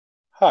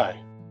Hi,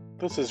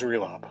 this is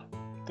Relop.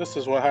 This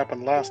is what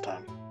happened last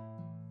time.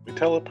 We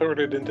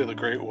teleported into the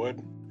Great Wood,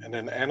 and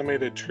an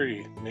animated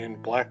tree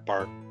named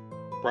Blackbark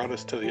brought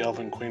us to the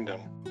Elven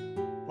Queendom.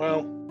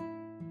 Well,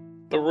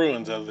 the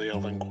ruins of the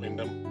Elven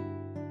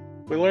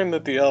Queendom. We learned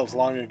that the elves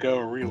long ago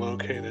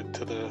relocated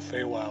to the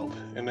Feywild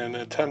in an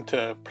attempt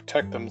to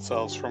protect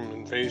themselves from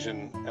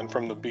invasion and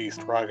from the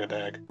beast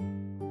Ragadag.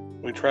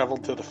 We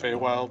traveled to the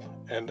Feywild,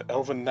 and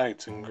elven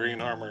knights in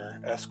green armor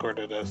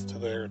escorted us to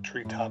their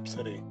treetop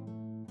city.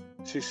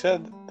 She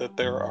said that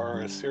there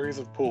are a series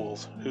of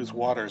pools whose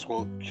waters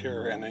will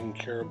cure an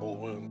incurable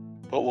wound,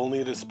 but we'll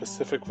need a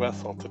specific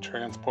vessel to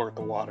transport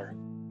the water.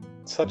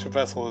 Such a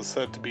vessel is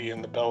said to be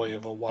in the belly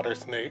of a water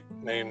snake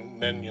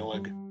named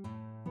Nenulig.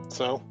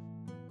 So,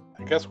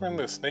 I guess we're in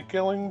the snake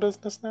killing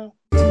business now?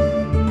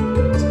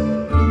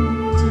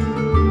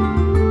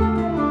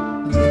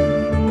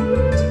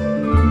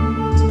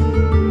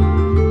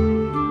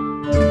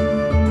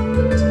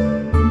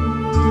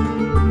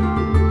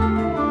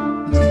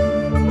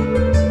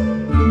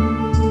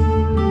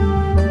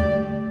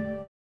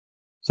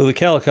 So the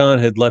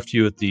Calican had left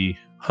you at the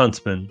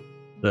Huntsman,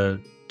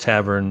 the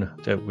tavern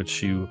at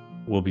which you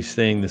will be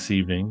staying this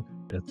evening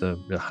at the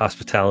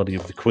hospitality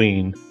of the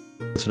Queen.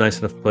 It's a nice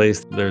enough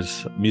place.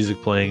 There's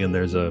music playing and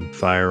there's a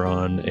fire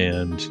on,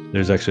 and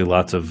there's actually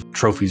lots of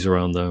trophies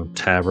around the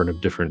tavern of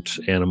different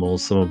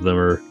animals. Some of them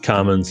are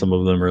common, some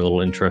of them are a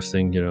little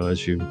interesting,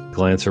 as you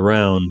glance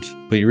around.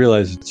 But you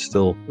realize it's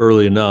still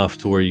early enough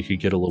to where you could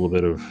get a little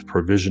bit of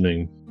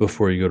provisioning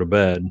before you go to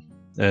bed.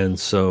 And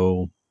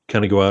so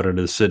kind of go out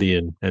into the city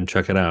and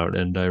check it out.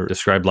 And I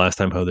described last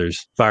time how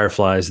there's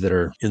fireflies that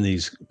are in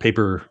these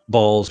paper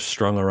balls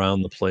strung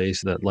around the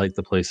place that light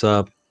the place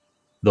up.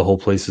 The whole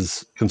place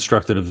is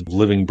constructed of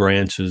living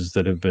branches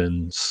that have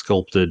been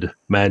sculpted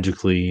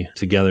magically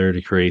together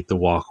to create the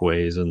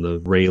walkways and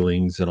the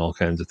railings and all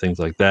kinds of things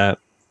like that.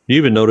 You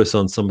even notice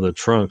on some of the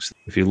trunks,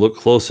 if you look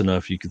close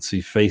enough, you can see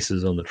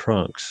faces on the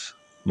trunks,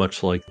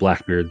 much like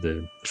Blackbeard,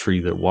 the tree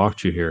that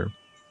walked you here.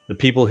 The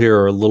people here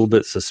are a little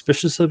bit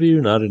suspicious of you,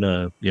 not in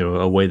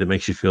a way that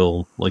makes you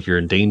feel like you're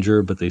in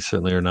danger, but they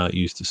certainly are not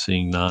used to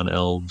seeing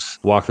non-elves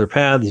walk their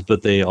paths,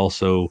 but they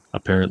also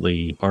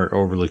apparently aren't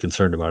overly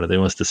concerned about it. They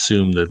must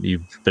assume that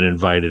you've been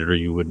invited or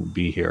you wouldn't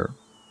be here.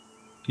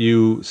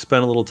 You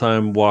spent a little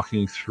time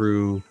walking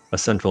through a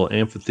central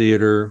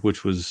amphitheater,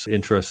 which was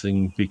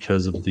interesting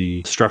because of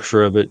the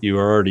structure of it. You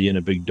were already in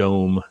a big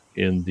dome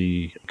in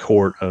the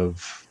court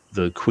of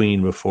the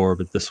Queen before,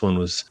 but this one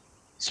was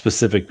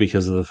specific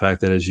because of the fact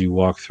that as you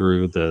walk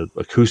through, the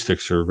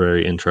acoustics are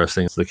very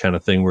interesting. It's the kind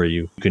of thing where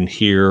you can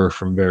hear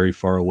from very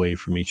far away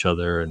from each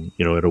other and,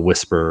 at a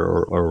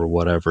whisper or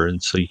whatever.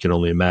 And so you can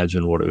only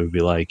imagine what it would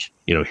be like,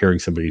 hearing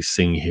somebody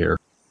sing here.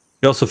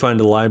 You also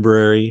find a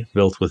library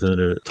built within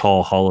a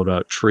tall,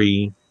 hollowed-out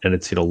tree, and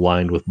it's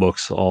lined with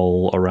books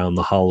all around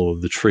the hollow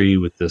of the tree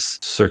with this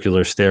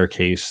circular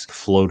staircase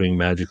floating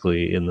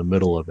magically in the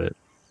middle of it.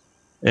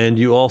 And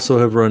you also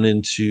have run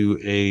into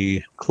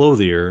a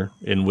clothier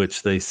in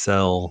which they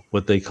sell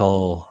what they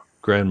call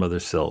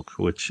grandmother silk,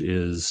 which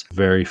is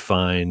very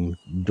fine,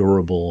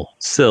 durable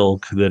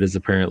silk that is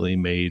apparently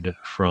made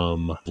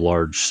from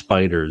large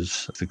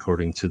spiders,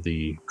 according to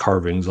the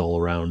carvings all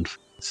around.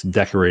 It's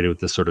decorated with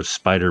this sort of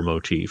spider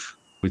motif.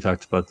 We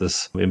talked about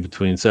this in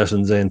between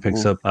sessions. Zane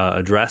picks up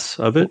a dress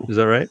of it. Is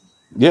that right?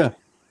 Yeah.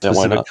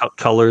 Specific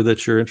color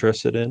that you're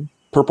interested in?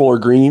 Purple or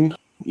green,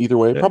 either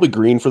way. Yeah. Probably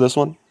green for this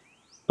one.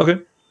 Okay.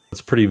 It's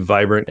pretty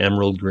vibrant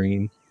emerald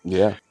green.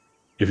 Yeah.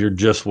 If you're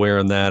just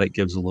wearing that, it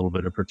gives a little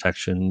bit of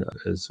protection,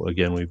 as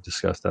again, we've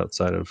discussed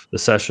outside of the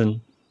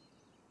session.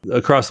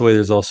 Across the way,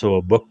 there's also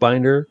a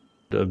bookbinder,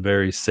 a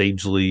very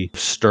sagely,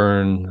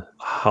 stern,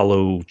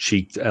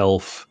 hollow-cheeked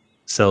elf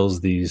sells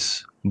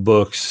these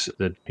books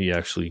that he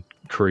actually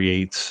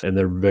creates, and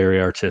they're very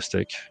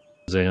artistic.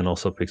 Zan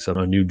also picks up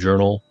a new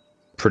journal,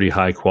 pretty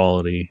high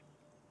quality.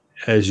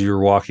 As you're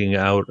walking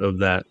out of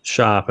that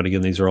shop, and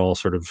again, these are all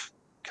sort of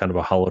kind of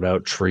a hollowed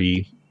out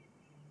tree.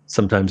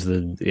 Sometimes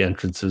the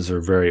entrances are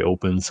very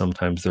open.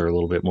 Sometimes they're a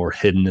little bit more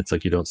hidden. It's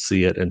like you don't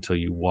see it until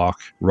you walk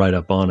right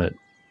up on it.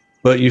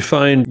 But you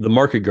find the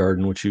market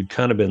garden, which you'd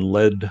kind of been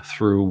led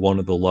through one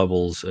of the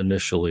levels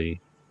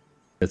initially.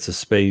 It's a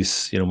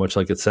space, much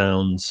like it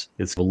sounds.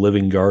 It's a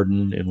living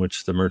garden in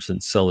which the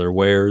merchants sell their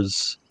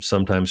wares,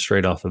 sometimes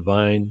straight off the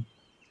vine.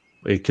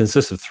 It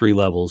consists of 3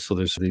 levels, so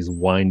there's these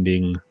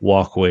winding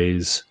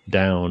walkways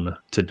down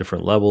to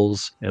different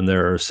levels, and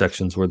there are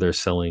sections where they're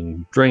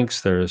selling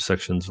drinks, there are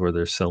sections where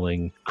they're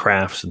selling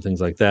crafts and things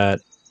like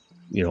that.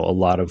 A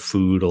lot of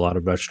food, a lot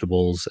of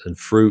vegetables and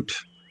fruit.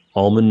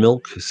 Almond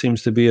milk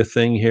seems to be a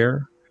thing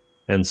here,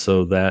 and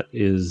so that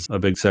is a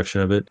big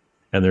section of it.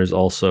 And there's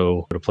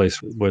also a place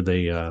where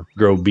they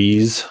grow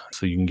bees,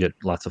 so you can get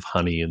lots of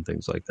honey and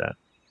things like that.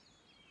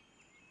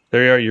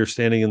 There you are, you're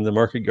standing in the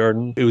market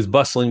garden. It was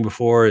bustling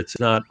before. It's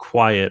not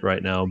quiet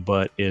right now,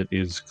 but it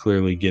is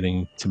clearly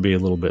getting to be a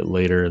little bit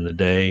later in the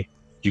day.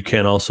 You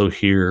can also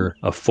hear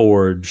a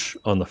forge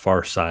on the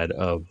far side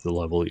of the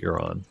level you're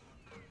on.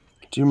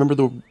 Do you remember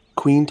the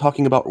Queen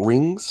talking about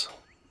rings?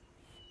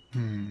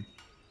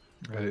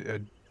 I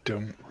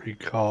don't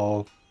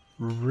recall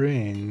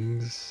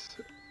rings.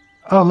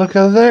 Oh, look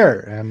over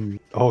there! And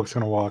Hulk's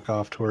gonna walk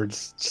off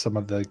towards some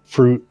of the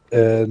fruit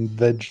and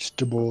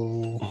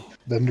vegetable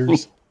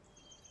vendors.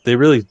 They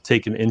really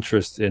take an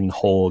interest in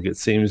Holg. It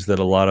seems that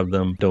a lot of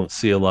them don't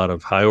see a lot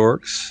of high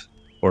orcs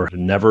or have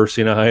never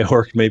seen a high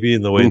orc, maybe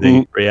in the way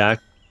they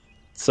react.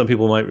 Some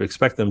people might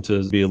expect them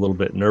to be a little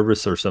bit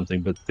nervous or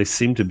something, but they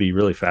seem to be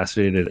really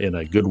fascinated in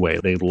a good way.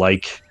 They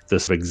like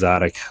this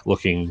exotic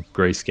looking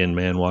gray skinned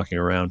man walking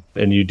around.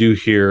 And you do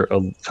hear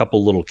a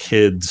couple little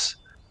kids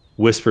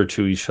whisper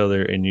to each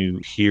other, and you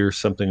hear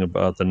something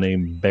about the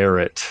name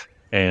Barrett,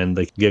 and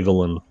they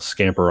giggle and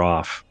scamper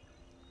off.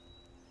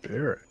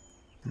 Barrett.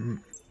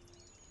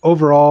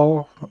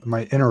 Overall,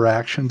 my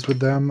interactions with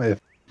them, if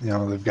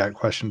they've got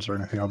questions or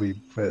anything, I'll be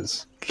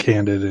as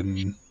candid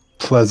and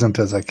pleasant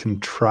as I can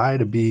try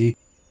to be.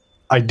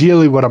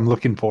 Ideally, what I'm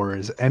looking for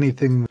is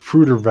anything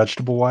fruit or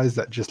vegetable wise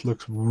that just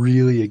looks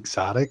really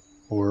exotic,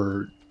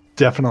 or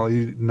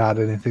definitely not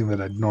anything that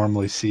I'd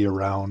normally see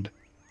around.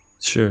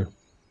 Sure.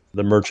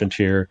 The merchant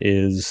here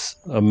is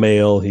a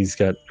male. He's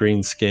got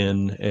green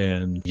skin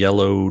and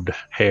yellowed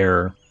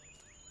hair.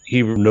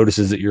 He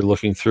notices that you're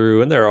looking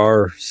through, and there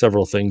are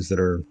several things that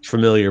are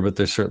familiar, but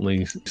there's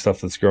certainly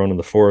stuff that's grown in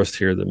the forest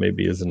here that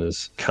maybe isn't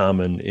as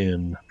common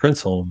in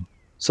Princeholm.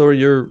 So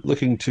you're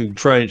looking to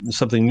try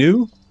something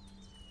new?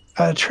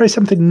 Try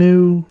something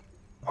new.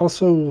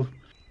 Also,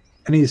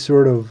 any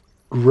sort of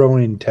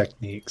growing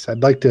techniques.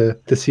 I'd like to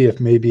see if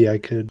maybe I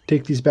could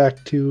take these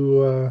back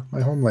to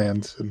my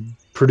homelands and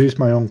produce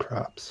my own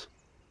crops.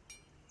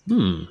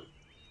 And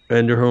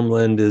your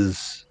homeland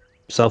is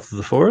south of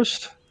the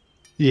forest?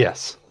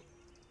 Yes.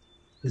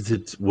 Is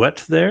it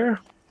wet there?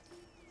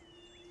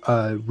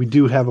 We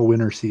do have a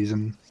winter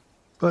season,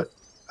 but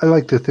I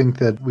like to think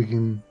that we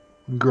can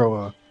grow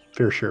a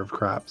fair share of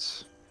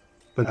crops.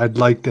 But I'd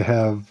like to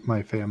have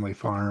my family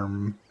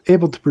farm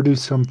able to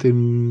produce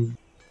something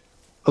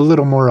a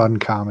little more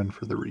uncommon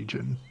for the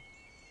region.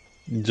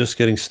 Just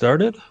getting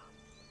started?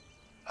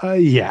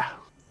 Yeah.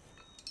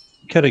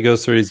 Kind of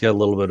goes through, he's got a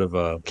little bit of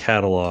a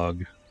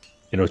catalog.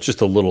 It's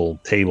just a little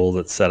table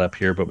that's set up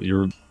here, but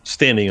you're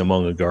standing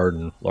among a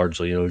garden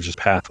largely, just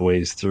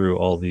pathways through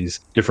all these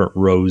different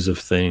rows of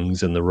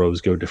things, and the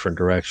rows go different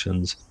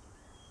directions.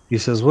 He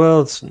says,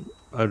 well,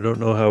 I don't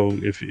know how,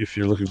 if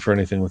you're looking for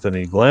anything with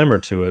any glamour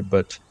to it,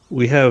 but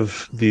we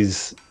have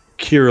these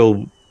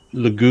incurable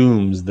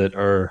legumes that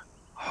are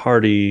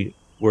hardy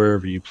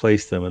wherever you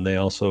place them, and they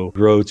also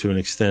grow to an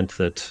extent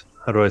that,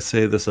 how do I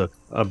say this, a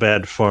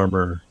bad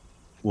farmer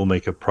will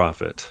make a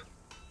profit.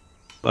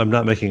 I'm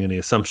not making any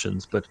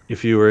assumptions, but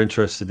if you were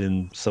interested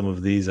in some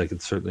of these, I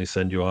could certainly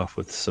send you off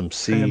with some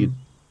seed.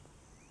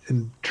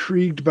 I'm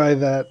intrigued by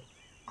that.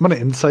 I'm going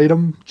to insight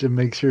him to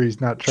make sure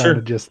he's not trying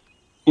to just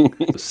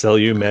sell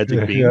you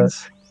magic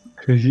beans.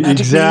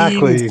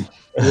 Exactly. Beans.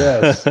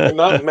 Yes. They're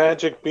not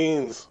magic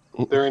beans.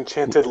 They're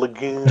enchanted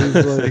legumes.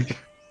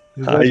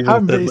 He's like,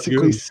 I'm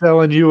basically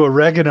selling you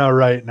oregano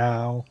right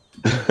now.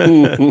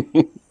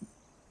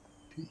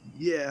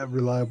 Yeah,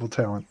 reliable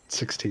talent,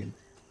 16.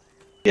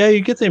 Yeah,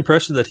 you get the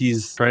impression that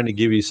he's trying to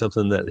give you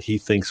something that he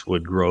thinks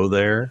would grow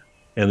there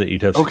and that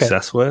you'd have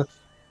success with.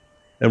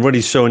 And what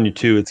he's showing you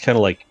too, it's kind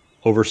of like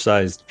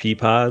oversized pea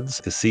pods.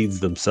 The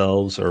seeds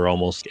themselves are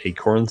almost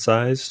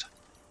acorn-sized.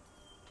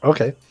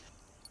 Okay.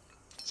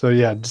 So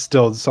yeah,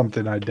 still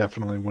something I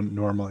definitely wouldn't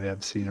normally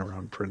have seen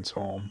around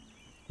Princeholm.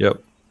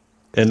 Yep.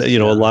 And, a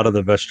lot of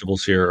the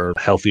vegetables here are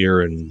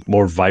healthier and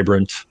more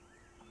vibrant.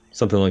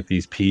 Something like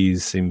these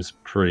peas seems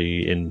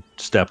pretty in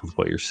step with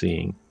what you're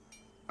seeing.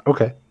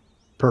 Okay.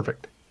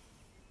 Perfect.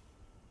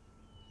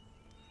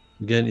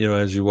 Again,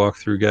 as you walk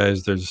through,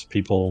 guys, there's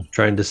people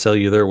trying to sell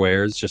you their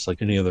wares, just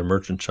like any other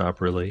merchant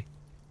shop, really.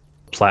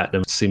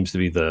 Platinum seems to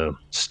be the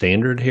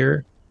standard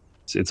here.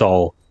 It's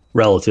all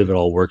relative. It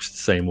all works the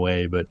same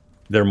way, but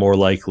they're more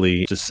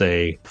likely to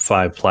say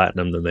 5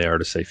 platinum than they are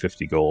to say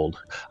 50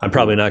 gold. I'm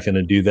probably not going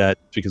to do that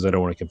because I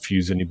don't want to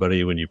confuse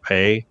anybody when you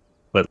pay,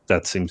 but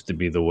that seems to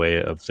be the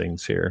way of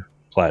things here.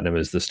 Platinum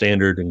is the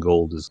standard and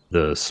gold is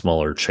the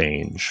smaller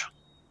change.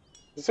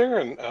 Is there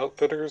an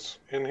Outfitters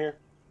in here?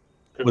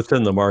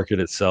 Within the market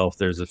itself,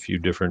 there's a few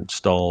different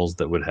stalls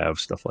that would have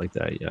stuff like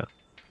that, yeah.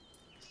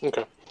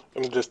 Okay.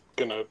 I'm just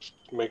going to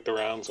make the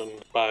rounds and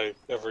buy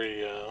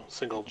every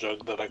single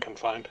jug that I can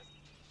find.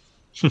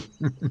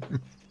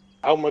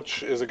 How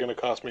much is it going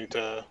to cost me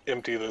to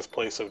empty this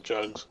place of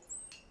jugs?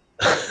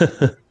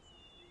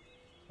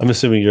 I'm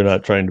assuming you're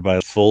not trying to buy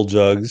full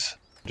jugs,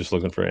 just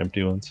looking for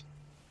empty ones?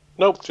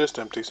 Nope, just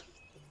empties.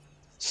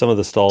 Some of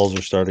the stalls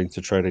are starting to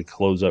try to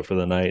close up for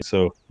the night,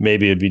 so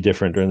maybe it'd be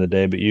different during the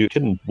day, but you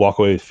can walk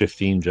away with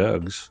 15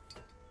 jugs.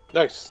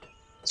 Nice.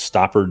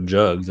 Stoppered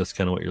jugs, that's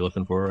kind of what you're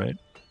looking for, right?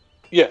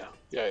 Yeah.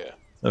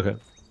 Okay.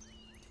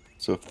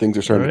 So if things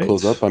are starting to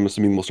close up, I'm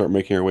assuming we'll start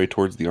making our way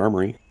towards the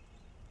armory.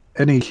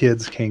 Any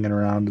kids hanging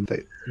around and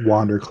they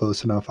wander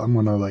close enough, I'm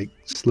going to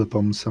slip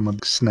them some of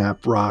the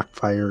snap rock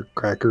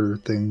firecracker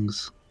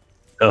things.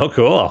 Oh,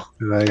 cool.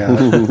 That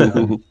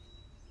I got.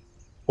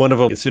 One of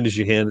them, as soon as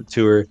you hand it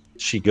to her,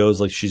 she goes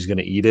like she's going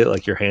to eat it,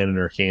 like you're handing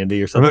her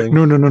candy or I'm like,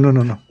 something.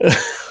 no.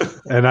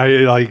 And I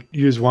like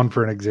use one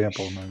for an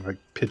example and I like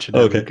pitch it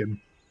out. Okay.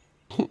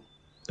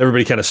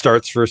 Everybody kind of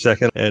starts for a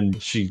second,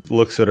 and she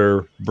looks at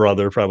her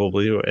brother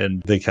probably,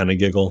 and they kind of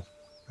giggle.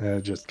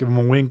 Just give them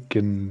a wink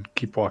and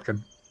keep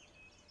walking.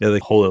 Yeah, they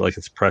hold it like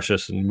it's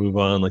precious and move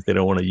on, like they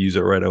don't want to use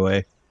it right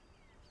away.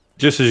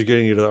 Just as you're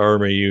getting into the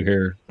armory, you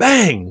hear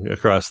bang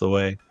across the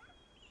way.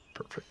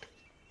 Perfect.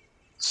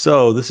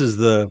 So this is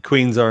the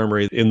Queen's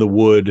Armory in the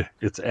wood.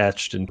 It's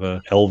etched in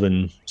an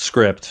elven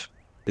script.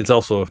 It's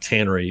also a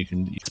tannery. You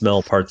can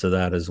smell parts of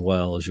that as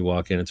well as you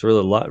walk in. It's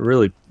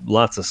really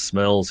lots of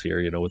smells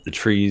here, with the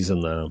trees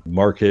and the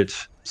market.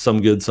 Some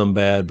good, some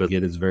bad, but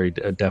it is very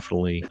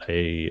definitely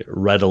a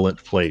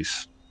redolent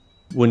place.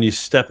 When you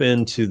step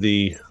into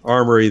the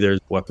armory, there's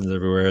weapons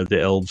everywhere. The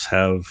elves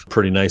have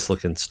pretty nice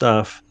looking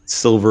stuff.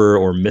 Silver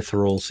or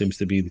mithril seems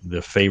to be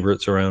the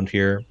favorites around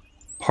here.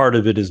 Part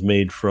of it is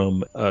made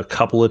from a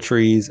couple of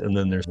trees, and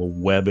then there's a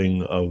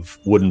webbing of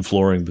wooden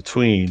flooring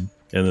between,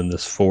 and then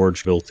this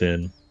forge built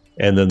in,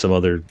 and then some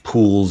other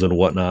pools and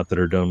whatnot that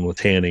are done with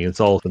tanning. It's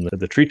all in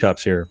the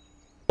treetops here.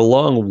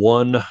 Along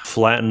one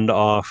flattened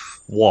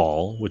off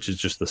wall, which is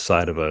just the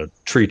side of a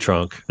tree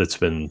trunk that's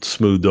been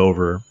smoothed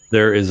over,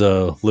 there is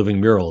a living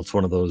mural. It's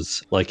one of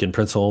those, like in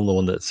Prince Home, the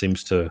one that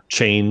seems to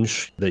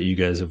change that you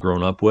guys have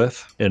grown up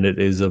with. And it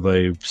is of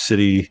a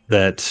city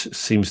that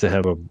seems to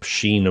have a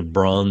sheen of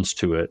bronze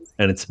to it.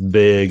 And it's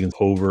big and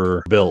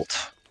overbuilt.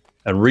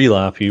 And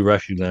Relop, you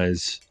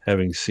recognize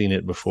having seen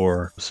it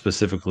before,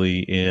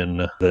 specifically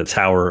in the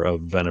Tower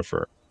of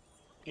Venifer.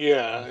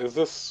 Yeah, I'm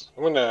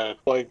going to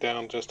flag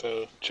down just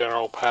a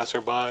general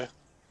passerby.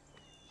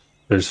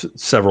 There's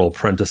several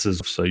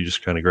apprentices, so you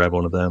just kind of grab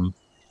one of them.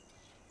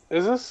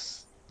 Is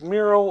this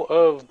mural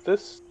of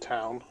this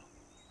town?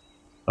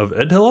 Of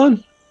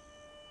Edhilon?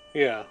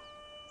 Yeah.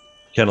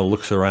 Kind of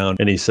looks around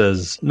and he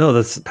says, no,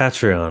 that's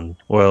Patreon.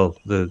 Well,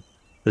 the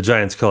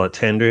giants call it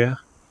Tandria.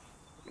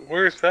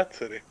 Where's that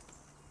city?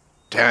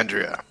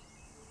 Tandria.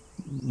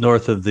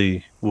 North of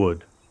the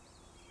wood.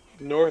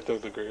 North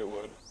of the Great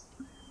Wood.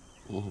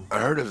 I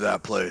heard of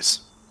that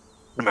place.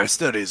 In my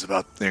studies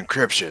about the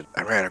encryption,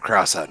 I ran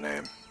across that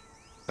name.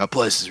 That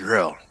place is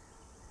real.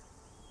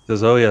 He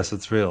says, oh yes,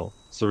 it's real.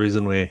 It's the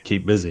reason we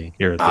keep busy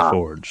here at the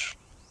forge.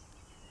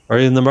 Are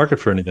you in the market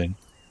for anything?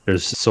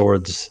 There's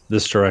swords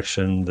this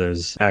direction.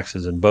 There's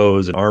axes and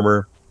bows and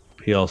armor.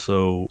 He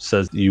also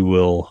says you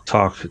will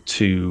talk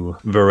to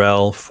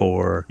Varel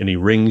for any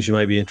rings you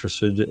might be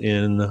interested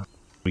in.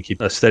 We keep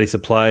a steady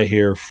supply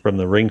here from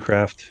the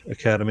Ringcraft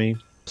Academy.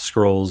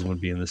 Scrolls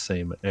would be in the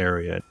same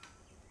area.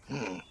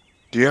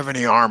 Do you have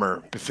any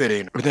armor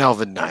befitting an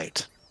elven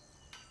knight?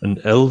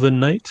 An elven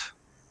knight?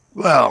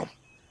 Well,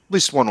 at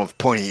least one with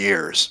pointy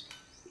ears.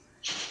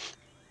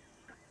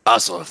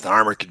 Also, if the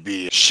armor could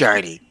be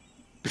shiny,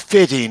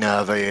 befitting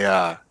of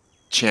a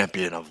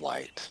champion of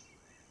light.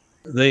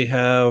 They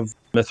have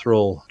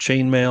mithril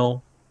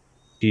chainmail.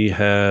 He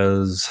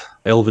has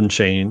elven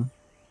chain.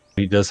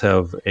 He does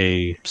have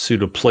a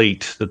suit of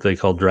plate that they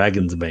call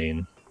Dragon's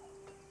Bane.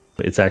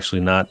 It's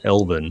actually not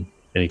elven.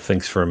 And he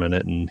thinks for a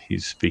minute, and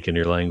he's speaking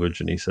your language,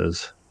 and he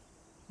says,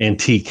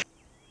 antique.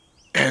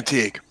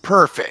 Antique.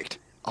 Perfect.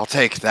 I'll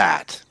take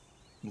that.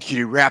 Can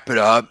you wrap it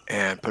up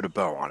and put a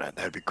bow on it?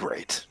 That'd be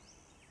great.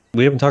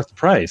 We haven't talked the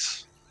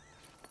price.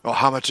 Oh,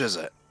 how much is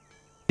it?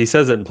 He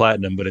says it in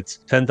platinum, but it's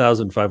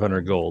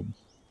 10,500 gold.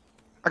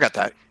 I got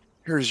that.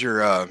 Here's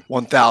your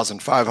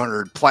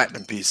 1,500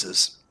 platinum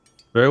pieces.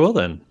 Very well,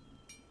 then.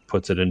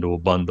 Puts it into a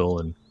bundle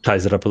and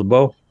ties it up with a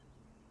bow.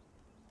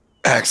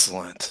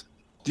 Excellent.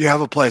 Do you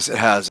have a place that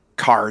has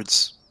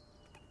cards?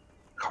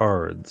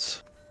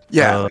 Cards?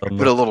 Yeah, I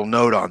put a little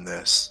note on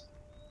this.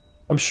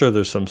 I'm sure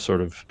there's some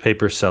sort of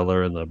paper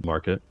seller in the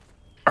market.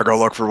 I go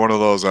look for one of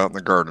those out in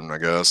the garden, I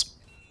guess.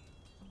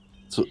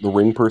 So the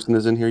ring person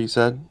is in here, you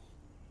said?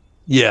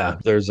 Yeah,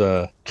 there's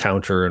a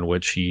counter in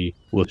which he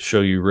will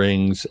show you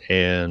rings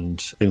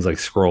and things like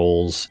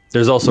scrolls.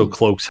 There's also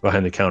cloaks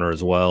behind the counter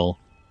as well.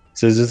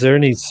 Says, is there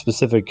any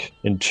specific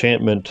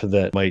enchantment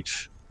that might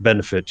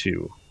benefit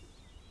you?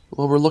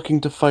 Well, we're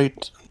looking to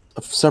fight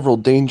several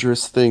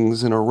dangerous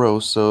things in a row,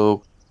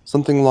 so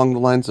something along the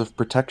lines of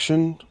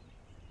protection?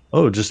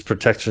 Oh, just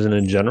protection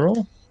in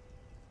general?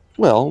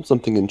 Well,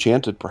 something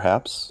enchanted,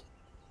 perhaps.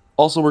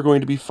 Also, we're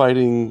going to be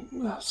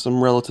fighting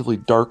some relatively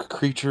dark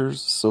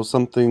creatures, so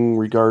something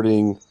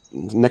regarding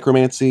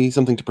necromancy,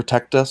 something to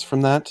protect us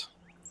from that.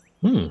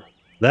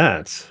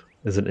 That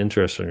is an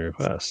interesting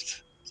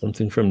request.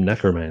 Something from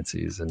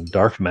necromancies and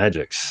dark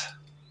magics.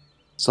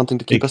 Something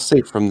to keep us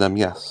safe from them,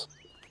 yes.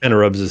 And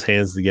rubs his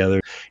hands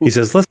together. He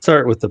says, let's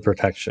start with the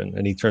protection.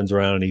 And he turns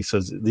around and he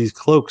says, these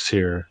cloaks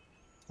here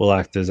will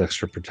act as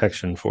extra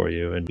protection for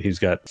you. And he's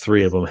got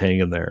 3 of them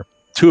hanging there.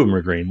 2 of them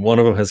are green. One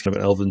of them has kind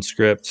of an elven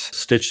script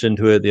stitched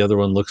into it. The other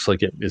one looks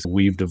like it is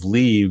weaved of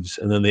leaves.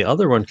 And then the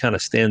other one kind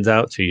of stands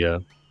out to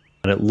you.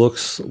 And it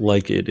looks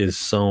like it is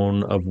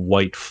sewn of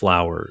white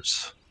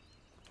flowers.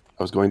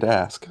 I was going to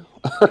ask.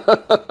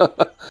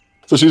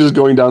 So she's just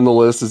going down the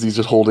list as he's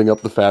just holding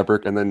up the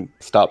fabric and then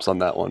stops on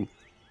that one.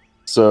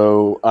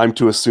 So I'm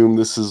to assume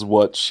this is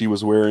what she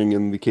was wearing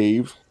in the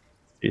cave?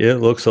 It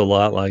looks a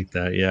lot like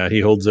that. Yeah, he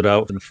holds it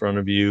out in front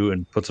of you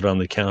and puts it on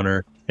the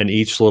counter, and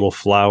each little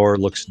flower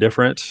looks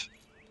different.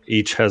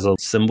 Each has a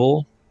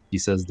symbol. He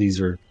says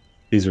these are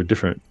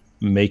different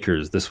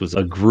makers. This was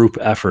a group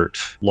effort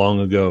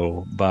long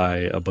ago by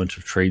a bunch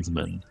of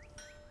tradesmen.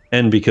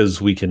 And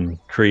because we can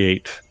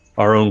create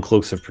our own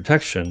cloaks of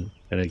protection,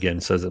 and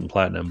again says it in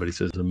platinum, but he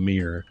says a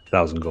mere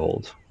 1,000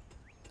 gold.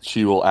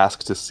 She will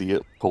ask to see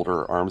it, hold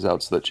her arms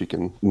out so that she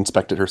can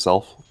inspect it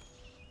herself.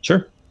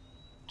 Sure.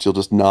 She'll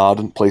just nod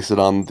and place it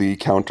on the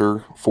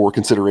counter for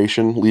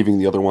consideration, leaving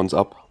the other ones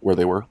up where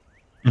they were.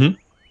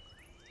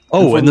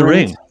 Oh, and the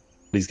rings. ring.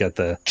 He's got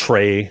the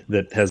tray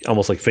that has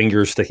almost like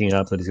fingers sticking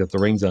up that he's got the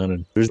rings on.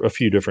 And there's a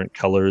few different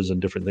colors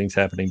and different things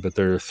happening, but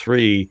there are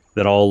 3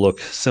 that all look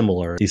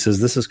similar. He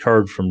says, this is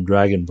carved from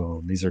dragon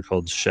bone. These are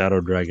called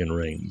shadow dragon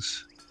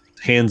rings.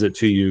 Hands it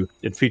to you.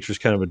 It features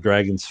kind of a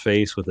dragon's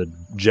face with a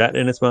jet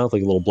in its mouth,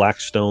 like a little black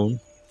stone.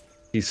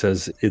 He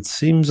says, it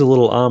seems a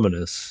little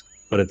ominous,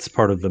 but it's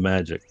part of the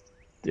magic.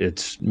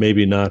 It's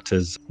maybe not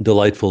as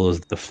delightful as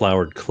the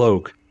flowered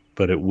cloak,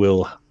 but it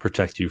will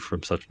protect you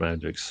from such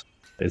magics.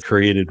 It's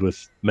created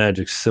with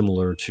magic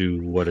similar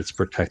to what it's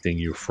protecting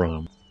you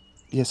from.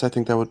 Yes, I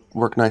think that would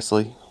work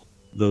nicely.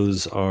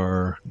 Those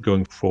are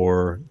going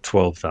for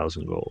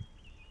 12,000 gold.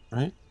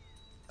 Right?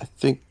 I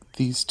think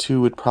these 2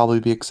 would probably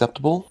be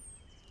acceptable,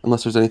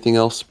 unless there's anything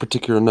else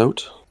particular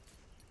note.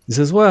 He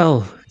says,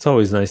 well, it's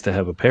always nice to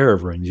have a pair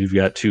of rings. You've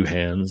got 2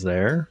 hands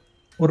there.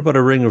 What about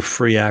a ring of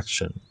free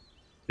action?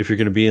 If you're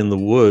going to be in the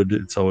wood,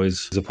 it's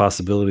always a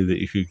possibility that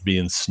you could be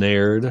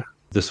ensnared.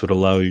 This would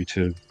allow you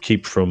to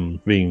keep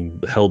from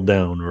being held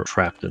down or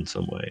trapped in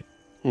some way.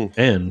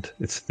 And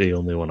it's the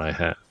only one I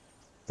have.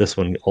 This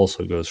one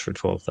also goes for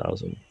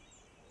 12,000.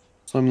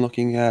 So I'm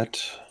looking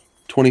at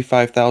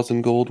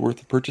 25,000 gold worth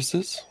of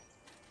purchases.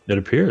 It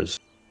appears.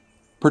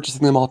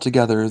 Purchasing them all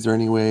together, is there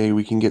any way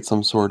we can get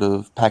some sort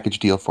of package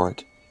deal for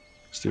it?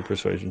 Let's do a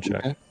persuasion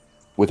check. Okay.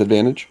 With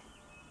advantage?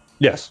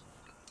 Yes.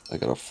 I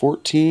got a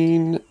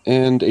 14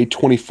 and a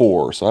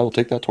 24, so I will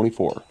take that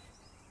 24.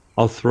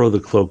 I'll throw the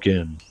cloak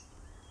in.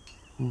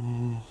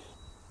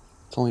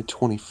 It's only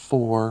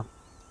 24.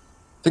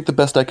 I think the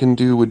best I can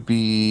do would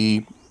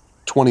be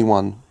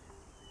 21.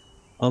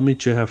 I'll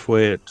meet you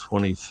halfway at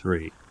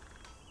 23.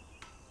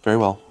 Very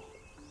well.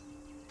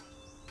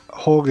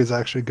 Holg is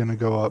actually going to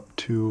go up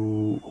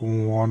to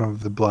one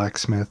of the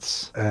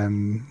blacksmiths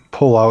and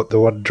pull out the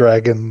one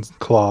dragon's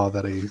claw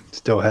that he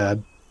still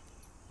had.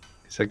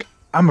 He's like,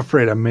 I'm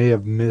afraid I may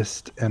have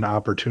missed an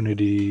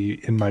opportunity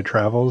in my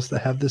travels to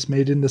have this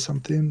made into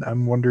something.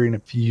 I'm wondering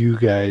if you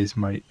guys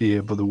might be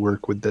able to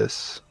work with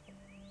this.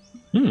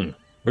 Where'd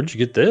you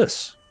get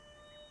this?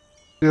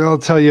 I'll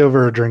tell you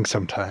over a drink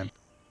sometime.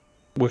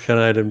 What kind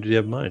of item do you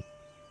have in mind?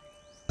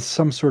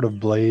 Some sort of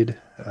blade,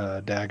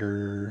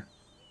 dagger.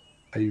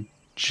 I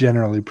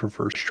generally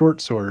prefer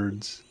short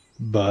swords,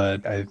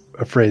 but I'm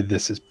afraid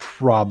this is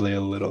probably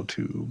a little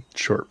too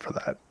short for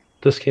that.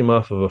 This came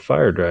off of a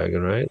fire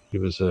dragon, right? He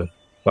was a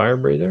fire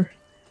breather?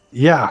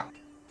 Yeah.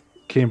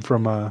 Came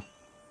from a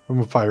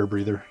fire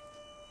breather.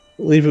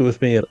 Leave it with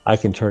me and I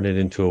can turn it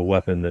into a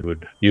weapon that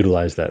would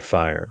utilize that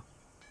fire.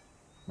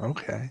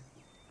 Okay.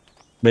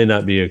 May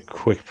not be a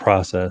quick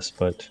process,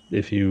 but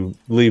if you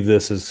leave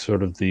this as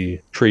sort of the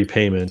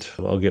pre-payment,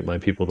 I'll get my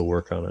people to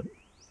work on it.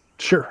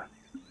 Sure.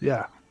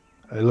 Yeah.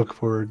 I look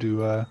forward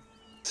to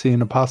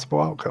seeing a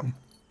possible outcome.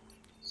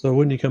 So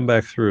when you come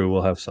back through,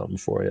 we'll have something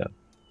for you.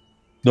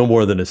 No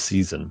more than a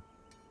season.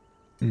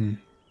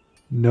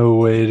 No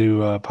way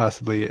to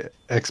possibly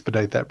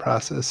expedite that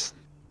process.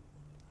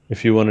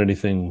 If you want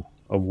anything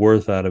of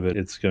worth out of it,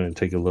 it's going to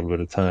take a little bit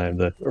of time.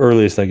 The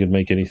earliest I could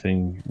make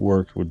anything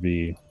work would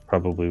be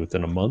probably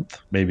within a month,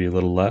 maybe a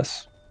little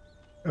less.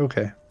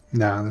 Okay.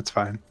 No, that's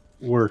fine.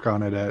 Work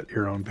on it at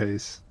your own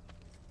pace.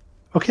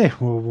 Okay,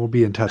 well, we'll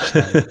be in touch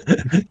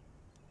then.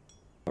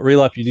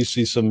 Relap, you do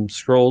see some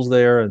scrolls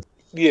there.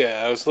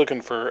 Yeah, I was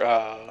looking for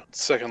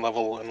 2nd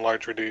level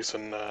Enlarge Reduce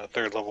and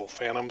 3rd level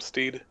Phantom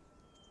Steed.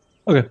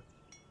 Okay.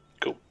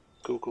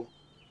 Cool.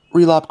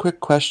 Relap,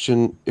 quick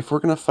question. If we're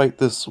going to fight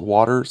this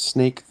water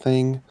snake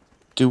thing,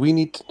 do we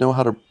need to know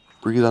how to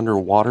breathe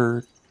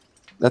underwater?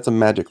 That's a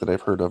magic that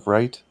I've heard of,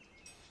 right?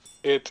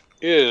 It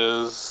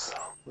is.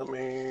 Let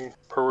me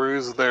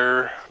peruse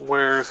their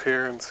wares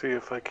here and see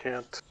if I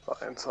can't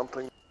find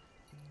something.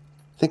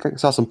 I think I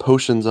saw some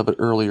potions of it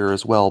earlier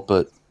as well,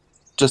 but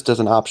just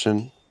as an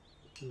option.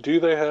 Do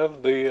they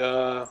have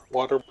the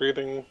water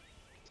breathing?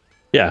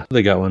 Yeah,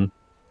 they got one.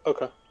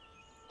 Okay.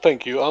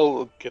 Thank you.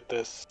 I'll get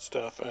this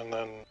stuff and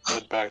then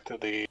head back to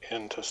the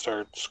inn to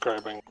start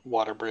scribing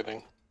water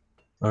breathing.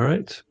 All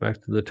right,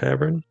 back to the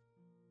tavern.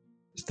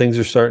 Things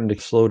are starting to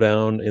slow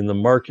down in the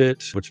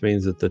market, which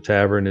means that the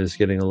tavern is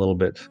getting a little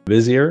bit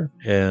busier,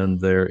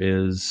 and there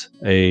is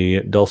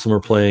a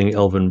dulcimer playing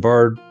elven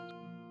bard.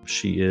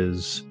 She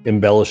is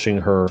embellishing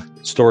her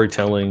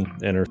storytelling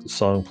and her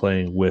song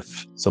playing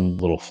with some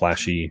little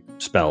flashy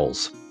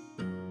spells.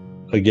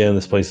 Again,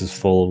 this place is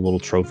full of little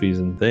trophies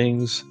and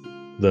things.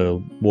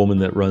 The woman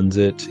that runs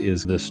it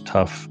is this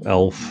tough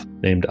elf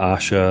named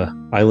Asha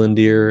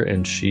Islandier,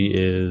 and she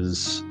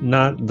is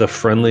not the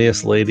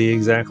friendliest lady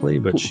exactly,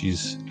 but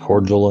she's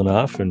cordial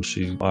enough, and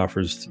she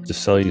offers to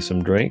sell you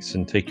some drinks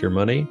and take your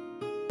money.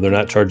 They're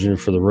not charging you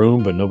for the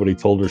room, but nobody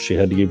told her she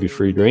had to give you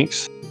free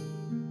drinks.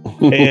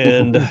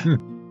 And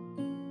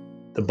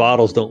the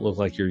bottles don't look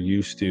like you're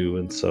used to,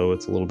 and so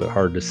it's a little bit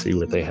hard to see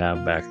what they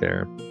have back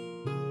there.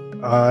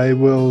 I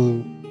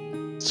will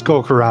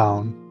skulk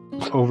around,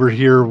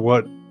 overhear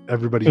what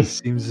everybody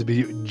seems to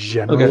be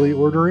generally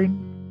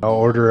ordering. I'll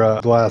order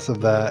a glass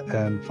of that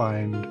and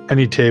find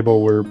any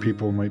table where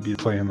people might be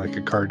playing like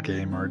a card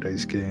game or a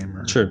dice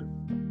game. Sure.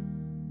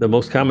 The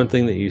most common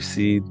thing that you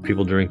see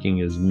people drinking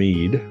is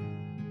mead.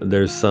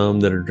 There's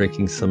some that are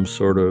drinking some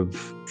sort of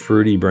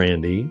fruity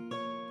brandy.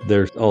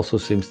 There also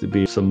seems to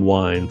be some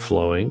wine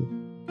flowing.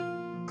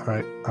 All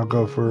right, I'll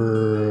go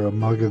for a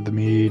mug of the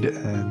mead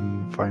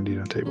and finding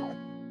a table.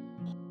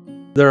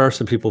 There are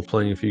some people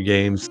playing a few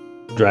games.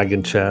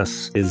 Dragon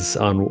chess is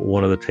on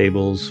one of the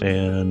tables,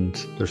 and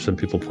there's some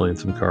people playing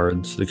some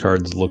cards. The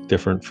cards look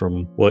different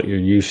from what you're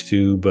used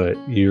to, but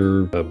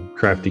you're a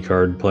crafty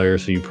card player,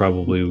 so you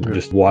probably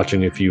just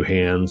watching a few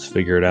hands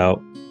figure it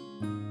out.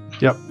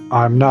 Yep,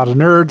 I'm not a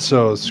nerd,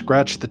 so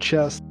scratch the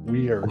chest.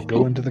 We are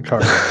going to the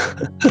cards.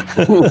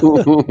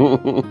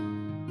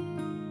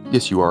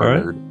 Yes, you are All a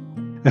right. nerd.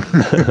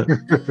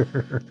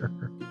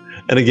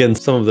 And again,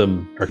 some of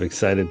them are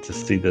excited to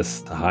see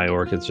this high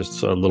orc. It's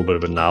just a little bit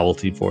of a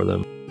novelty for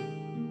them.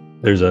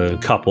 There's a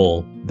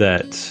couple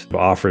that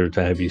offer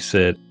to have you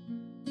sit.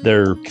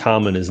 Their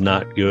common is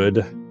not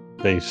good.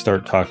 They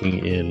start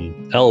talking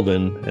in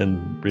Elven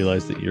and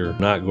realize that you're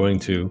not going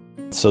to.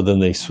 So then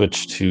they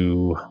switch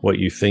to what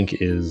you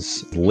think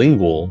is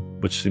lingual,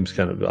 which seems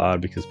kind of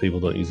odd because people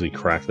don't usually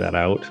crack that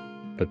out.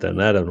 But then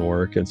that doesn't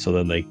work. And so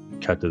then they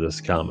cut to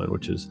this common,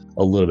 which is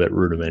a little bit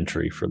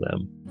rudimentary for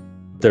them.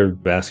 They're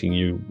asking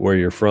you where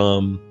you're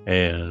from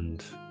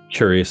and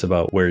curious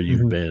about where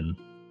you've been.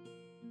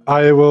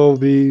 I will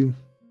be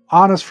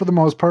honest for the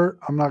most part.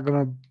 I'm not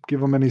going to give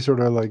them any sort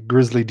of like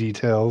grisly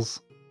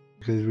details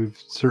because we've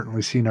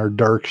certainly seen our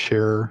dark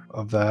share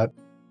of that.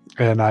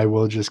 And I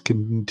will just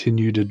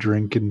continue to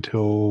drink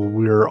until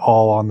we're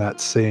all on that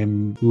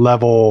same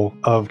level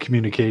of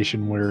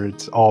communication where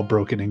it's all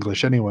broken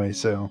English anyway.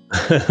 So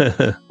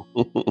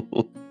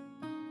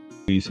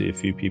you see a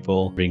few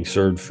people being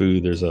served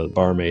food. There's a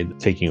barmaid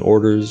taking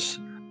orders,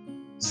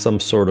 some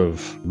sort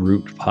of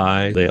root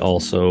pie. They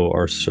also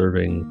are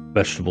serving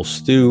vegetable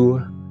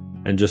stew.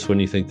 And just when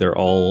you think they're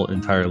all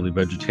entirely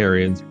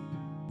vegetarians,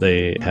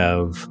 they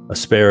have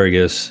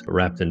asparagus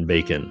wrapped in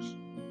bacon.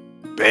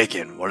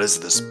 Bacon? What is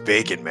this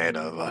bacon made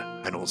of?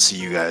 I don't see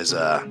you guys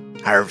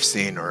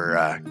harvesting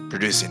or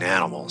producing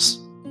animals.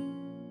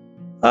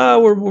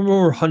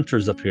 We're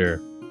hunters up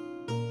here.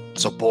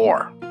 So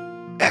boar.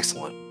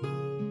 Excellent.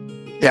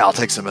 Yeah, I'll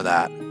take some of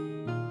that.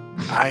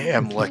 I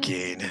am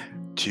looking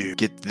to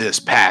get this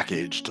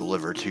package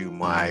delivered to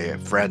my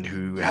friend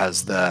who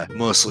has the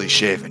mostly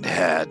shaven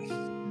head.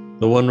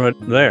 The one right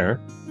there?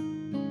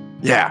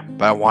 Yeah,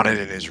 but I want it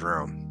in his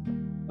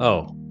room.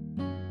 Oh.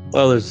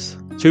 Well, there's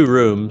 2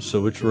 rooms,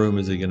 so which room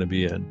is he going to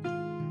be in?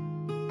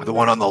 The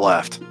one on the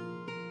left.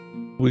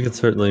 We can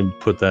certainly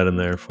put that in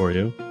there for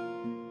you.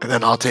 And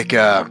then I'll take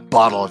a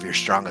bottle of your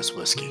strongest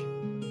whiskey.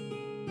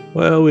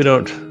 Well, we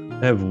don't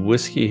have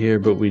whiskey here,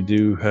 but we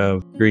do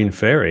have Green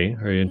Fairy.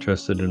 Are you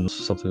interested in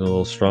something a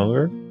little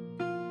stronger?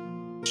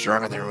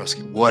 Stronger than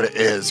whiskey. What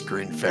is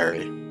Green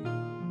Fairy?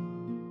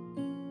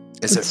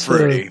 Is it It's,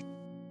 fruity?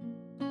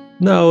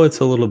 No, it's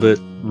a little bit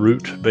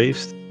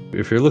root-based.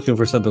 If you're looking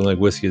for something like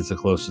whiskey, it's the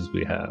closest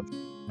we have.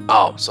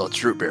 Oh, so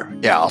it's root beer.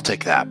 Yeah, I'll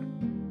take that.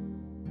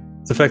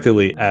 It's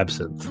effectively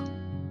absinthe.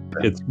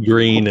 It's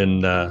green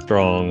and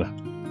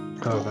strong.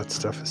 Oh, that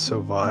stuff is so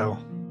vile.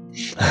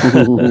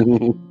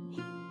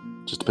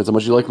 Just depends how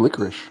much you like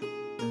licorice.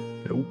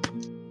 Nope.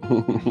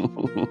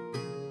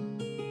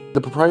 The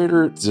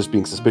proprietor is just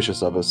being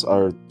suspicious of us.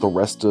 Are the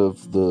rest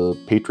of the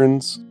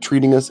patrons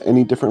treating us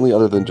any differently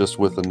other than just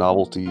with a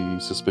novelty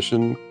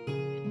suspicion?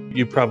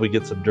 You probably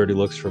get some dirty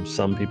looks from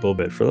some people,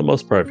 but for the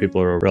most part,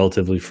 people are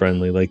relatively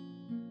friendly. Like,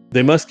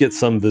 they must get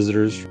some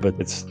visitors, but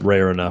it's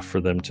rare enough for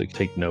them to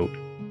take note.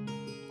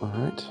 All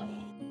right.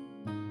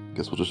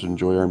 Guess we'll just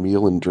enjoy our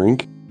meal and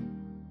drink.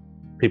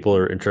 People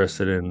are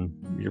interested in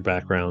your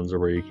backgrounds or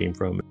where you came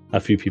from. A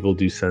few people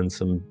do send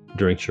some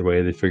drinks your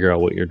way. They figure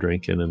out what you're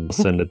drinking and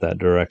send it that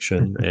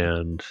direction.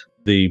 And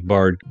the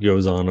bard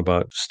goes on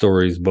about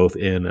stories both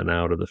in and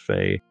out of the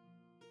Fae.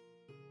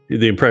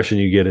 The impression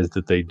you get is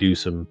that they do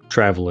some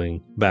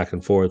traveling back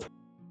and forth.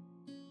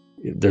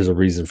 There's a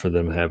reason for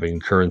them having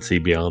currency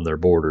beyond their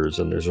borders,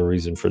 and there's a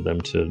reason for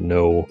them to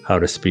know how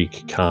to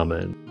speak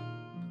common.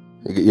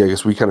 Yeah, I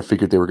guess we kind of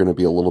figured they were going to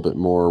be a little bit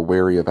more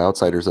wary of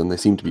outsiders than they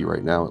seem to be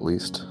right now, at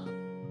least.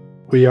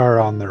 We are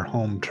on their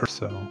home turf,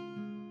 so...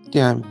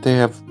 Yeah, they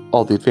have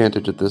all the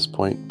advantage at this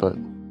point, but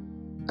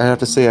I have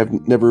to say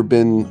I've never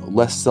been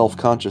less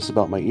self-conscious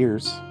about my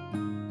ears.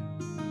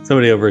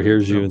 Somebody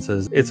overhears you and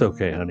says, "It's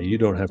okay, honey. You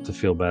don't have to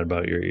feel bad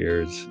about your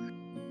ears."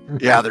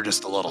 Yeah, they're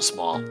just a little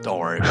small. Don't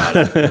worry about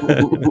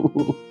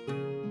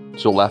it.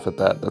 She'll laugh at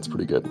that. That's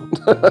pretty good.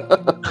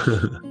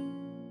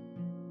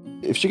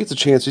 If she gets a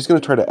chance, she's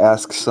going to try to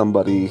ask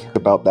somebody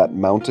about that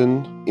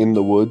mountain in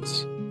the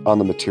woods on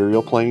the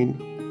material plane.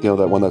 You know,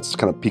 that one that's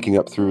kind of peeking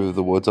up through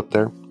the woods up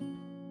there.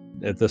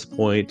 At this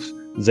point,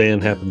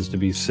 Zan happens to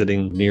be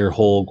sitting near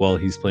Holg while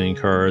he's playing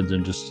cards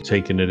and just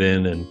taking it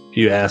in. And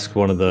you ask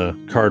one of the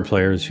card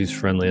players who's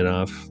friendly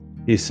enough.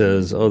 He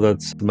says, "Oh,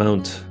 that's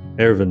Mount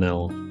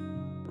Ervenel."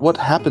 What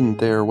happened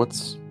there?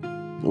 What's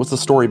the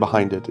story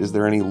behind it? Is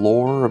there any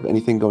lore of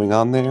anything going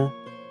on there?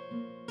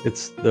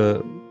 It's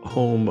the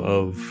home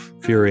of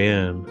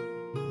Furian,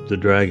 the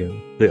dragon,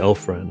 the elf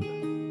friend.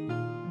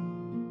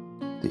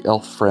 The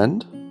elf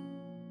friend?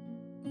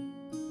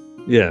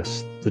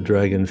 Yes, the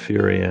dragon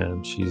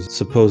Furian. She's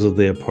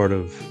supposedly a part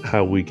of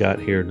how we got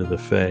here to the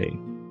Fae.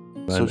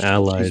 So An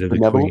ally she's to the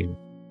benevolent? queen.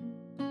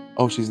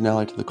 Oh, she's an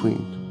ally to the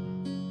queen.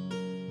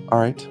 All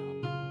right.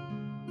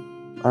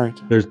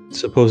 They're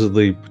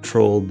supposedly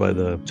patrolled by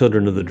the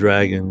Children of the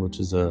Dragon, which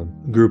is a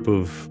group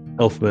of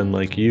elfmen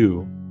like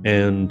you,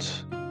 and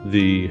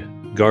the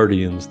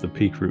Guardians, the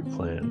Peakroot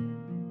clan.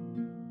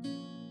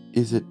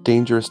 Is it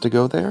dangerous to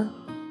go there?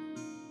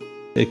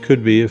 It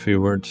could be if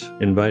you weren't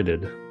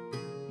invited.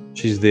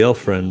 She's the elf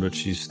friend, but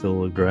she's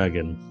still a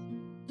dragon.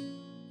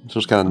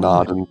 She'll just kind of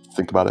nod and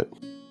think about it.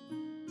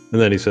 And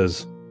then he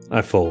says,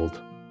 "I fold."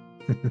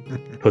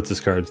 Puts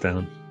his cards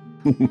down.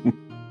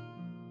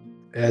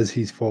 As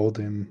he's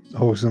folding,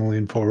 Ho's gonna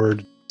lean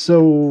forward.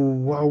 So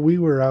while we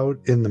were out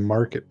in the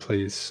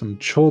marketplace, some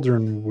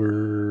children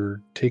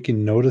were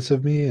taking notice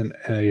of me, and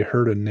I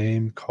heard a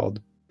name called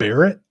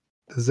Barrett.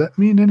 Does that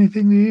mean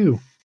anything to you?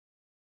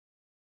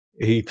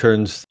 He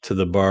turns to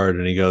the bard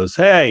and he goes,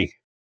 "Hey,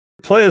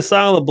 play the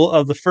song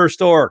of the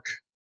first orc."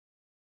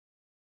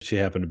 She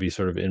happened to be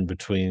sort of in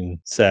between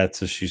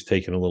sets as she's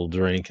taking a little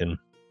drink, and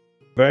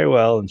very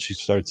well. And she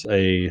starts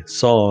a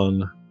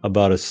song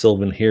about a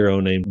sylvan hero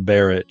named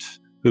Barrett,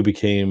 who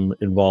became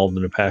involved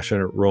in a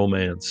passionate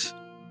romance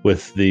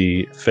with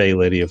the Fey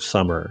Lady of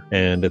Summer.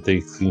 And at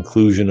the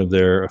conclusion of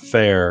their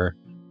affair,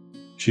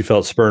 she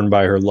felt spurned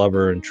by her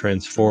lover and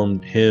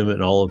transformed him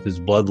and all of his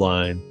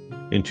bloodline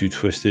into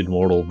twisted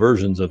mortal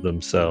versions of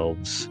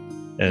themselves.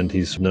 And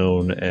he's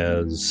known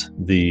as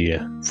the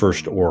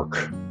first orc.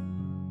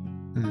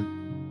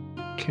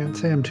 Can't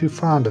say I'm too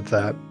fond of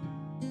that.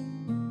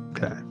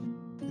 Okay.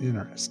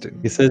 Interesting.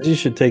 He says you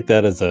should take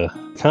that as a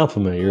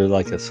compliment. You're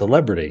like a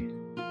celebrity.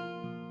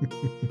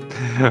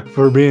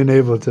 For being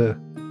able to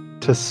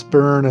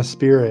spurn a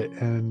spirit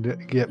and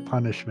get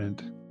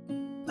punishment.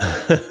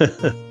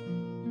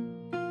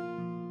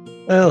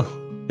 Well,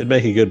 it'd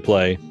make a good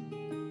play.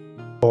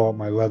 Pull out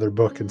my leather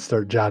book and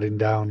start jotting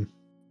down.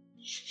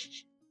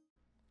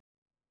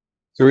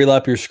 So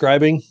relap your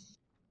scribing.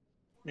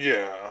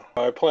 Yeah,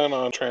 I plan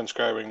on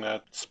transcribing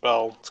that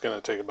spell. It's going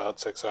to take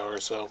about 6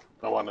 hours, so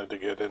I wanted to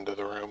get into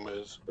the room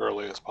as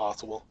early as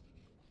possible.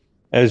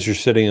 As you're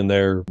sitting in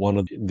there, one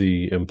of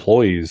the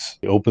employees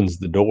opens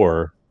the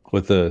door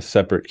with a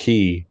separate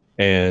key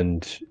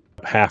and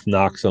half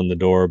knocks on the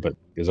door, but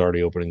is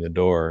already opening the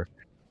door.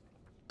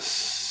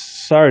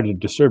 "Sorry to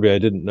disturb you. I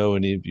didn't know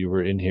any of you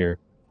were in here.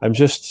 I'm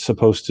just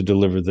supposed to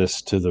deliver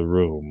this to the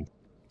room.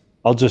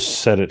 I'll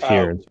just set it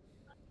here." And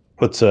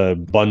puts a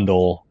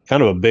bundle,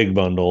 kind of a big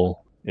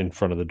bundle, in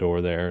front of the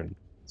door there. And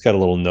it's got a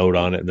little note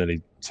on it, and then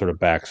he sort of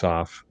backs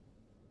off.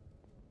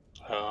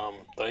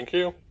 Thank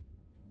you.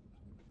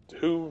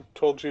 Who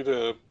told you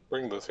to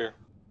bring this here?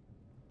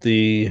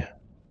 The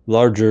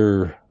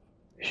larger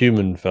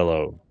human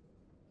fellow.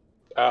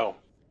 Oh,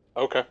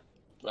 okay.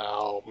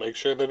 I'll make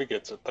sure that he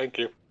gets it. Thank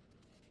you.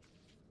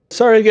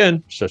 "Sorry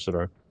again," shuts the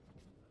door.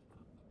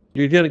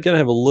 You're gonna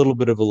have a little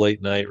bit of a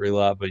late night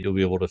relap, but you'll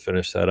be able to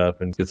finish that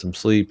up and get some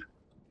sleep.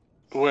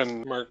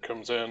 When Merc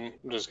comes in,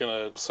 I'm just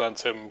going to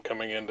sense him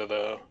coming into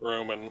the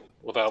room and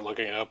without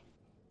looking up.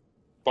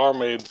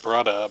 Barmaid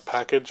brought a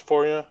package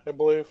for you, I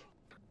believe.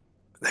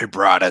 They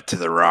brought it to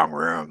the wrong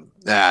room.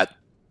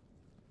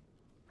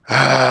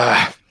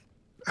 I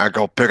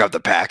go pick up the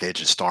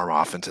package and storm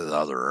off into the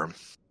other room.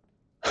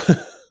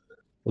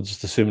 We'll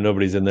just assume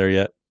nobody's in there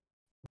yet.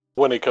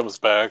 When he comes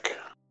back,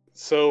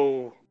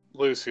 so,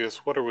 Lucius,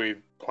 what are we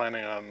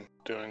planning on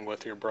doing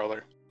with your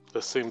brother?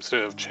 This seems to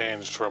have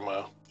changed from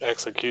a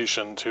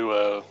execution to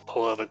a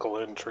political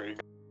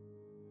intrigue.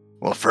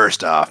 Well,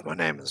 first off, my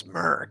name is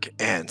Merc.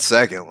 And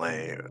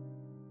secondly,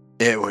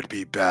 it would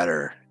be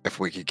better if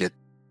we could get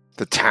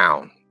the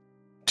town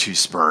to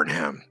spurn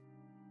him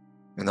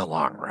in the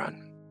long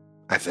run,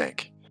 I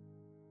think.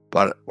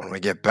 But when we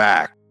get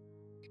back,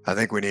 I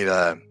think we need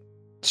to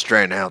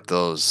straighten out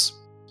those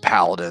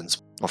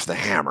paladins with the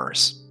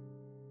hammers.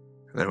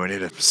 And then we need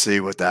to see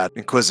what that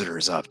Inquisitor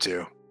is up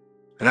to.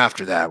 And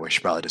after that, we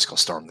should probably just go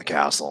storm the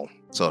castle,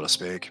 so to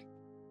speak.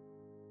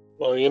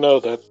 Well, you know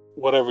that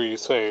whatever you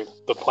say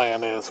the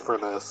plan is for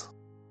this,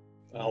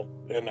 I'll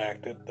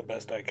enact it the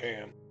best I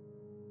can.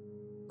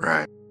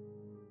 Right.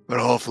 But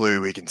hopefully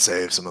we can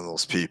save some of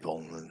those people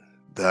and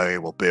they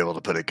will be able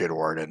to put a good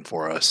word in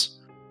for us.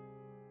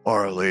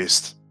 Or at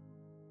least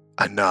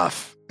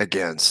enough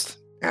against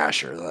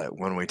Asher that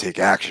when we take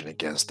action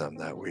against them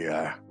that we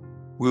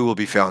will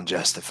be found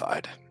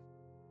justified.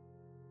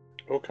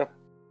 Okay.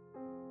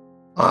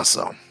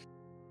 Also,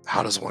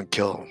 how does one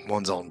kill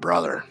one's own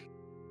brother?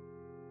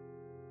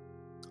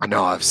 I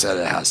know I've said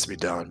it has to be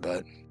done,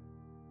 but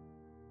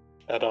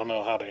I don't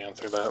know how to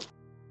answer that.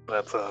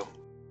 That's a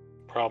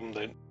problem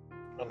that,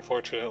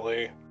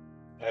 unfortunately,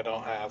 I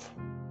don't have.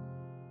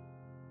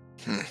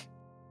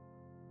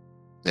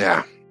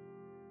 Yeah.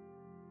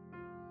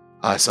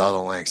 I saw the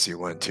lengths you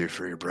went to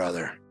for your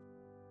brother.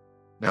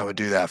 And I would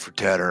do that for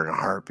Tedder in a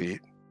heartbeat.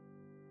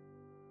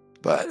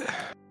 But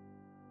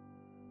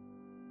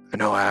I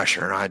know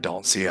Asher and I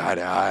don't see eye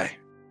to eye.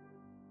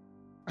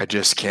 I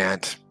just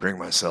can't bring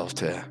myself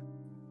to.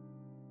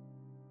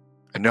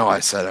 I know I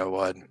said I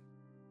would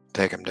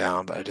take him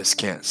down, but I just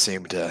can't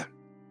seem to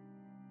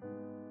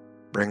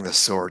bring the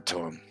sword to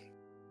him.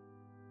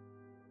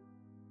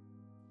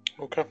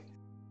 Okay.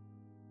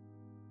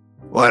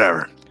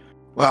 Whatever.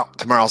 Well,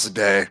 tomorrow's the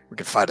day. We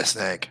can fight a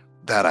snake.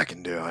 That I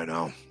can do, I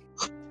know.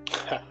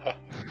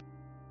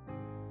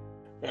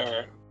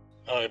 Alright.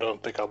 I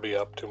don't think I'll be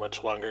up too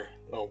much longer.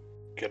 I'll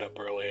get up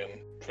early and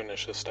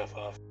finish this stuff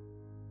off.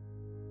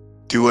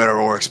 Do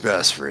whatever works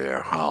best for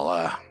you.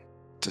 I'll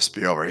just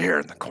be over here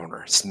in the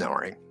corner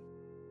snoring.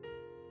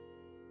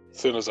 As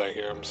soon as I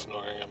hear him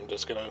snoring, I'm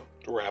just gonna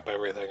wrap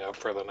everything up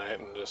for the night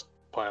and just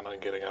plan on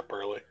getting up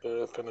early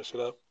to finish it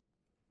up.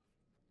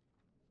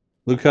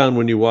 Lucan,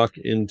 when you walk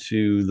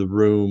into the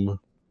room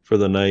for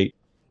the night,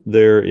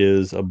 there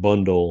is a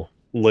bundle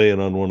laying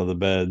on one of the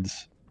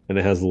beds, and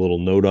it has a little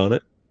note on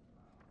it.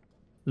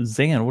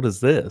 Zan, what is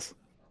this?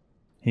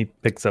 He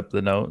picks up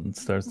the note and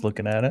starts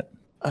looking at it.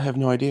 I have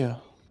no idea.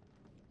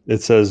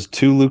 It says,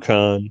 "To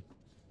Lucan,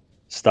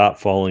 stop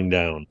falling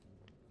down.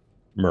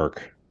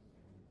 Merc."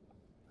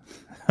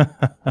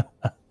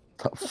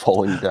 Stop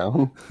falling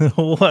down.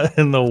 What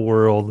in the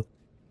world?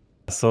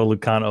 So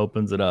Lucan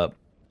opens it up.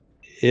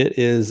 It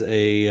is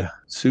a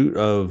suit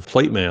of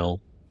plate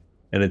mail,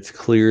 and it's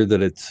clear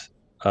that it's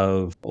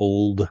of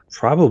old,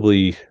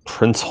 probably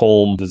Prince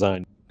Holm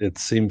design. It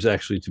seems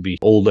actually to be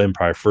old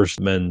Empire First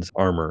men's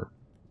armor.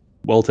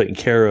 Well taken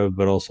care of,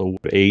 but also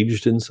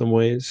aged in some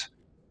ways.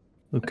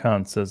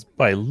 Lucan says,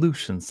 "By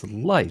Lucian's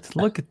light,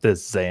 look at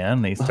this, Zan."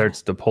 And he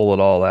starts to pull it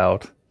all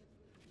out.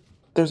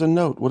 There's a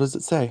note. What does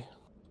it say?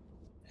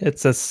 It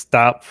says,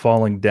 "Stop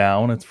falling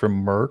down." It's from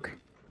Merc.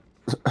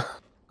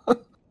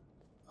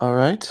 All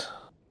right.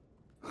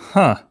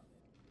 Huh.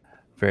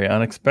 Very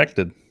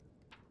unexpected.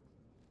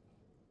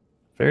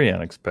 Very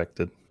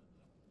unexpected.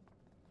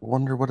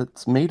 Wonder what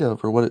it's made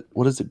of, or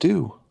what does it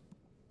do?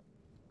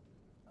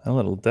 Well,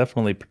 it'll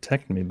definitely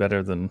protect me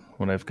better than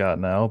what I've got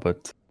now,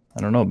 but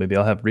I don't know. Maybe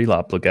I'll have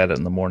Relop look at it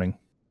in the morning.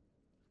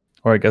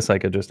 Or I guess I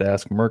could just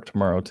ask Merc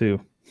tomorrow,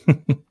 too.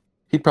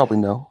 He'd probably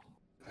know.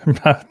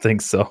 I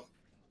think so.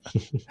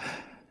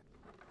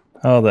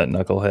 Oh, that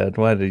knucklehead.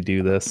 Why did he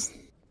do this?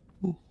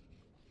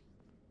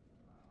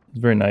 It's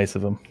very nice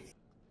of him.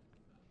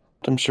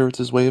 I'm sure it's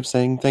his way of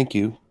saying thank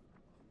you,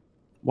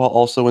 while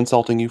also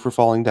insulting you for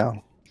falling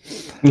down.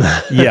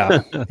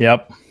 Yeah.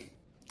 Yep.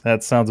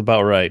 That sounds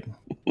about right.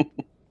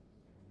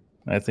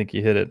 I think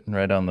you hit it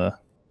right on the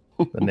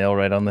nail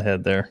right on the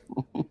head there.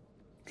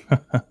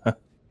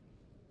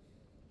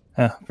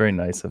 Very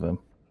nice of him.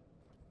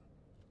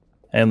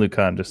 And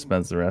Lucan just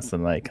spends the rest of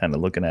the night kind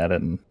of looking at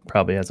it and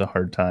probably has a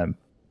hard time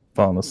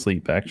falling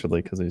asleep,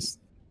 actually, because he's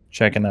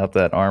checking out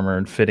that armor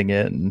and fitting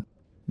it and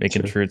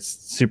making sure it's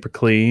super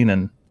clean,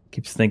 and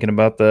keeps thinking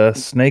about the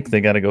snake they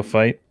got to go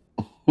fight.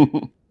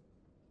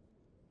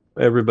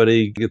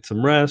 Everybody gets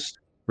some rest.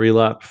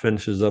 Relop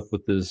finishes up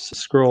with his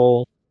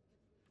scroll.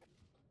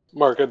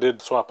 Marka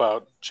did swap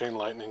out Chain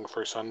Lightning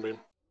for Sunbeam.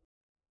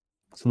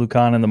 So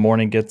Lucan in the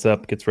morning gets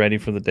up, gets ready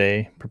for the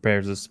day,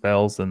 prepares his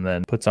spells, and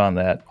then puts on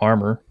that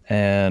armor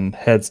and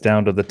heads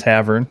down to the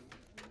tavern.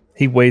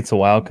 He waits a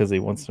while because he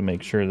wants to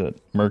make sure that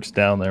Merc's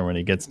down there when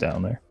he gets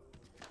down there.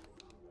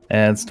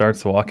 And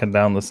starts walking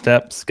down the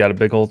steps. Got a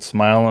big old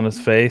smile on his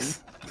face.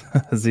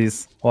 As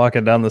he's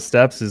walking down the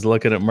steps, he's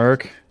looking at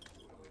Merc.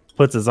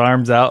 Puts his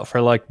arms out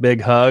for like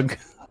big hug.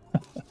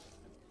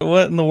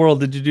 What in the world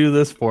did you do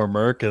this for,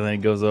 Merc? And then he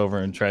goes over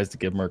and tries to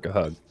give Merc a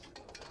hug.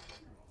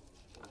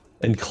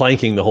 And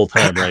clanking the whole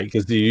time, right?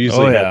 Because you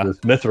usually have this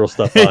mithril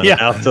stuff on. Yeah,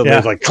 Now so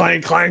there's like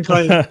clank, clank,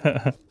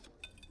 clank.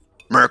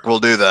 Merc will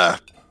do the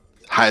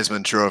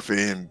Heisman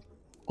Trophy and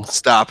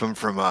stop him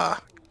from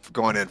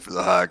going in for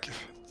the hug.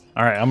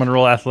 All right, I'm going to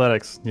roll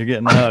athletics. You're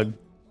getting the hug.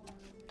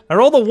 I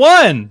rolled a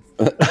 1!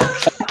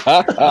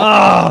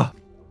 Oh!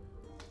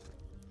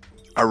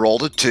 I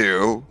rolled a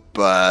 2,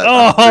 but...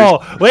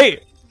 Oh,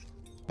 wait!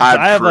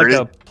 I have like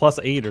a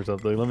 +8 or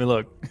something. Let me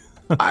look.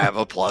 I have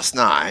a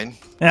 +9.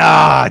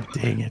 Ah,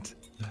 dang it.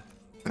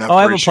 And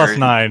I have a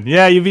 +9.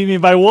 Yeah, you beat me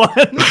by 1.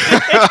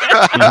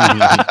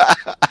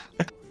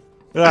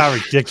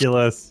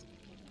 Ridiculous.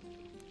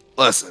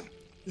 Listen,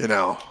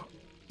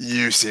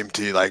 you seem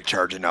to like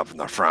charging up in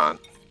the front,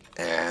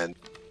 and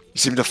you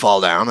seem to fall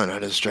down, and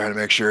I'm just trying to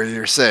make sure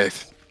you're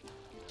safe.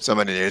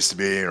 Somebody needs to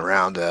be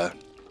around to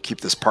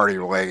keep this party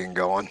wagon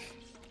going.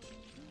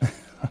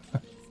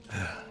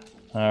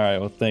 All right.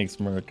 Well, thanks,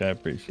 Merc. I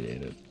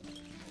appreciate it.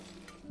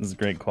 This is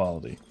great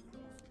quality.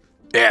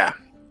 Yeah.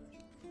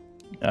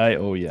 I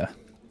owe ya.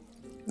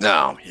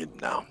 No, you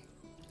don't.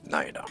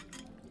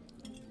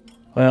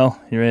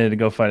 Well, you ready to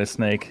go fight a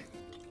snake?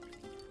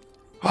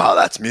 Wow,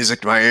 that's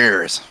music to my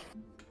ears.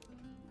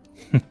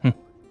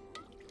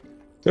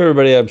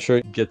 Everybody, I'm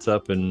sure, gets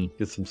up and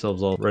gets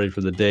themselves all ready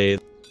for the day.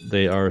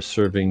 They are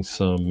serving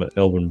some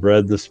elven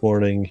bread this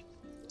morning.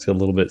 It's a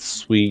little bit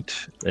sweet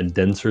and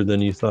denser than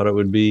you thought it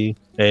would be,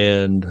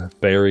 and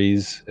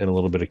berries and a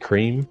little bit of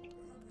cream.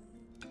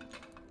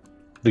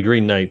 The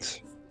Green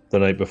Knights, the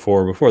night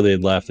before they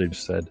had left, they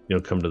just said,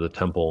 come to the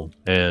temple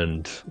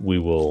and we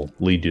will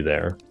lead you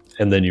there.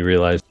 And then you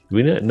realize,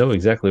 we didn't know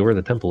exactly where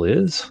the temple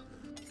is.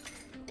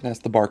 Can I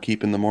ask the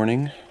barkeep in the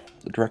morning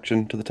the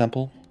direction to the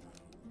temple?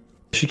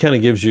 She kind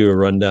of gives you a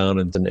rundown,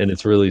 and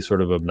it's really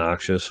sort of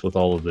obnoxious with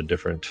all of the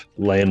different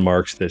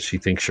landmarks that she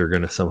thinks you're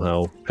going to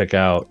somehow pick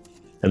out.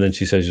 And then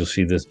she says you'll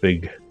see this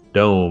big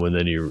dome, and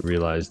then you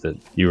realize that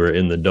you are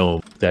in the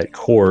dome. That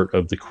court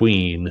of the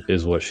queen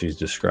is what she's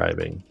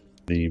describing,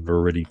 the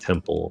Viridi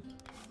Temple.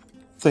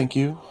 Thank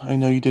you. I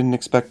know you didn't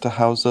expect to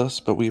house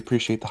us, but we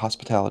appreciate the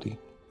hospitality.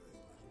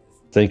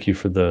 Thank you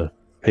for the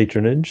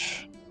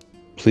patronage.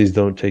 Please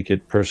don't take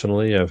it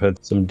personally. I've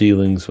had some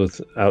dealings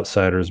with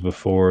outsiders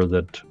before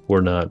that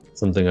were not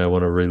something I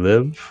want to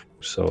relive,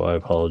 so I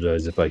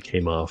apologize if I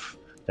came off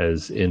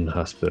as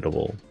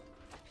inhospitable.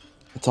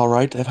 It's all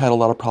right. I've had a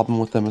lot of problem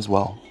with them as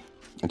well.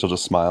 And she'll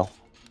just smile.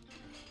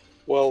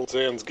 Well,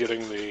 Zan's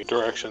getting the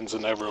directions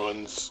and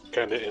everyone's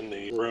kind of in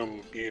the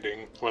room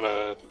eating. I'm going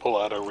to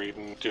pull out a reed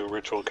and do a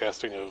ritual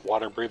casting of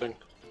water breathing.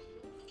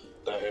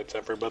 That hits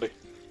everybody.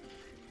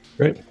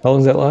 Great. How long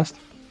does that last?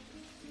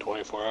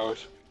 24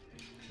 hours.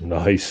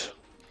 Nice.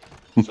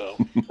 So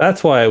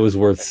That's why it was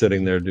worth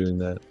sitting there doing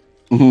that.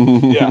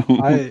 Yeah.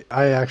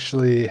 I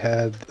actually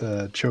had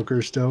the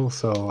choker still,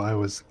 so I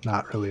was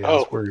not really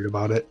as worried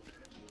about it.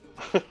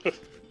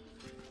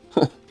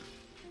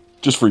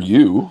 Just for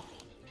you.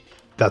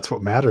 That's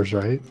what matters,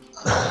 right?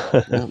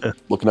 Yeah.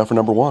 Looking out for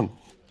number one.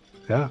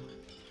 Yeah.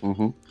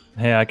 Mm-hmm.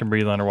 Hey, I can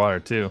breathe underwater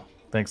too.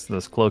 Thanks to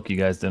this cloak you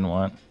guys didn't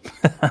want.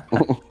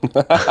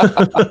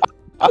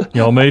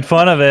 Y'all made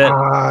fun of it.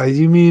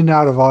 You mean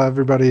out of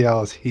everybody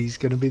else, he's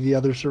going to be the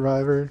other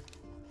survivor?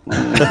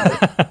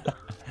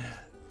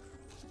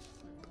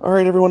 All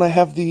right, everyone, I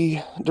have the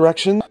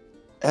direction.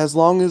 As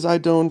long as I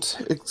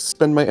don't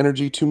expend my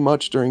energy too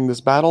much during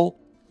this battle,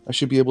 I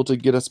should be able to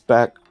get us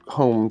back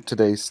home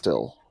today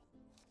still.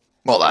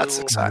 Well, that's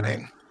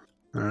exciting.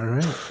 All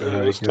right.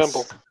 There's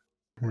temple.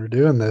 We're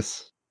doing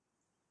this.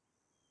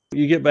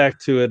 You get back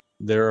to it.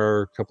 There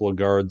are a couple of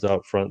guards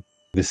out front.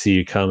 They see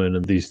you coming,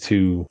 and these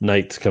two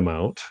knights come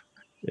out.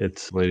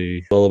 It's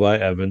Lady Lullaby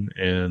Evan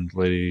and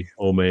Lady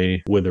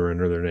Ome Witherin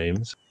are their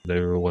names.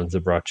 They were the ones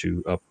that brought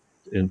you up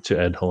into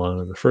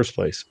Edhalan in the first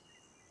place.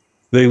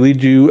 They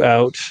lead you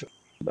out.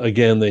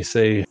 Again, they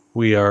say,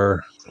 we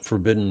are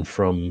forbidden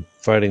from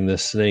fighting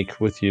this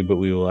snake with you, but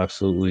we will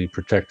absolutely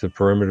protect the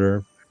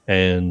perimeter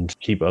and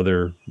keep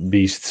other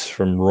beasts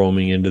from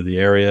roaming into the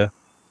area,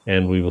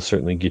 and we will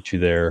certainly get you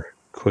there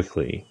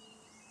quickly.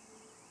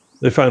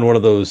 They find one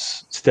of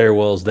those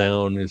stairwells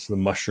down. It's the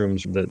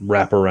mushrooms that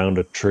wrap around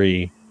a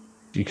tree.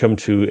 You come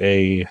to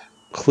a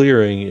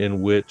clearing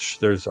in which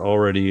there's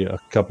already a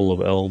couple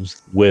of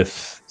elves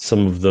with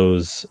some of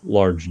those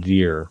large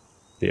deer,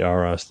 the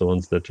Aras, the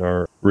ones that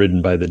are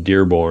ridden by the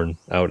Deerborn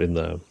out in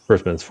the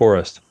First Man's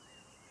Forest.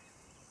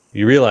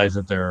 You realize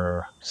that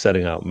they're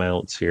setting out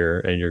mounts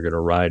here, and you're going to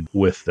ride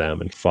with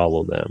them and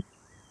follow them.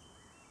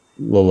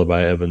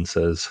 Lullaby Evan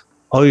says,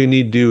 all you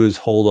need to do is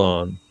hold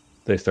on.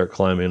 They start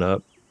climbing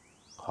up.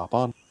 Hop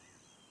on.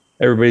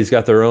 Everybody's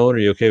got their own. Are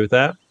you okay with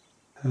that?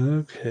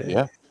 Okay.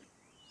 Yeah.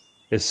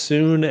 As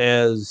soon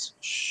as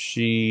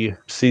she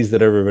sees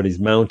that everybody's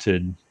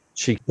mounted,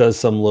 she does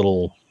some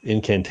little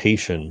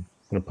incantation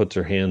and puts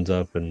her hands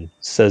up and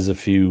says a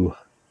few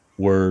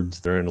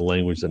words. They're in a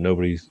language that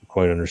nobody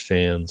quite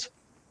understands.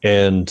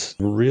 And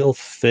real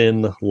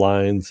thin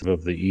lines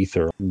of the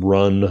ether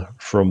run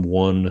from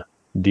one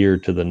deer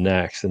to the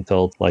next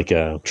until it's like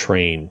a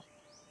train.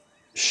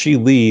 She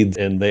leads,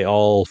 and they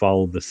all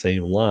follow the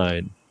same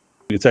line.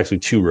 It's actually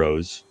 2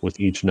 rows with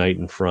each knight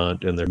in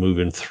front, and they're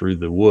moving through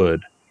the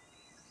wood.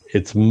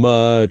 It's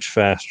much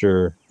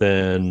faster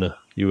than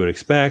you would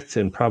expect,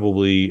 and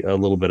probably a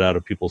little bit out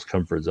of people's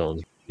comfort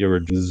zones. You were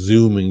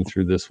zooming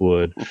through this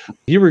wood.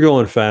 You were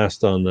going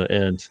fast on the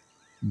Ent,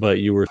 but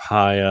you were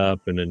high up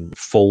and then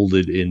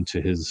folded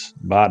into his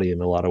body in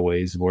a lot of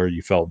ways where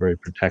you felt very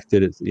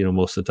protected,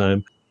 most of the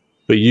time.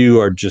 But you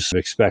are just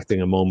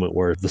expecting a moment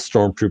where the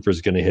stormtrooper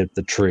is going to hit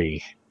the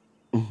tree,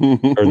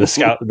 or the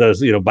scout,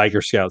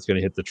 biker scout's going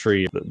to hit the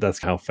tree.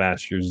 That's how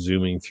fast you're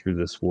zooming through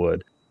this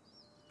wood.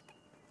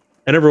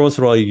 And every once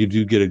in a while, you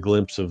do get a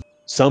glimpse of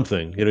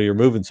something. You're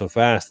moving so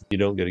fast that you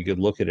don't get a good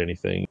look at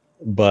anything.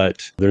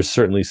 but there's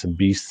certainly some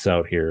beasts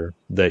out here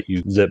that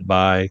you zip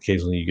by.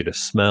 Occasionally you get a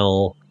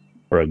smell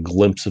or a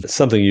glimpse of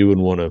something you would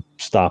want to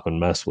stop and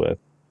mess with.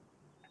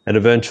 And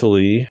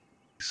eventually,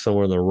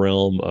 somewhere in the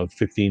realm of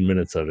 15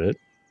 minutes of it,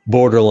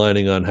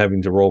 borderlining on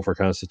having to roll for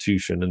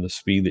constitution and the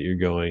speed that you're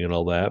going and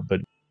all that,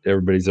 but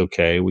everybody's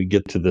okay. We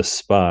get to this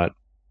spot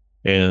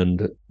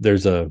and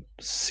there's a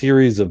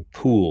series of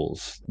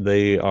pools.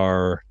 They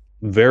are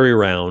very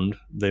round.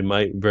 They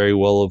might very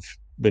well have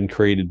been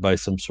created by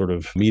some sort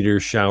of meteor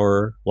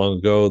shower long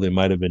ago. They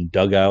might have been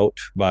dug out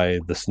by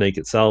the snake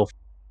itself.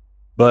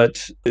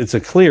 But it's a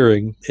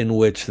clearing in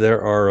which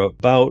there are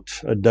about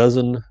a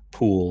dozen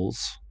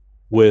pools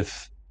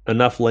with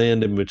enough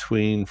land in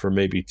between for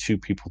maybe two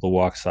people to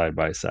walk side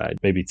by side,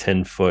 maybe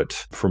 10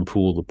 foot from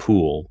pool to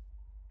pool.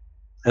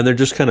 And they're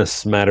just kind of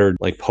smattered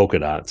like polka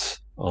dots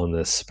on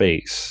this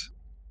space.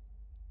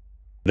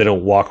 They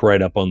don't walk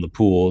right up on the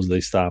pools.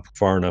 They stop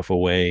far enough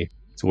away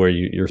to where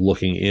you're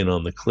looking in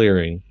on the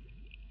clearing.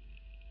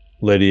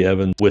 Lady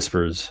Evans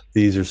whispers,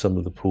 "These are some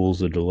of the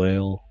pools of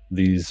Delisle.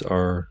 These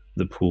are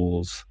the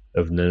pools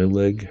of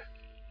Nenulig.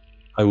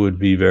 I would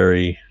be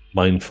very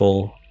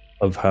mindful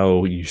of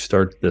how you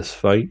start this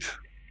fight.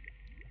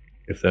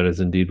 If that is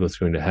indeed what's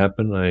going to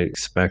happen, I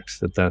expect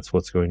that that's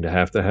what's going to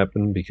have to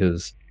happen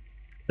because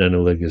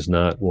Nenulig is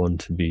not one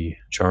to be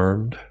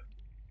charmed.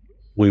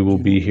 We will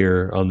be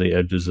here on the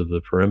edges of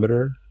the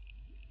perimeter,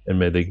 and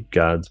may the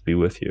gods be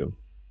with you."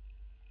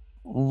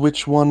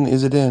 Which one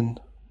is it in?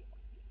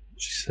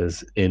 She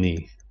says,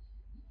 "Any."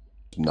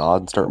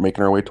 Nod and start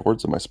making our way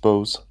towards them, I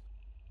suppose.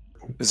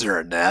 Is there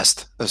a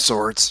nest of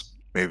sorts?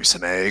 Maybe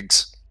some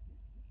eggs?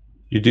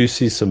 You do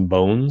see some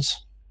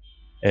bones,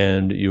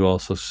 and you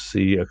also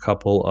see a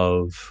couple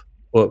of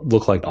what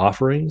look like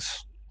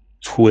offerings,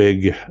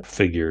 twig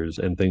figures,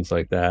 and things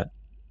like that.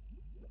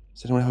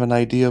 Does anyone have an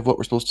idea of what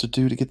we're supposed to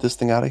do to get this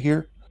thing out of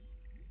here?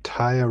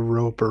 Tie a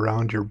rope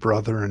around your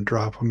brother and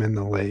drop him in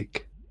the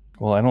lake.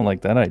 Well, I don't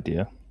like that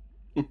idea.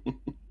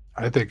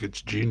 I think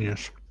it's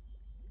genius.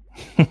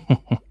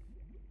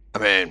 I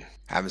mean,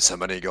 having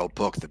somebody go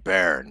poke the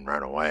bear and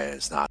run away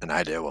is not an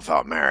idea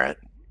without merit.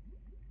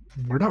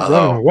 We're not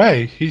Hello. running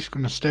away. He's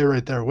going to stay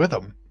right there with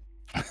him.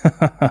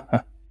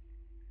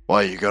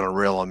 Well, you gonna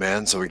reel him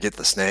in so we get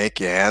the snake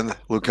and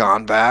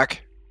Lucan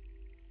back?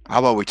 How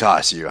about we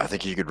toss you? I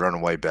think you could run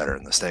away better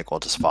and the snake will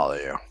just follow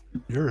you.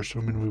 You're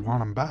assuming we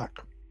want him back.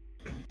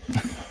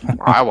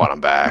 I want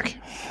him back.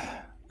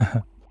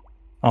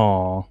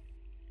 Oh,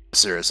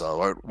 Seriously,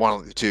 why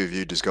don't the two of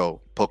you just go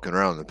poking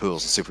around in the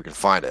pools and see if we can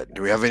find it?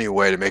 Do we have any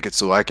way to make it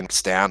so I can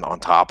stand on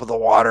top of the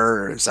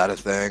water? Is that a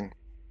thing?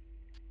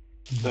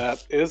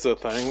 That is a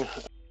thing.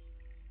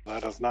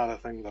 That is not a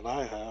thing that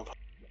I have.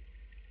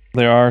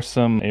 there are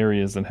some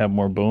areas that have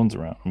more bones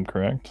around them,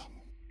 correct?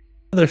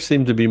 There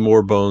seem to be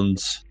more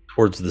bones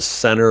towards the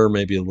center,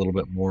 maybe a little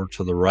bit more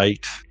to the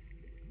right.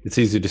 It's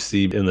easy to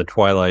see in the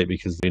twilight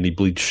because any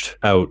bleached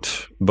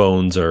out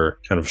bones are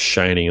kind of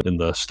shining in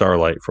the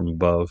starlight from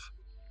above.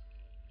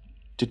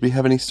 Did we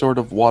have any sort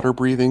of water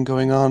breathing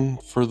going on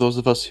for those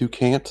of us who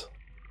can't?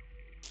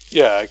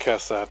 Yeah, I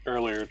cast that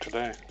earlier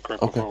today,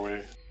 right Okay. before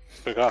we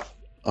took off.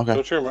 Okay.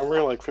 Don't you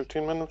remember, like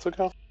 15 minutes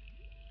ago?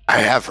 I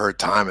have heard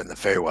time in the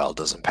Feywild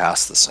doesn't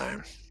pass the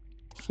same.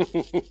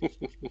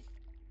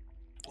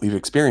 We've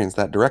experienced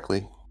that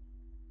directly.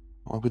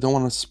 Well, we don't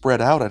want to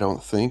spread out, I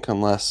don't think,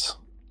 unless...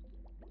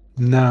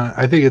 Nah,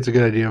 I think it's a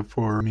good idea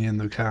for me and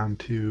Lucan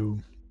to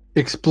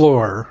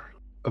explore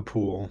a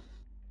pool.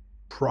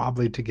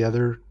 Probably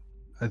together.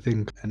 I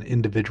think an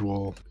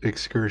individual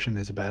excursion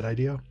is a bad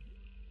idea.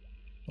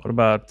 What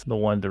about the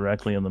one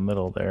directly in the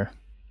middle there?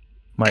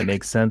 Might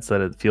make sense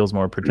that it feels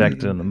more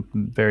protected in the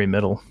very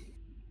middle.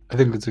 I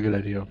think it's a good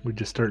idea. We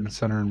just start in the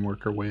center and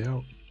work our way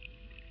out.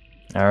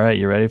 All right,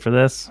 you ready for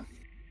this?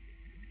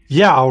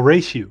 Yeah, I'll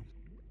race you.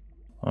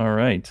 All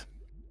right.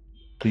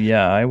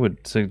 Yeah, I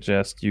would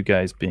suggest you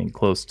guys being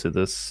close to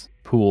this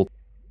pool.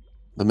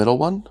 The middle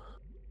one?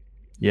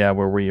 Yeah,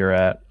 where we are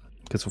at.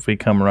 Because if we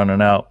come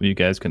running out, you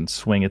guys can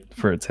swing it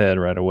for its head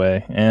right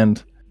away.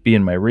 And be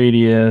in my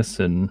radius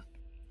and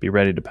be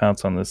ready to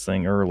pounce on this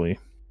thing early.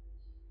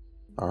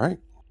 All right.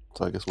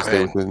 So I guess we'll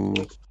stay within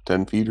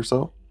 10 feet or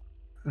so.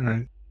 All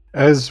right.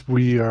 As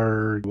we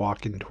are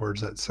walking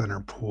towards that center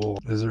pool,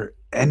 is there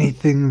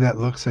anything that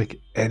looks like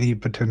any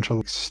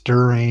potential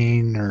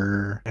stirring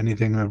or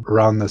anything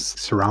around the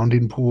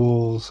surrounding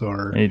pools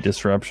or Any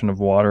disruption of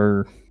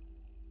water,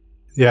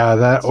 yeah,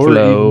 that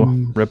flow, or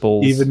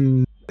ripples?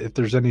 even if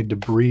there's any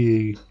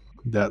debris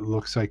that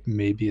looks like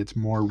maybe it's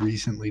more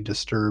recently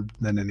disturbed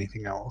than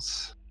anything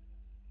else.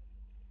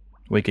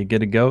 We could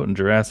get a goat and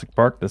Jurassic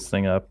Park this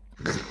thing up.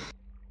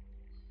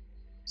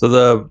 So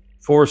the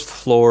forest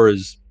floor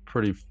is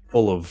pretty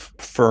full of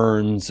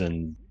ferns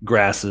and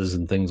grasses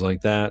and things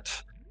like that.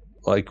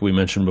 Like we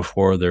mentioned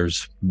before,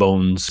 there's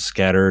bones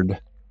scattered.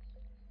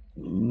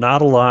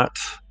 Not a lot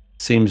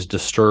seems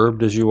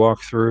disturbed as you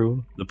walk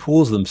through. The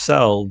pools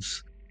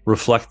themselves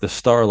reflect the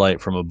starlight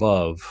from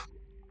above.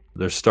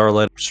 There's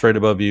starlight straight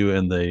above you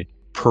and the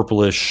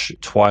purplish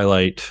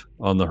twilight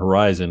on the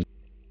horizon.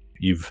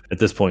 You've, at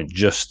this point,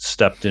 just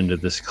stepped into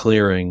this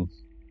clearing,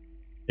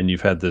 and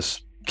you've had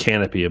this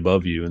canopy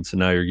above you, and so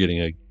now you're getting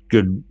a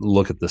good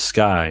look at the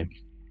sky.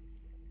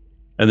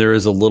 And there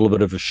is a little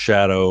bit of a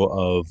shadow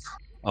of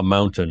a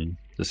mountain,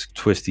 this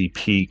twisty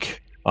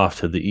peak off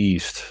to the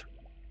east.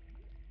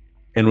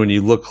 And when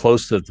you look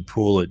close at the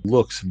pool, it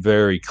looks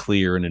very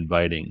clear and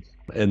inviting.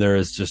 And there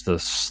is just a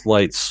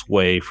slight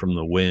sway from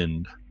the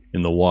wind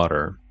in the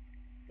water.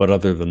 But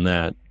other than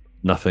that,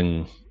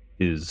 nothing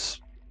is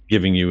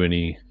giving you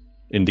any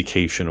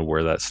indication of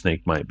where that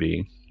snake might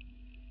be.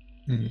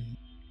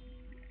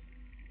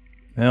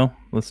 Well,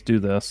 let's do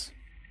this.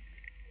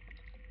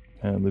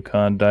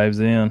 Lucan dives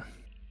in.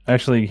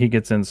 Actually, he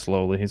gets in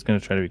slowly. He's going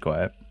to try to be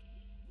quiet.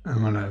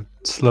 I'm going to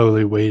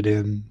slowly wade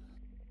in.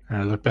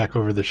 And I look back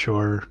over the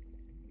shore.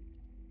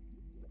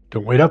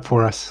 Don't wait up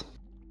for us.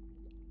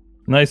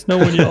 Nice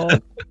knowing y'all.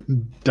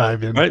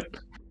 Dive in. All right.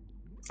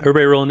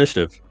 Everybody roll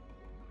initiative.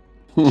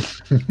 Well,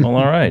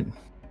 all right.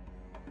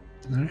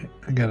 All right.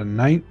 I got a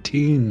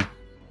 19.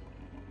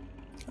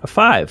 A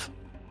 5.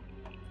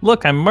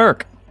 Look, I'm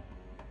Merc.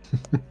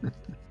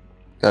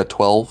 Got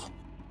 12.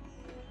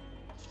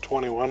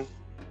 21.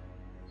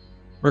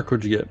 Merc,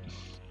 what'd you get?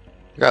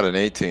 Got an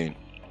 18.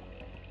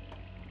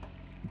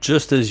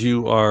 Just as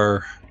you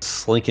are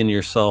slinking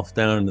yourself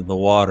down into the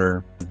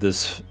water,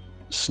 this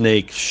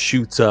snake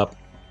shoots up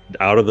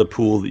out of the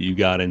pool that you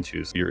got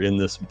into. So you're in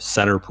this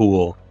center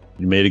pool.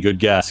 You made a good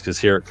guess because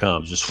here it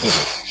comes,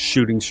 just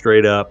shooting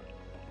straight up.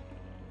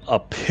 A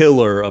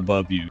pillar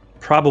above you,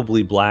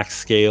 probably black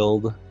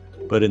scaled,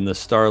 but in the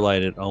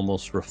starlight it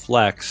almost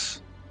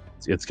reflects.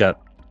 It's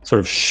got sort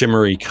of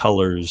shimmery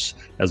colors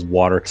as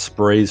water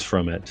sprays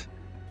from it.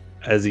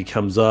 As he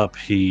comes up,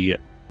 he,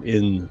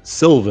 in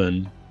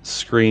Sylvan,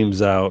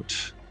 screams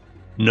out,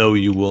 "No,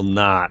 you will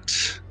not,"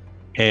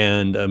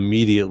 and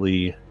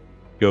immediately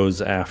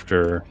goes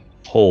after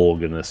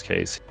Holg in this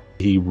case.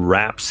 He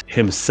wraps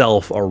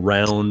himself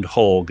around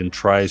Holg and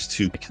tries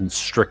to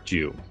constrict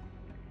you.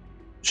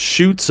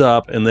 Shoots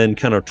up and then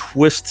kind of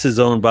twists his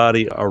own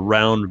body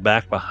around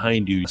back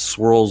behind you,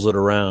 swirls it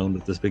around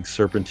with this big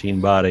serpentine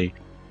body,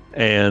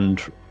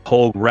 and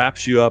Holg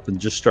wraps you up and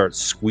just starts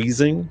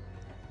squeezing.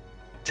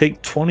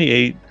 Take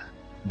 28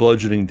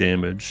 bludgeoning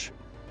damage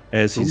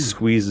as he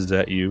squeezes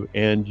at you,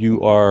 and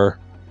you are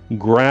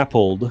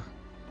grappled.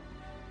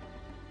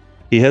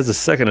 He has a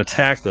second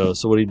attack, though,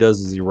 so what he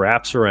does is he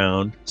wraps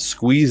around,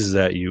 squeezes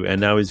at you, and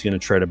now he's going to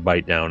try to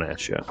bite down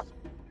at you.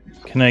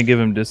 Can I give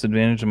him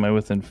disadvantage? Am I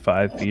within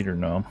 5 feet or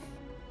no?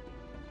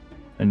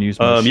 And use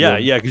my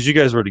shield? Yeah, because you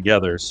guys were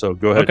together, so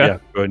go ahead. Okay. Yeah,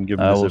 go ahead and give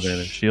him I will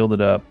disadvantage. shield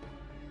it up.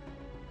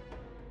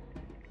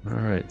 All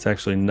right, it's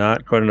actually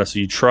not quite enough. So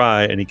you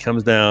try, and he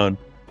comes down,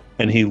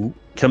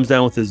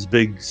 with his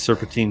big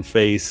serpentine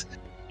face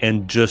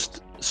and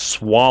just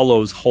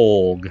swallows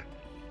Holg,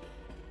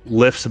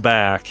 lifts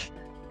back,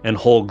 and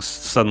Holg's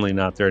suddenly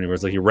not there anymore.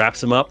 It's like he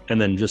wraps him up and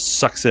then just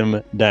sucks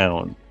him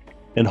down.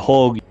 And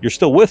Holg, you're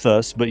still with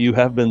us, but you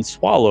have been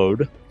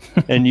swallowed,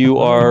 and you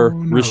are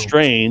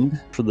restrained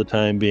for the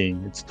time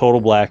being. It's total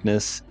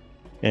blackness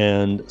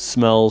and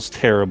smells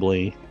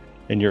terribly,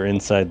 and you're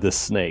inside this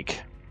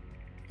snake.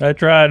 I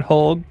tried,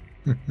 Holg.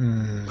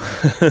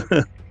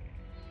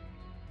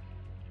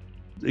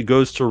 It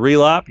goes to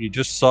Relop. You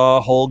just saw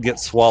Holg get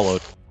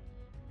swallowed.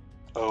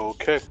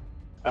 Okay.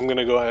 I'm going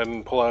to go ahead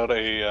and pull out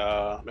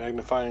a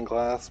magnifying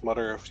glass,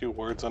 mutter a few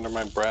words under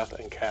my breath,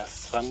 and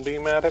cast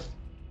Sunbeam at it.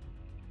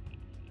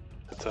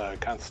 It's a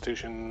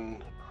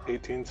Constitution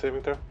 18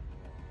 saving throw.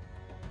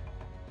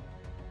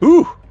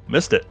 Ooh,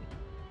 missed it.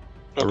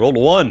 I rolled a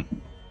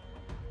 1.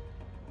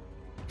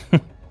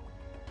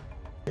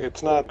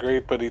 It's not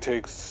great, but he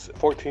takes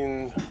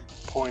 14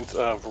 points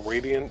of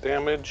radiant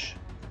damage,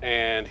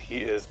 and he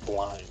is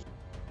blind.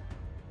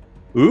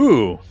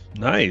 Ooh,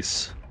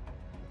 nice.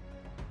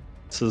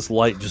 So this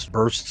light just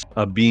bursts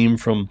a beam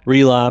from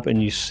Relop,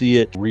 and you see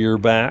it rear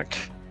back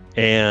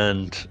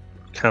and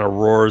kind of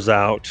roars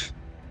out.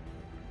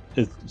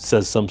 It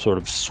says some sort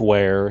of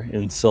swear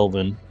in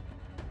Sylvan.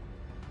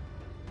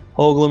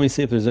 Holg, let me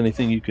see if there's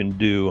anything you can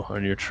do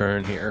on your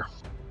turn here.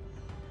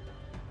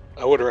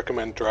 I would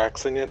recommend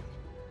Draxing it.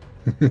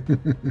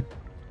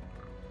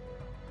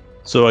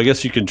 So I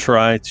guess you can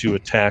try to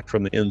attack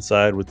from the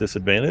inside with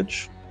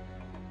disadvantage.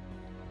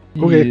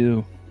 Okay.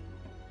 You.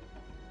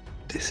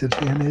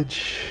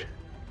 Disadvantage.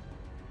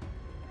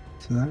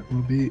 So that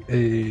will be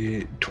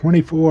a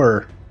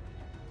 24.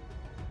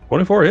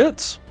 24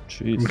 hits.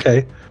 Jeez.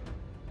 Okay.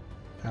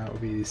 That will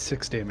be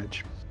 6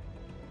 damage.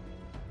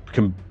 You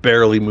can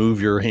barely move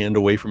your hand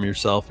away from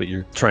yourself, but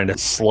you're trying to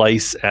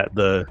slice at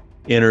the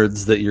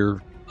innards that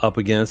you're up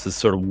against, this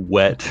sort of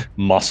wet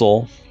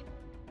muscle.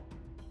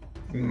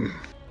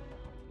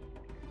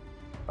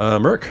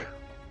 Merc.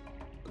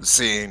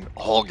 Seeing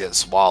Hole get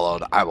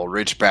swallowed, I will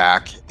reach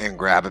back and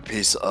grab a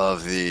piece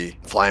of the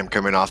flame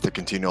coming off the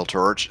continual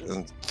torch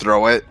and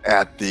throw it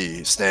at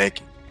the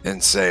snake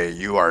and say,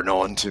 "You are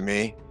known to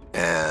me,"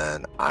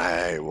 and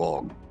I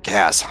will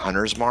cast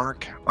Hunter's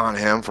Mark on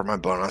him for my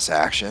bonus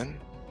action,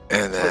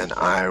 and then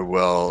I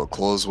will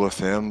close with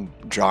him,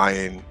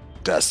 drawing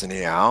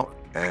Destiny out,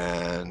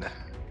 and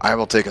I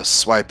will take a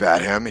swipe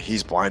at him.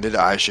 He's blinded.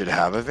 I should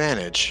have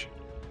advantage.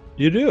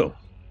 You do.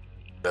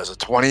 Does a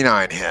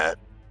 29 hit?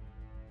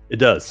 It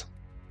does.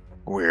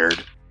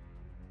 Weird.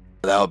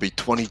 That'll be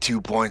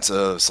 22 points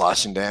of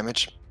slashing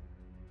damage.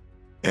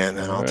 And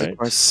then I'll take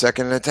my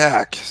second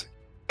attack,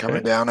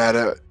 coming down at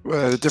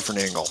a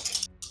different angle.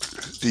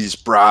 These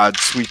broad,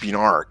 sweeping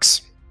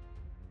arcs.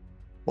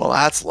 Well,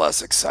 that's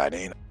less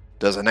exciting.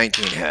 Does a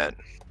 19 hit?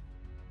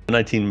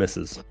 19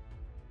 misses.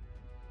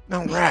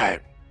 All right.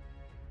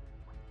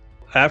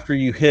 After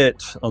you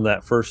hit on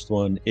that first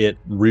one, it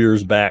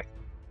rears back.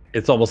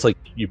 It's almost like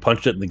you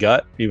punched it in the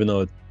gut, even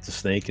though it's a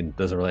snake and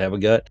doesn't really have a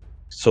gut.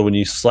 So when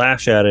you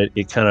slash at it,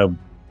 it kind of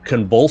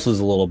convulses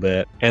a little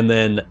bit and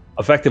then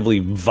effectively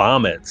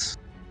vomits.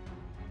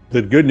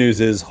 The good news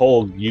is,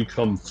 Holg, you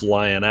come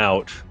flying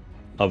out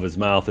of his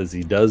mouth as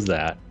he does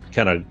that,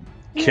 kind of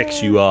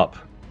kicks you up.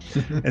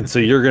 And so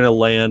you're going to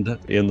land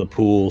in the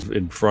pool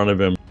in front of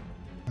him.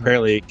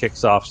 Apparently it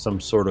kicks off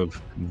some sort of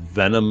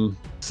venom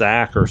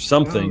sac or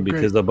something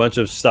because a bunch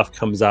of stuff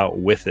comes out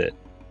with it.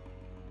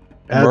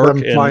 As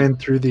I'm flying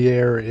through the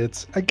air,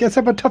 I guess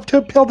I'm a tough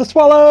pill to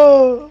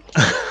swallow.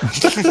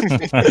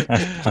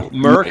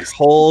 Merc,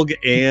 Holg,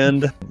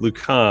 and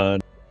Lucan,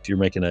 you're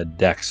making a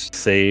dex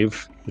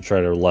save to try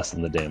to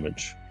lessen the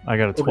damage. I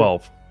got a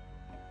 12.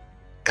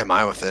 Am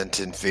I within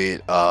 10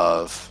 feet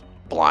of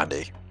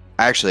Blondie?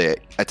 Actually,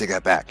 I take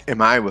that back.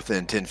 Am I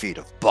within 10 feet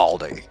of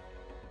Baldy?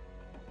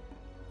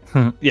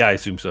 Yeah, I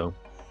assume so.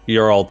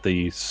 You're all at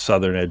the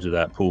southern edge of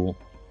that pool.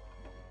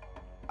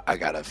 I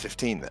got a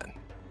 15 then.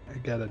 I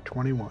got a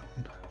 21.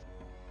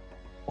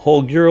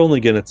 Holg, you're only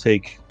going to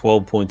take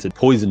 12 points of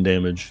poison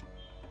damage.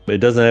 It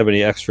doesn't have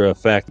any extra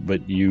effect,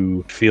 but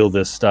you feel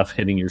this stuff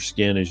hitting your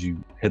skin as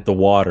you hit the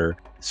water.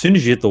 As soon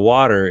as you hit the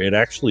water, it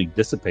actually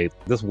dissipates.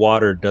 This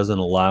water doesn't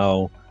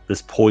allow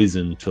this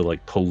poison to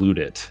pollute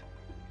it.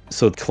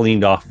 So it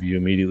cleaned off of you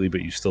immediately,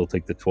 but you still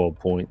take the 12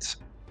 points.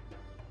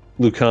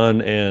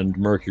 Lucan and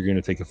Merc, you're going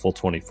to take a full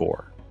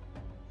 24.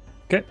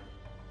 Okay.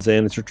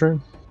 Zan, it's your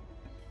turn.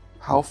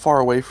 How far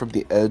away from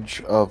the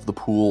edge of the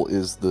pool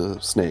is the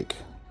snake?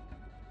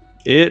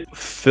 It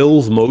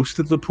fills most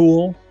of the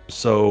pool,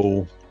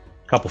 so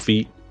a couple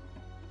feet.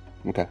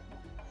 Okay.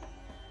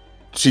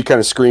 She kind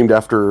of screamed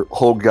after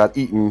Holg got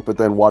eaten, but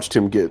then watched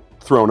him get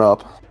thrown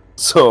up.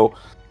 So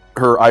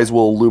her eyes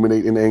will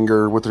illuminate in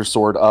anger with her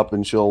sword up,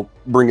 and she'll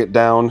bring it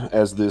down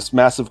as this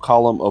massive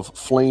column of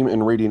flame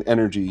and radiant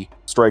energy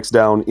strikes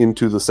down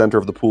into the center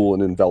of the pool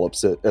and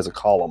envelops it as a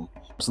column.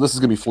 So this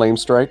is going to be Flame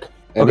Strike,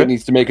 and it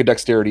needs to make a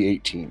Dexterity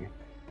 18.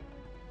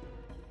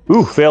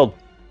 Ooh, failed.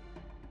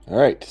 All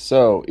right,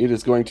 so it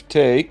is going to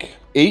take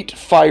 8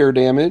 fire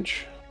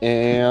damage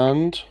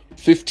and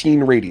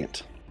 15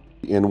 radiant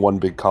in one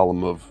big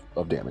column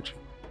of damage.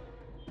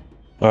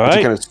 All right.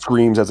 It kind of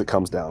screams as it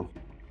comes down.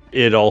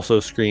 It also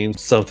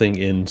screams something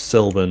in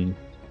Sylvan,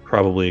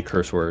 probably a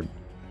curse word.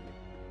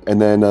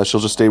 And then she'll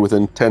just stay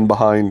within 10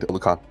 behind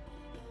Lucan.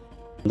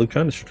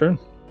 Lucan, it's your turn.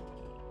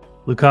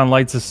 Lucan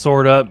lights his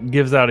sword up,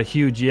 gives out a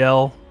huge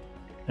yell,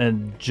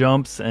 and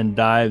jumps and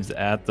dives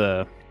at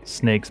the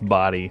snake's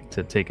body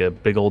to take a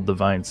big old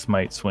divine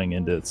smite swing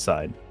into its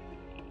side.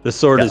 The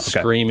sword is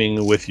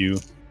screaming with you.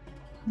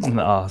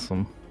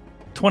 Awesome.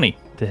 20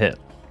 to hit.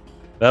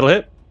 That'll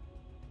hit.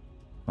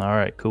 All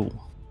right, cool.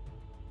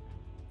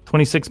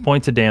 26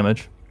 points of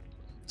damage.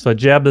 So I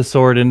jab the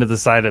sword into the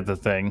side of the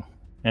thing,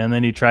 and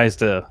then he tries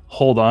to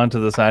hold on to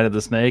the side of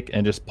the snake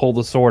and just pull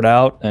the sword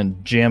out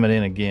and jam it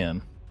in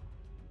again.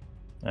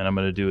 And I'm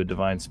going to do a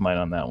divine smite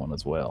on that one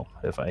as well,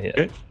 if I hit.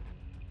 Okay.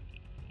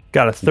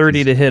 Got a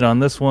 30 to hit on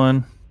this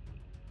one.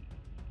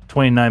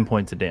 29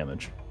 points of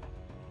damage.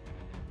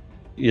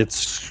 It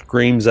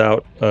screams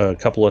out a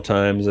couple of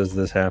times as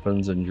this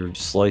happens, and you're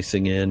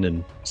slicing in,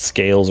 and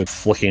scales are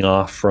flicking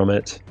off from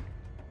it.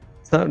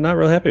 It's not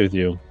real happy with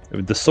you.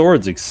 The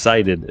sword's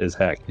excited as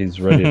heck. He's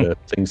ready to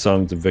sing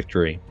songs of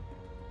victory.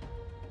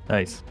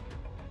 Nice.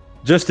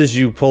 Just as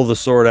you pull the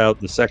sword out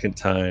the second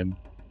time,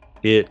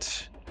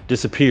 it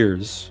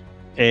disappears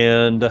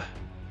and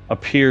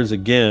appears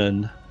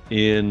again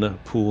in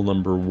pool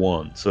number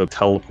 1. So it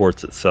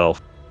teleports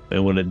itself.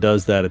 And when it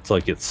does that, it's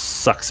like it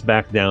sucks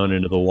back down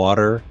into the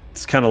water.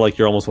 It's kind of like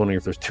you're almost wondering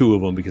if there's 2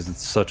 of them because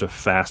it's such a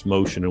fast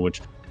motion in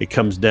which it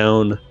comes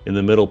down in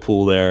the middle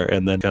pool there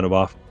and then kind of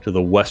off to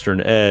the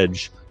western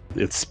edge.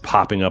 It's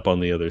popping up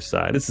on the other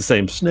side. It's the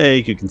same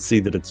snake. You can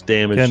see that it's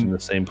damaged in the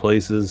same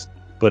places,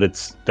 but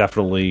it's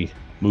definitely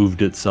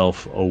moved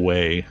itself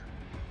away.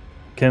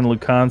 Can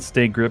Lucan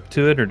stay gripped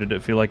to it, or did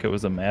it feel like it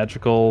was a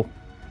magical?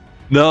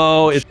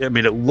 No, it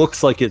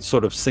looks like it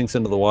sort of sinks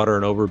into the water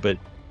and over, but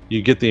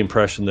you get the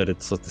impression that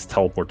it's like this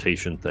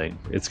teleportation thing.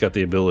 It's got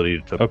the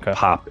ability to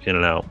pop in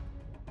and out.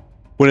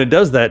 When it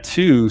does that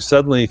too,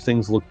 suddenly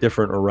things look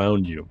different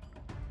around you.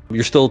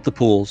 You're still at the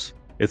pools.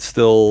 It's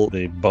still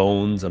the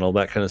bones and all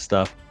that kind of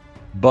stuff,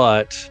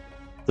 but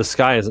the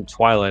sky isn't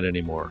twilight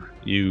anymore.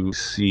 You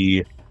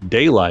see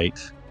daylight,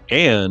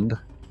 and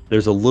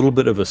there's a little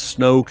bit of a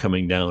snow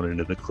coming down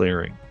into the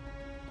clearing.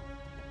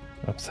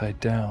 Upside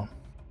down.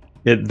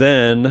 It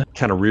then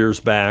kind of rears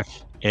back,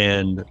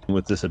 and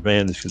with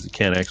disadvantage because it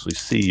can't actually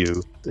see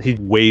you, he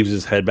waves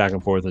his head back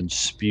and forth and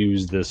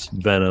spews this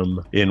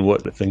venom in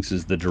what it thinks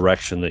is the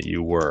direction that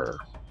you were.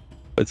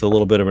 It's a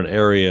little bit of an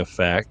area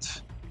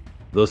effect.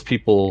 Those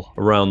people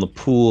around the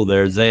pool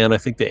there, Zan, I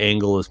think the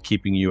angle is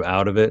keeping you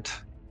out of it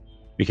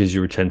because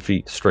you were 10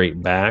 feet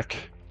straight back.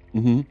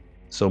 Mm-hmm.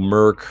 So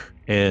Merc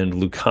and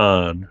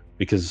Lucan,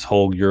 because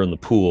Holg, you're in the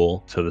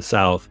pool to the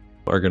south,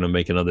 are going to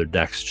make another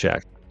dex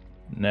check.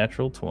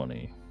 Natural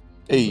 20.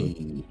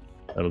 Hey.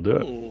 That'll do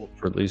it,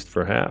 for at least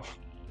for half.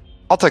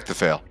 I'll take the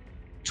fail.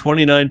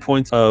 29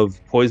 points of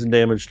poison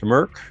damage to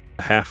Merc,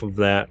 half of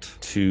that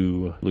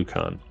to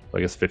Lucan. I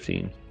guess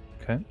 15.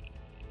 Okay.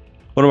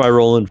 What am I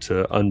rolling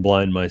to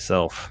unblind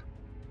myself?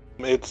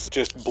 It's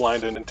just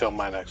blinded until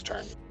my next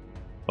turn.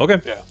 Okay.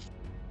 Yeah.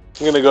 I'm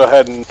going to go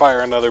ahead and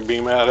fire another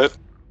beam at it.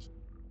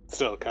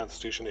 Still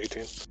Constitution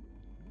 18.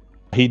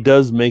 He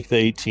does make the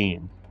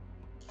 18.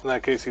 In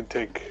that case, he'd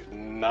take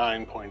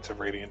 9 points of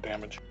radiant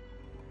damage.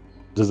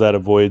 Does that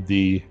avoid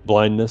the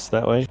blindness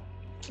that way?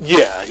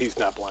 Yeah, he's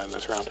not blind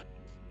this round.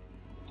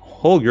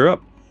 Holg, you're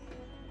up.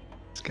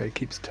 This guy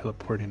keeps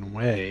teleporting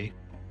away.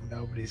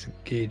 Nobody's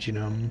engaging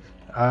him.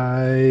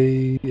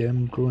 I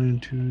am going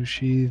to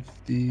sheath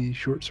the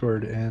short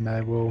sword, and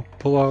I will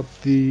pull out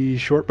the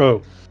short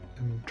bow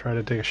and try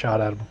to take a shot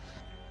at him.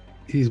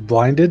 He's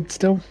blinded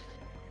still?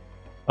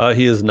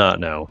 He is not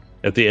now.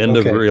 At the end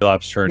Okay. of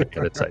Relapse turn, he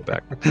got its sight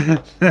back.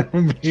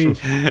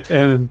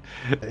 And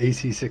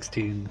AC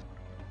 16.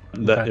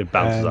 That it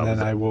bounces and off.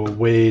 then I will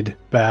wade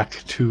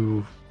back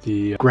to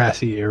the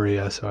grassy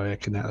area so I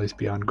can at least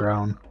be on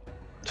ground.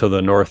 To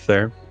the north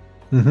there.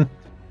 Mm-hmm.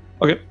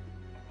 Okay.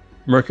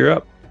 Merc, you're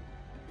up.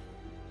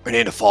 We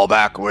need to fall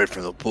back away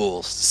from the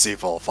pools to see if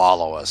it'll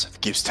follow us. If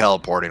it keeps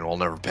teleporting, we'll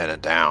never pin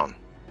it down.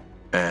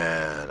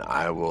 And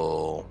I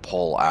will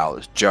pull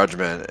out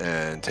Judgment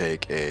and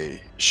take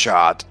a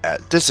shot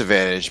at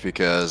disadvantage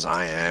because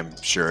I am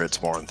sure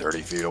it's more than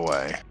 30 feet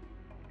away.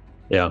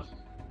 Yeah.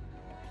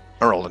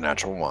 I rolled a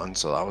natural 1,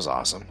 so that was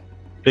awesome.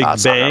 Big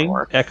That's not gonna bang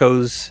work.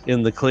 echoes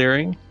in the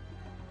clearing.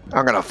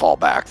 I'm going to fall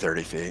back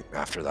 30 feet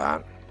after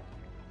that.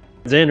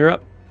 Zan, you're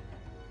up.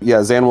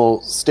 Yeah, Zan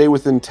will stay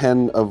within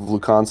 10 of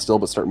Lucan still,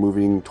 but start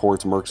moving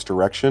towards Merc's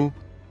direction.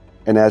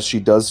 And as she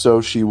does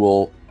so, she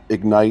will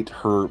ignite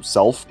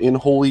herself in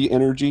holy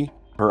energy.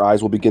 Her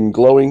eyes will begin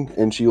glowing,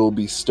 and she will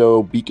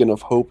bestow Beacon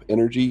of Hope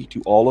energy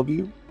to all of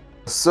you.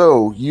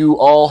 So, you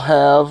all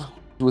have,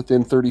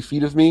 within 30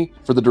 feet of me,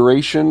 for the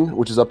duration,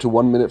 which is up to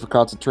 1 minute for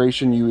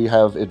concentration, you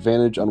have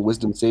advantage on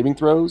wisdom saving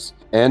throws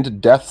and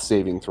death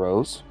saving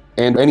throws.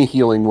 And any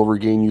healing will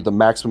regain you the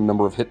maximum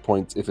number of hit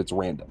points if it's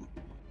random.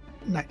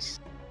 Nice.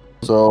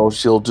 So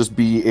she'll just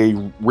be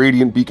a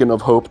radiant beacon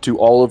of hope to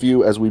all of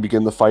you as we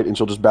begin the fight, and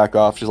she'll just back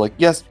off. She's like,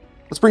 yes,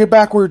 let's bring it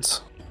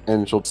backwards.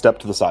 And she'll step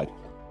to the side.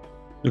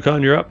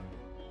 Lucan, you're up.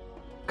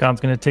 Khan's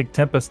going to take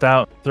Tempest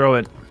out, throw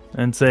it,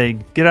 and say,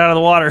 get out of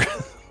the water.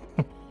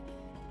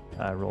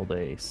 I rolled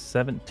a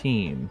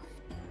 17.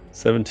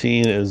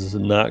 17 is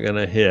not going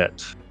to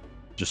hit.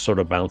 Just sort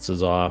of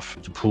bounces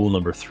off to pool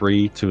number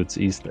 3 to its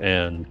east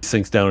and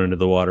sinks down into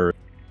the water.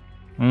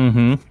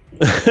 Mm-hmm.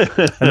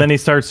 And then he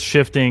starts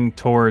shifting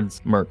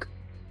towards Merc.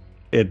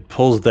 It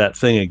pulls that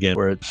thing again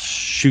where it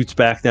shoots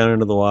back down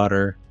into the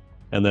water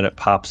and then it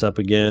pops up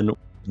again,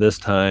 this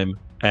time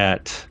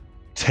at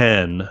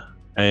 10.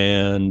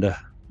 And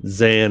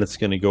Zan, it's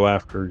going to go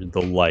after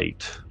the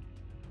light.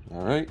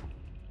 All right.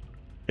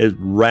 It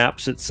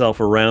wraps itself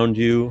around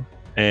you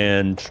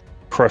and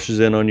crushes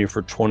in on you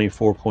for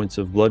 24 points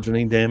of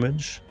bludgeoning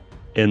damage.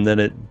 And then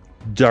it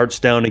darts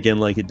down again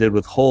like it did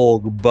with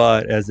Holg,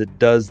 but as it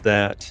does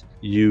that,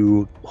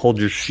 you hold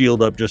your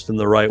shield up just in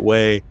the right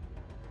way.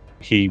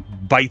 He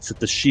bites at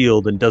the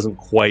shield and doesn't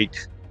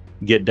quite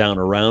get down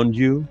around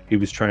you. He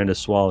was trying to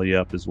swallow you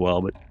up as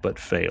well, but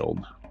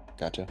failed.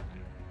 Gotcha.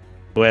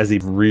 As he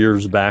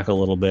rears back a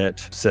little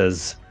bit,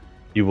 says,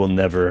 "You will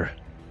never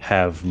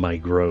have my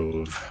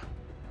grove."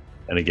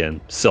 And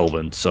again,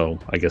 Sylvan, so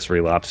I guess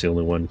Relapse the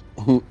only one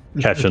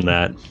catching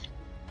that.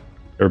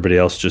 Everybody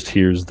else just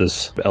hears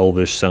this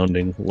elvish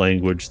sounding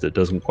language that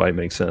doesn't quite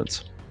make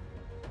sense.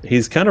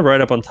 He's kind of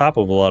right up on top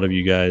of a lot of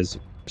you guys.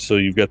 So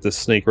you've got this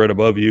snake right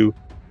above you.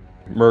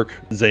 Merc,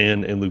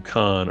 Zan, and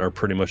Lucan are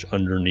pretty much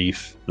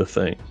underneath the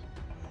thing.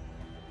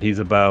 He's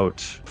about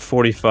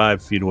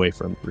 45 feet away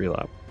from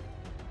Relapse.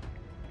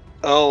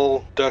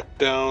 I'll duck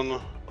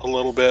down a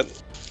little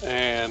bit,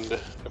 and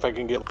if I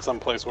can get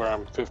someplace where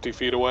I'm 50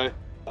 feet away,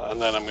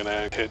 and then I'm going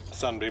to hit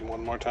Sunbeam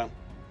one more time.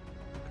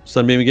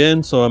 Sunbeam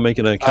again, so I'm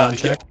making a con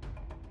check.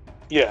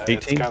 Yeah, 18?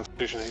 it's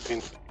Constitution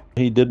 18.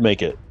 He did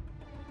make it.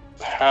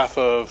 Half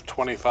of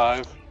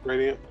 25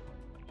 radiant.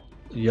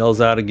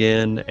 Yells out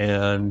again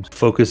and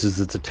focuses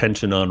its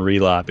attention on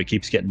Relap. It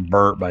keeps getting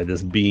burnt by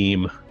this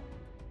beam.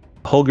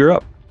 Holg, you're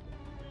up.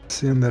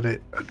 Seeing that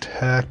it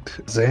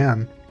attacked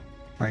Zan,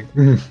 like,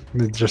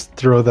 just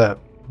throw that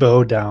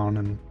bow down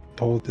and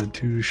pull the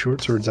two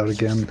short swords out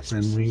again,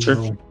 and we Sure.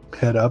 will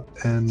head up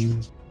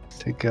and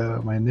take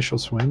my initial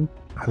swing.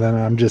 And then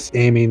I'm just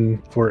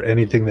aiming for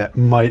anything that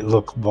might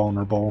look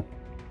vulnerable.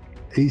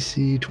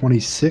 AC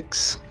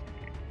 26.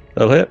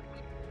 That'll hit.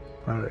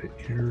 All right,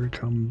 here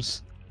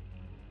comes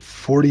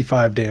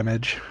 45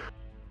 damage.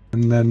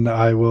 And then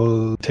I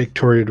will take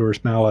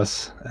Toreador's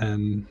Malice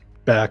and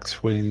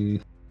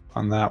backswing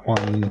on that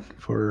one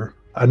for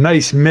a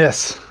nice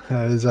miss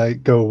as I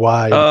go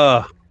wide.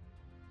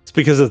 It's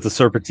because of the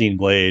serpentine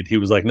blade. He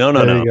was like, no.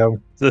 There you go.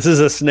 This is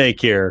a snake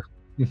here.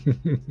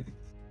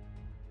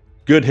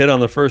 Good hit on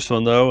the first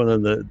one, though, and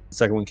then the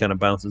second one kind of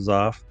bounces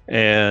off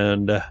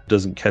and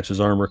doesn't catch his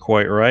armor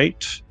quite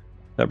right.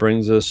 That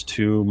brings us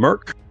to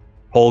Merc.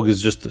 Holg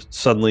has just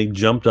suddenly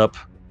jumped up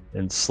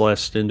and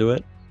slashed into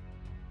it.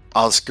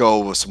 I'll just go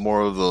with some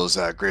more of those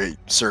great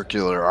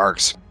circular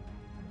arcs.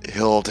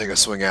 He'll take a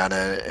swing at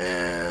it,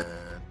 and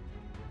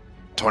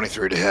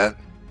 23 to hit.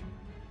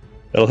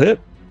 That'll hit.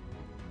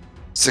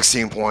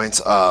 16 points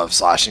of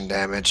slashing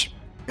damage,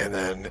 and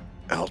then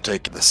I'll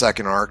take the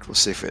second arc. We'll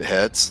see if it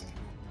hits.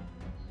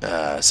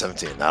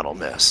 17, that'll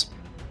miss.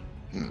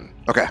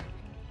 Okay.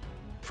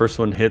 First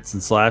one hits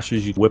and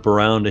slashes. You whip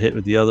around to hit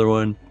with the other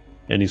one,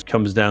 and he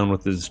comes down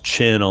with his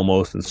chin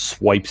almost and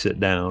swipes it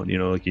down,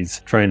 like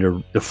he's trying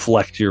to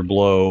deflect your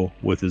blow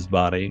with his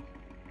body.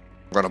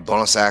 I'm going to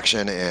bonus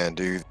action and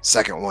do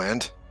second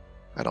wind.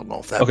 I don't know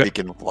if that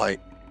beacon of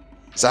light.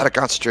 Is that a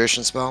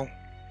concentration spell?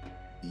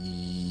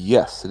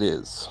 Yes, it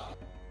is.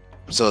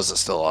 So is it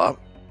still up?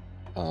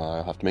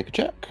 I'll have to make a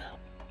check.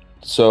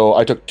 So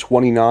I took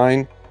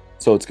 29,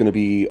 so it's going to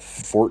be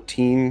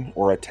 14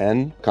 or a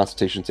 10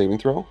 Constitution saving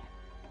throw.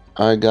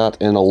 I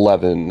got an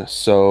 11,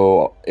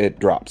 so it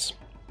drops.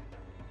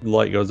 The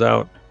light goes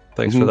out.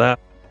 Thanks for that.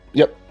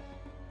 Yep.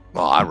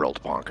 Well, I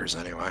rolled bonkers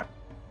anyway.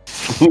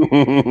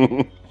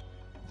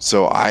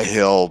 So I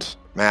healed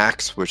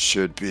max, which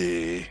should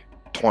be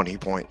 20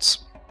 points.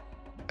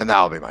 And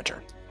that'll be my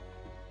turn.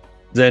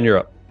 Zan, you're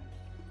up.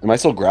 Am I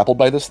still grappled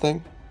by this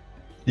thing?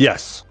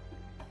 Yes.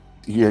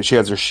 Yeah, she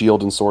has her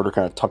shield and sword are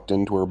kind of tucked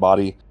into her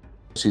body.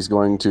 She's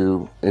going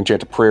to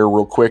enchant a prayer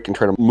real quick and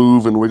try to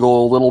move and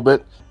wiggle a little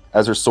bit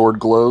as her sword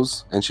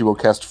glows, and she will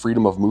cast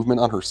freedom of movement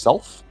on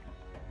herself.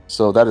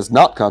 So that is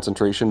not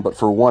concentration, but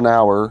for 1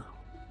 hour,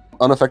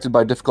 unaffected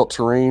by difficult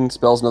terrain,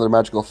 spells and other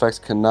magical effects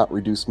cannot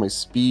reduce my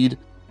speed,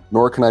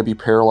 nor can I be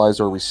paralyzed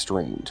or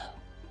restrained.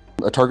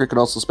 A target can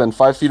also spend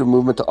 5 feet of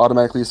movement to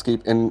automatically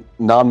escape in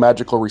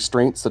non-magical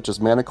restraints, such as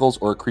manacles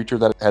or a creature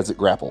that has it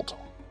grappled.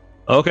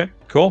 Okay,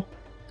 cool.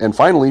 And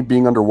finally,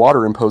 being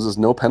underwater imposes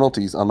no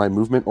penalties on my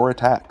movement or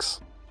attacks.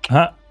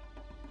 Huh?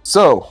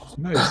 So,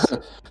 Nice.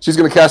 she's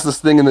going to cast this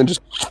thing and then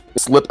just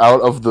slip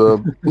out of the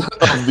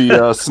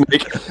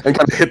snake and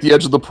kind of hit the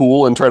edge of the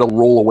pool and try to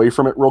roll away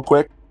from it real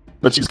quick.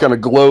 But she's kind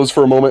of glows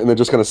for a moment and then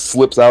just kind of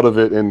slips out of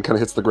it and kind of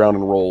hits the ground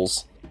and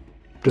rolls.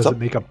 Does it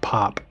make a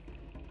pop?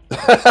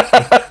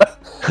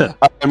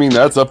 I mean,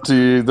 that's up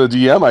to the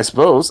DM, I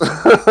suppose.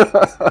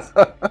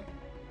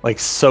 Like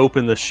soap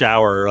in the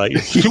shower, like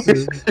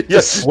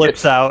Yes,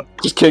 slips out.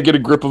 Just can't get a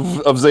grip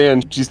of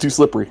Zan. She's too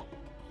slippery.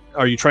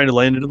 Are you trying to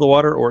land into the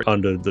water or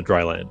onto the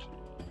dry land?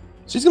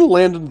 She's going to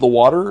land into the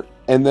water,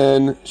 and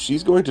then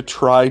she's going to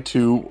try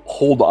to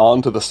hold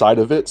on to the side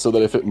of it so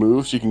that if it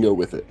moves, she can go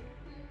with it.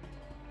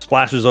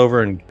 Splashes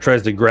over and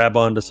tries to grab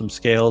onto some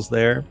scales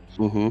there.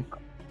 Mm-hmm.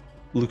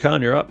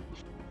 Lucan, you're up.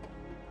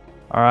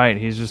 All right,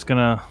 he's just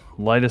gonna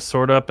light his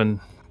sword up and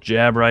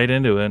jab right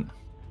into it.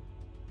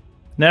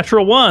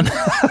 Natural 1.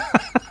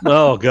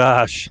 Oh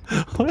gosh.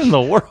 What in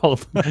the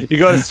world? You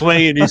go to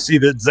swing and you see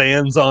that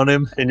Zan's on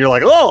him, and you're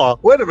like, oh,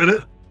 wait a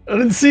minute. I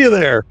didn't see you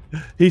there.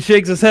 He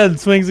shakes his head and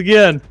swings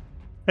again.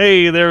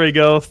 Hey, there we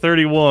go.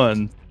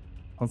 31.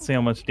 Let's see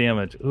how much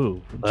damage.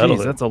 Ooh,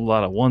 geez, that's a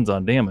lot of ones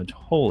on damage.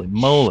 Holy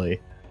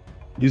moly.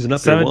 Using up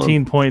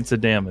 17 points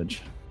of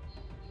damage.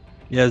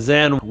 Yeah,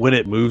 Zan, when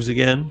it moves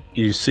again,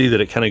 you see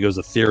that it kind of goes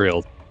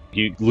ethereal.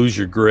 You lose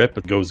your grip,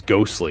 it goes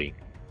ghostly.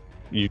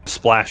 You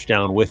splash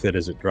down with it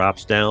as it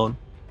drops down,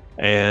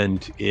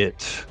 and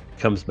it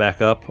comes back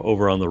up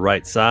over on the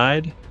right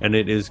side, and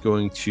it is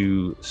going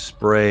to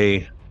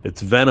spray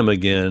its venom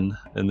again,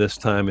 and this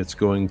time it's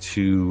going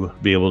to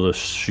be able to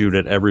shoot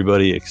at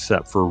everybody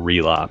except for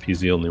Relop. He's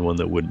the only one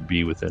that wouldn't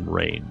be within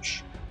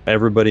range.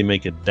 Everybody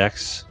make a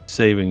dex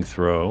saving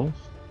throw.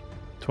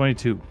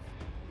 22.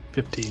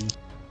 15.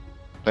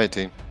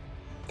 18.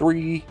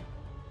 3.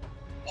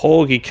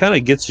 Holg, he kind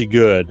of gets you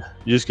good.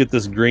 You just get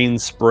this green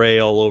spray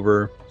all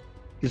over.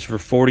 Gets you for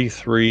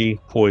 43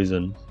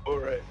 poison. All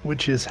right.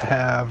 Which is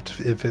halved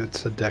if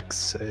it's a dex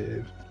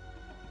save.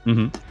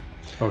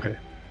 Mm-hmm. Okay.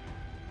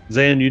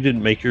 Zan, you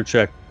didn't make your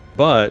check,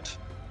 but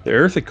the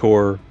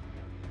Earthicore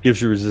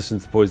gives you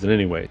resistance to poison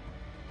anyway.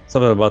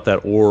 Something about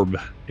that orb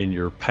in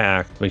your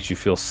pack makes you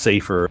feel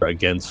safer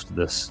against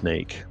this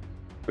snake.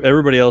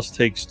 Everybody else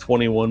takes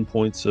 21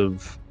 points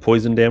of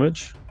poison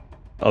damage,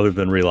 other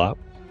than Relop.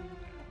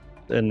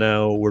 And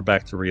now we're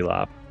back to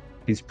Relop.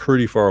 He's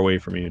pretty far away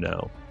from you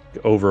now,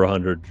 over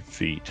 100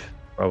 feet,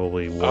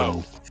 probably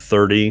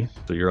 130.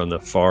 So you're on the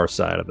far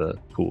side of the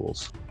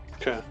pools.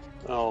 Okay,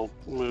 I'll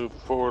move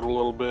forward a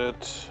little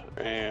bit,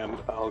 and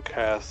I'll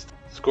cast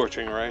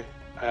Scorching Ray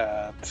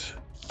at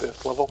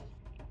 5th level.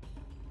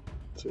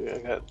 So I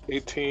got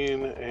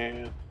 18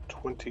 and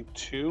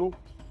 22.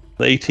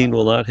 The 18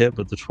 will not hit,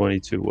 but the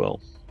 22 will.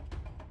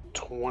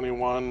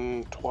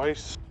 21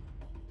 twice.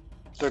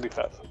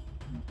 35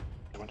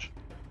 damage.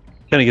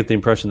 Kind of get the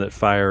impression that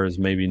fire is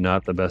maybe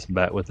not the best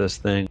bet with this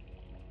thing.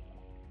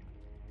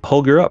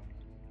 Hulk, you're up.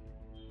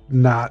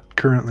 Not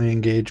currently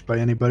engaged by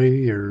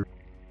anybody, or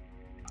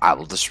I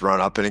will just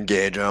run up and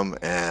engage him,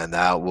 and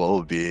that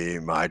will be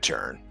my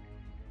turn.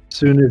 as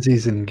soon as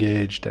he's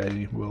engaged,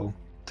 I will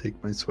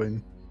take my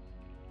swing.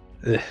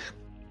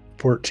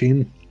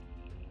 14.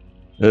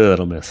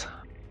 That'll miss.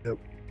 Yep.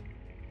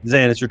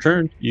 Zan, it's your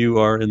turn. You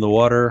are in the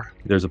water.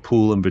 There's a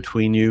pool in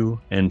between you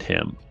and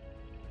him.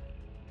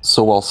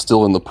 So while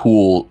still in the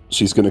pool,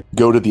 she's going to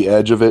go to the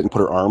edge of it and put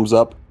her arms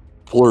up,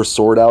 pull her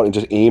sword out and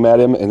just aim at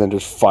him, and then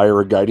just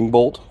fire a guiding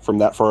bolt from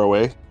that far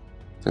away.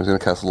 So I'm going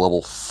to cast a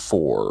level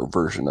 4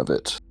 version of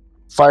it.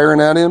 Firing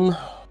at him,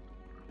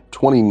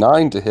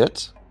 29 to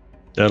hit,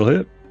 That'll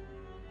hit.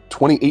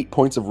 28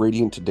 points of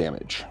radiant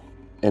damage.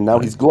 And now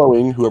he's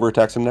glowing. Whoever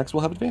attacks him next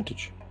will have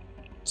advantage.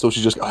 So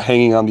she's just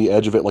hanging on the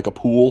edge of it like a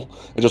pool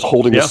and just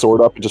holding the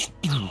sword up and just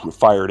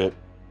fired it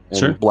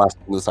and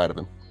blasted into the side of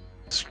him.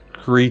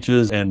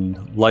 Screeches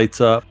and lights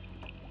up.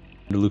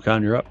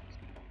 Lucan, you're up.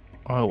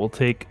 I will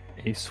take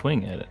a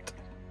swing at it.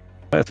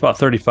 That's about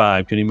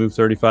 35. Can you move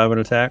 35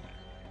 and attack?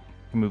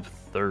 Move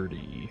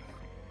 30.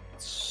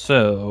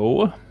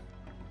 So,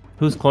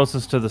 who's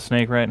closest to the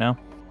snake right now?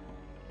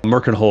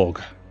 Merc and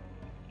Holg.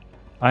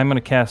 I'm going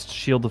to cast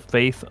Shield of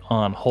Faith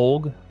on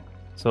Holg.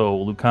 So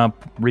Lucan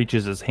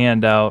reaches his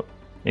hand out,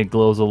 it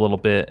glows a little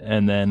bit,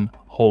 and then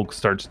Holg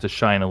starts to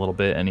shine a little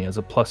bit, and he has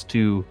a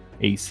 +2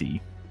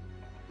 AC.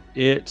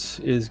 It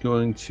is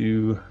going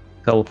to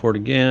teleport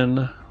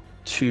again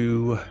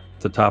to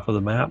the top of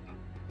the map.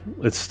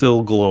 It's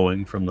still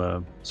glowing from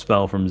the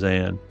spell from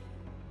Zan.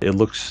 It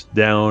looks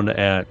down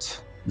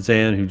at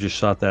Zan, who just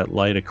shot that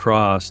light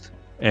across,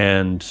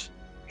 and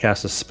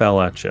casts a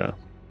spell at you.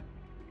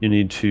 You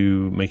need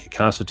to make a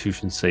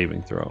Constitution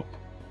saving throw.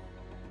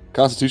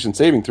 Constitution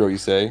saving throw, you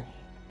say?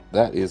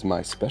 That is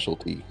my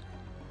specialty.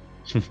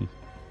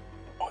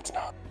 Oh, it's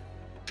not.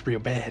 It's real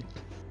bad.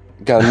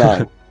 Got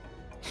a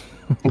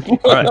 9.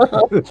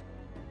 All right.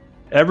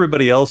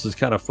 Everybody else is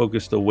kind of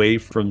focused away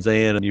from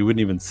Zan, and you wouldn't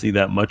even see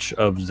that much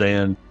of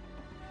Zan.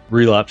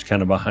 Relapse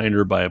kind of behind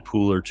her by a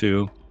pool or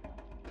two.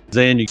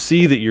 Zan, you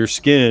see that your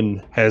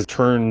skin has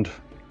turned,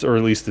 or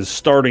at least is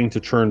starting to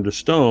turn to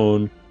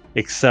stone,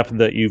 except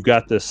that you've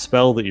got this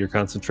spell that you're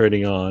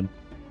concentrating on.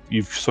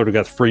 You've sort of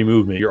got free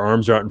movement. Your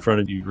arms are out in front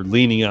of you. You're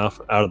leaning out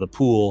of the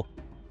pool,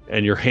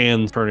 and your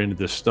hands turn into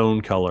this stone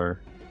color.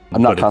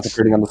 I'm not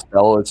concentrating on the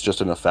spell. It's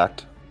just an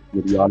effect.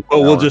 Well,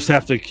 we'll just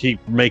have to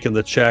keep making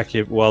the check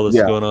while this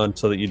is going on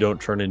so that you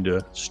don't turn into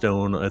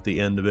stone at the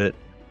end of it.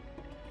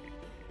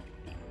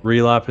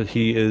 Relop,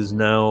 he is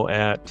now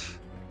at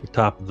the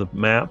top of the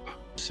map.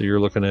 So you're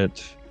looking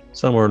at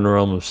somewhere in the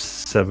realm of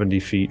 70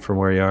 feet from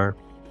where you are.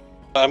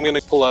 I'm going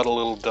to pull out a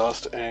little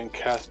dust and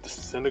cast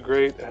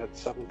Disintegrate at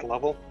 7th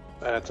level.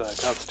 At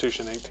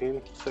Constitution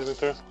 18 saving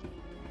throw.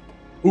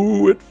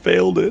 Ooh, it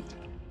failed it.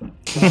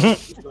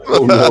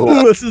 Oh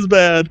no. This is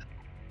bad.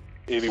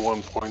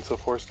 81 points of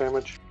force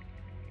damage.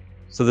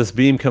 So this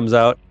beam comes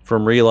out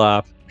from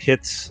Relop,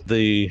 hits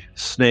the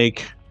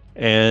snake,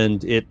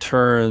 and it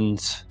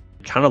turns,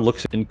 kind of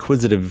looks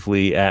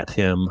inquisitively at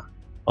him,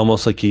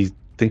 almost like he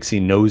thinks he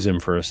knows him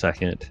for a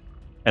second.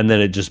 And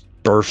then it just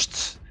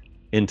bursts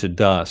into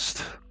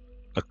dust.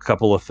 A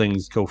couple of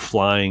things go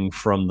flying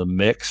from the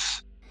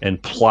mix and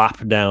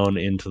plop down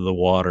into the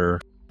water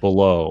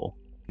below.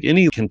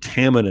 Any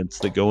contaminants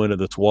that go into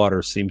this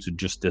water seem to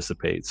just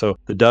dissipate. So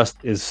the dust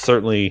is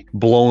certainly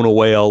blown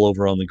away all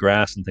over on the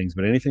grass and things,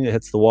 but anything that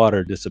hits the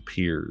water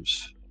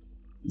disappears.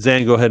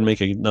 Zan, go ahead and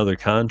make another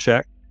con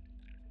check.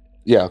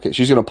 Yeah, okay.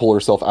 She's going to pull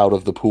herself out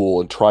of the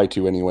pool and try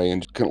to anyway,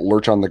 and kind of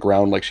lurch on the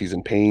ground like she's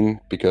in pain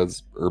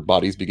because her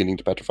body's beginning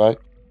to petrify.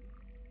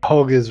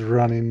 Hulk is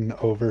running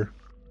over.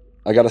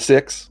 I got a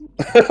 6.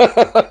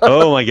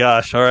 Oh my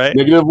gosh, all right.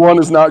 -1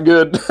 is not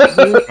good.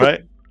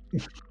 Right.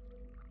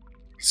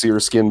 See her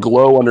skin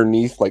glow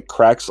underneath, like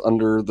cracks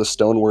under the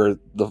stone where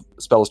the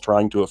spell is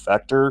trying to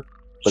affect her,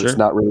 but it's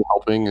not really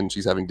helping, and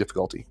she's having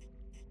difficulty.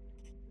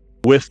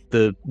 With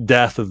the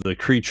death of the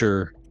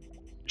creature,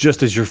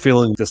 just as you're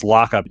feeling this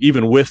lockup,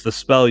 even with the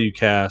spell you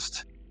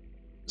cast,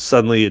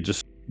 suddenly it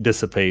just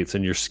dissipates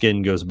and your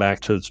skin goes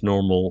back to its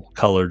normal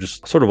color,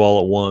 just sort of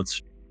all at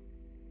once.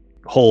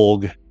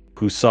 Holg,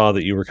 who saw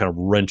that you were kind of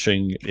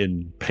wrenching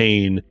in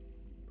pain,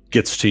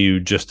 gets to you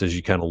just as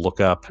you kind of look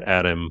up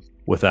at him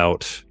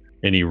without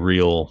any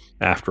real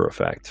after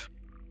effect.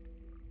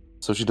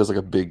 So she does like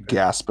a big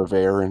gasp of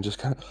air and just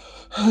kind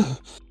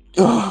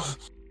of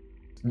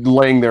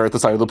laying there at the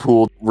side of the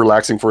pool,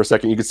 relaxing for a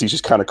second. You can see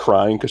she's kind of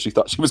crying because she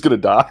thought she was going to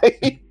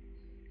die.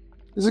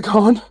 Is it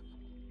gone?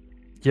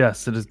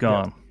 Yes, it is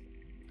gone.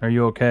 Yeah. Are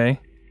you okay?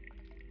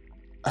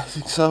 I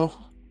think so.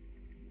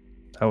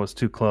 That was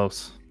too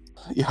close.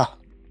 Yeah.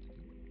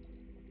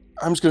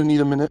 I'm just going to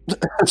need a minute.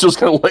 I'm just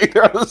going to lay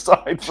there on the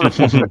side for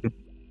a moment.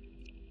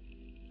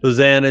 So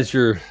Zan, as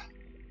you're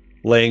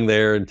laying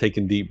there and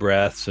taking deep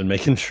breaths and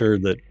making sure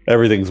that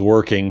everything's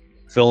working,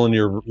 filling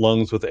your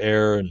lungs with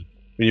air, and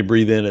when you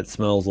breathe in, it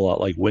smells a lot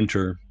like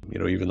winter,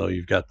 even though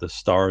you've got the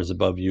stars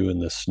above you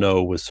and the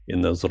snow was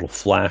in those little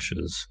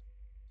flashes.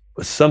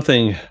 But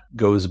something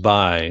goes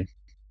by,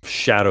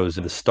 shadows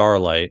in the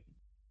starlight,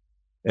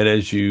 and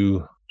as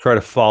you try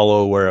to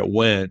follow where it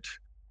went,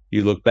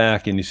 you look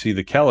back and you see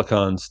the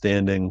Calican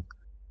standing,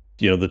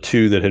 the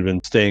two that had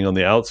been staying on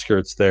the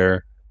outskirts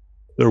there.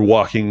 They're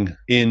walking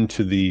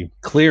into the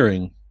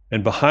clearing,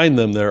 and behind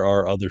them there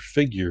are other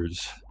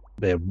figures.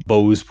 They have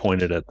bows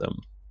pointed at them.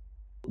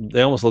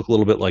 They almost look a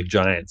little bit like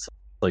giants,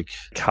 like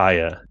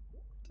Kaya,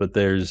 but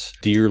there's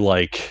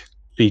deer-like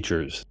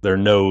features, their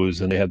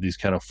nose, and they have these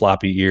kind of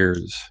floppy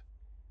ears.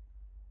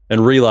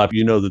 And Relop,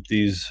 you know that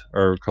these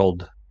are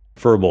called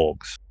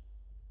furbolgs.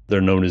 They're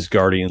known as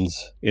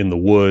guardians in the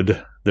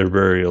wood. They're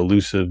very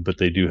elusive, but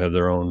they do have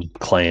their own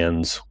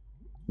clans.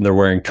 They're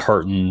wearing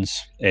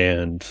tartans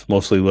and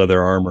mostly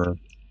leather armor.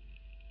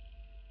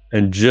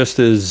 And just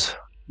as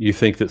you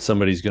think that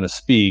somebody's going to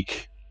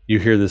speak, you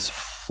hear this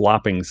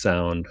flopping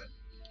sound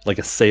like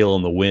a sail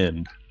in the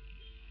wind.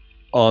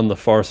 On the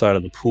far side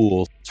of the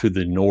pool to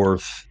the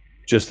north,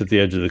 just at the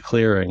edge of the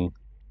clearing,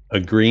 a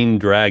green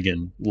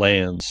dragon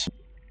lands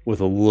with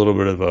a little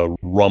bit of a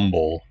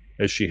rumble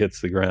as she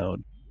hits the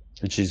ground.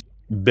 And she's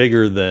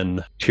bigger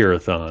than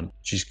Tirathon.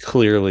 She's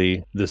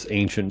clearly this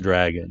ancient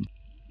dragon.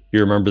 You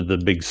remember the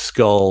big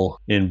skull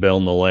in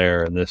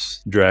Belnalair, and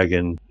this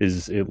dragon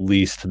is at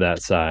least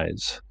that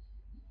size.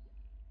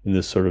 In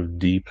this sort of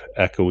deep,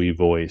 echoey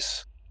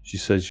voice, she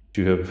says,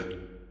 "You have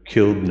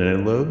killed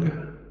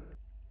Nelug?"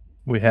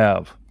 We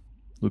have,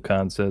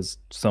 Lucan says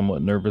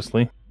somewhat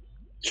nervously.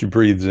 She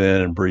breathes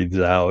in and breathes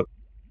out.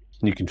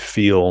 You can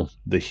feel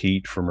the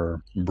heat from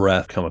her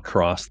breath come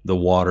across the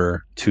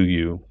water to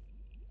you.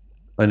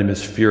 "My name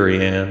is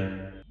Fury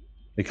Ann.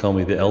 They call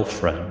me the elf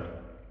friend."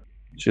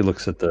 She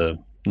looks at the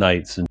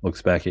knights and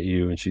looks back at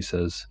you, and she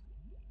says,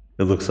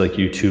 "It looks like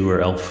you two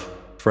are elf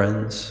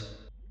friends."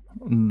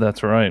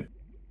 That's right.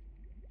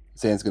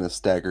 Zan's going to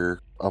stagger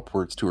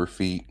upwards to her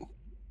feet,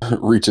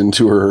 reach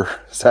into her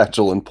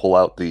satchel and pull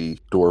out the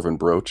dwarven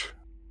brooch,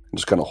 and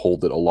just kind of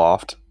hold it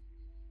aloft.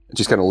 And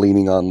she's kind of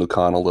leaning on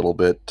Lucan a little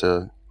bit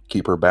to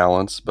keep her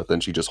balance, but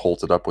then she just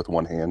holds it up with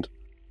one hand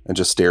and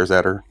just stares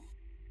at her.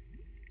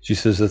 She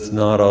says, "That's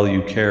not all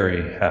you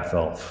carry,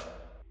 half-elf."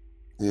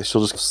 Yeah,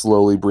 she'll just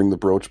slowly bring the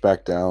brooch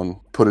back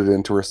down, put it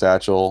into her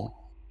satchel,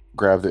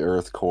 grab the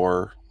earth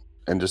core,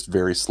 and just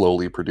very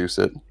slowly produce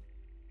it.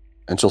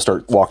 And she'll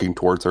start walking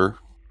towards her.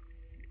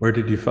 "Where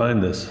did you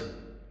find this?"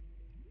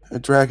 "A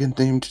dragon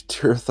named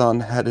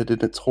Tirathon had it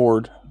in its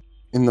hoard,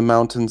 in the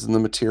mountains in the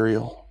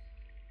material.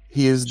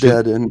 He is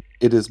dead, and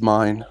it is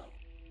mine."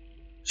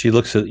 She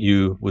looks at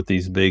you with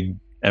these big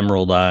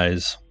emerald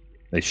eyes.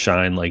 They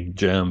shine like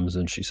gems,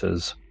 and she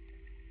says,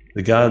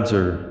 "The gods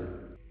are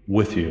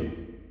with you.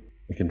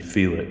 I can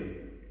feel it."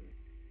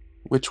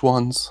 "Which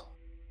ones?"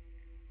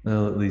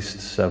 Well, at least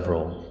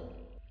several.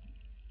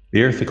 The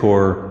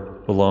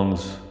Earthicore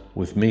belongs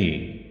with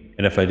me,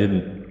 and if I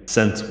didn't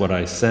sense what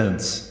I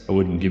sense, I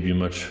wouldn't give you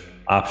much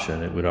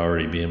option. It would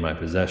already be in my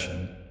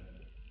possession.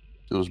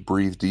 She'll just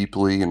breathe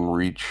deeply and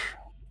reach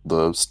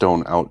the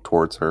stone out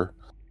towards her.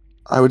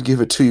 "I would give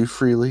it to you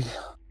freely.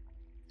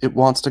 It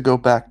wants to go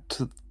back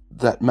to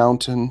that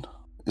mountain.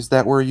 Is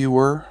that where you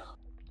were?"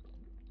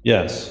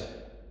 Yes.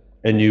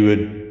 And you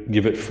would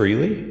give it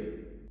freely?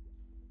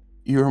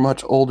 "You are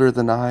much older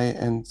than I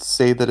and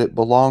say that it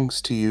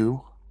belongs to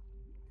you.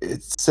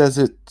 It says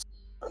it's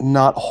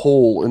not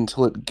whole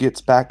until it gets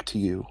back to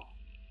you."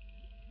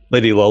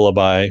 Lady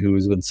Lullaby, who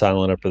has been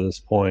silent up to this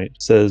point,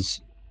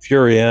 says,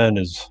 "Furian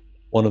is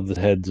one of the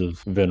heads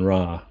of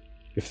Venra.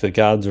 If the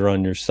gods are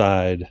on your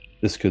side,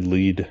 this could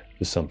lead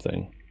to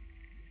something.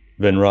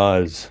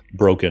 Venra is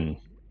broken,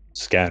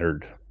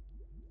 scattered."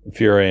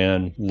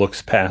 Furian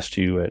looks past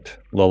you at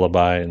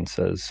Lullaby and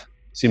says,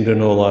 "Seem to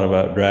know a lot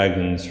about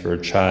dragons for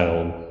a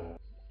child."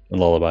 And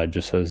Lullaby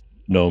just says,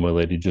 "No, my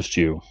lady, just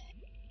you."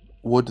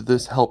 "Would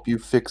this help you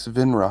fix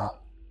Vinra?"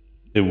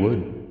 It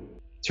would.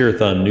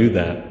 Tirathon knew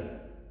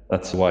that.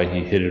 That's why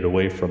he hid it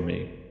away from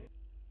me.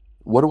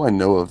 "What do I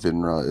know of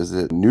Vinra? Is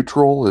it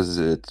neutral? Is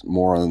it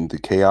more on the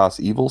chaos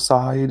evil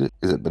side?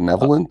 Is it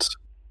benevolent?"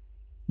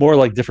 More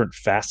like different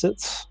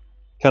facets,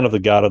 kind of the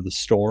god of the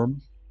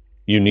storm.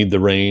 You need the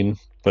rain,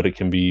 but it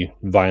can be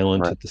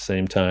violent Right. at the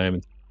same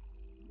time.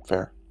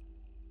 Fair.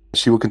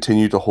 She will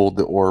continue to hold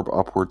the orb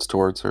upwards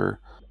towards her.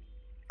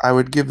 "I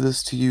would give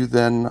this to you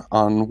then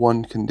on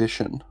one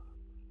condition."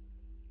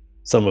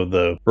 Some of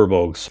the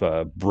Furbolgs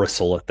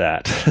bristle at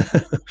that.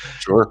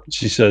 "Sure."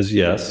 She says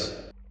yes,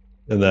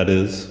 and that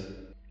is?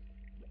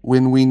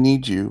 "When we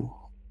need you,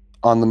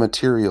 on the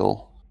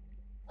material,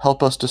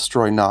 help us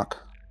destroy Nock."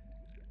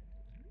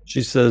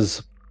 She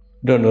says,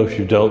 "I don't know if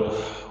you've dealt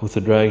with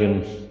the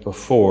dragon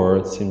before.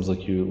 It seems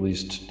like you at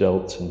least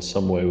dealt in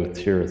some way with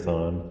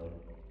Tirathon.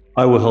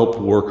 I will help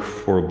work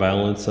for a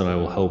balance, and I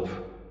will help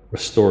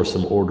restore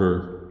some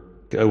order.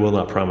 I will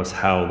not promise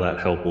how that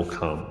help will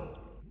come.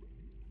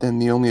 Then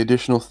the only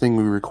additional thing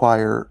we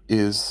require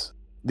is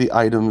the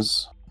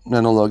items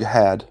Nenalug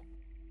had,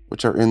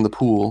 which are in the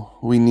pool.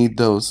 We need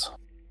those.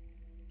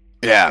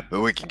 Yeah,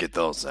 but we can get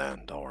those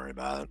then. Don't worry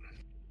about it.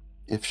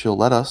 If she'll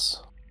let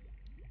us.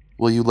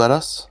 Will you let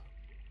us?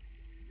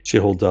 She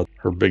holds out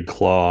her big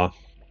claw.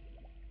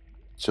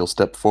 She'll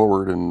step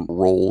forward and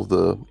roll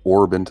the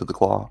orb into the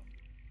claw.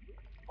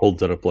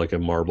 Holds it up like a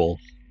marble.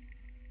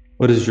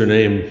 What is your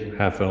name,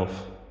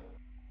 half-elf?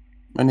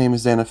 My name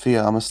is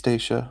Xanathia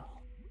Amastasia,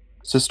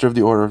 sister of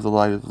the Order of the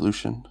Light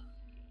Evolution.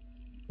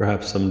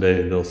 Perhaps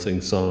someday they'll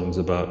sing songs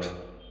about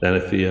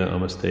Xanathia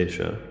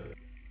Amastasia.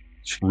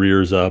 She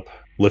rears up,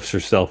 lifts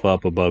herself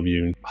up above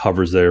you, and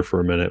hovers there for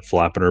a minute,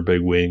 flapping her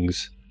big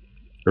wings.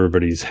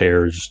 Everybody's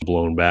hair is just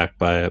blown back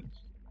by it.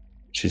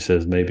 She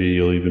says, maybe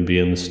you'll even be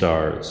in the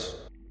stars.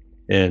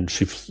 And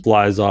she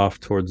flies off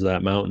towards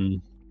that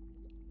mountain.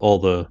 All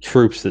the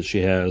troops that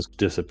she has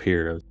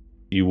disappear.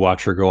 You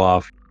watch her go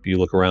off. You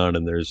look around,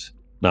 and there's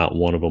not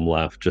one of them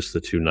left, just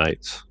the two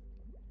knights.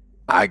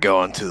 I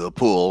go into the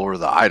pool where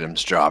the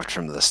items dropped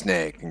from the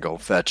snake and go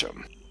fetch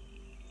them.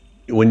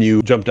 When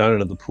you jump down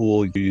into the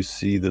pool, you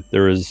see that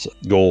there is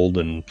gold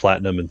and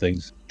platinum and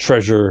things,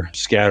 treasure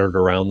scattered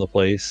around the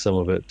place. Some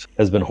of it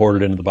has been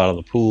hoarded into the bottom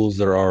of the pools.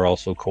 There are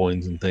also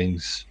coins and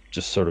things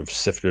just sort of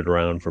sifted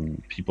around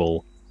from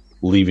people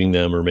leaving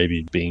them or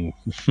maybe being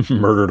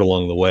murdered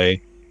along the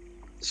way.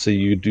 So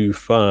you do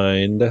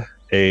find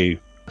a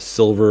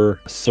silver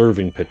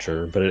serving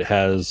pitcher, but it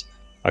has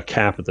a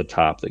cap at the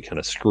top that kind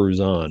of screws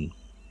on.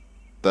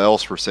 The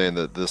elves were saying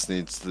that this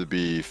needs to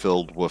be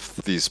filled with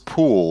these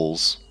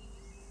pools.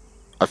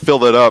 I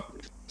fill it up,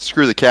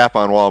 screw the cap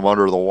on while I'm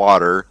under the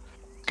water,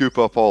 scoop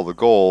up all the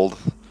gold,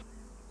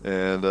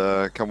 and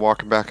come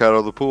walking back out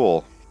of the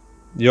pool.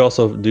 You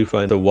also do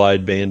find a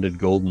wide-banded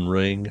golden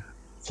ring,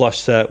 flush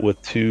set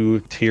with two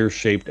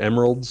tear-shaped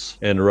emeralds,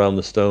 and around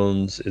the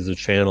stones is a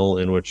channel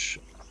in which,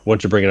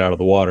 once you bring it out of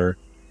the water,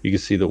 you can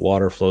see that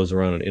water flows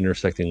around an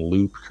intersecting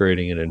loop,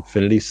 creating an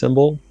infinity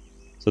symbol.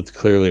 So it's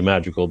clearly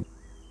magical.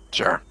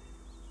 Sure.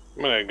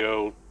 I'm gonna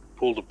go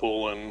pool to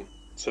pool and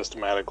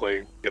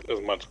systematically get as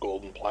much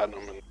gold and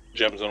platinum and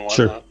gems and whatnot.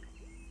 Sure.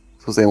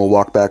 So Zane will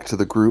walk back to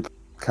the group,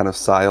 kind of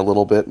sigh a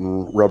little bit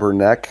and rub her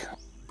neck,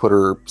 put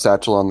her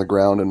satchel on the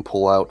ground and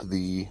pull out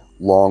the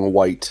long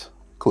white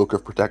cloak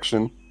of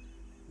protection.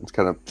 It's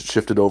kind of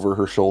shifted over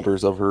her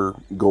shoulders of her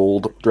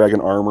gold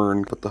dragon armor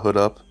and put the hood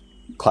up,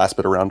 clasp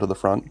it around to the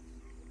front.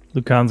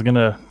 Lucan's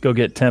gonna go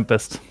get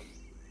Tempest.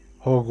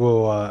 Hogue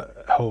will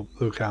help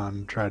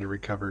Lucan try to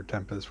recover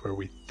Tempest where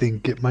we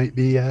think it might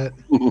be at.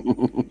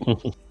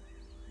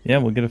 Yeah,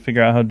 we'll get to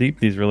figure out how deep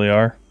these really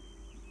are.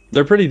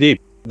 They're pretty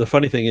deep. The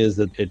funny thing is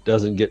that it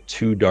doesn't get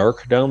too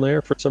dark down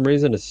there for some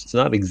reason. It's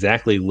not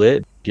exactly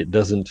lit. It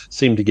doesn't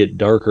seem to get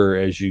darker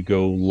as you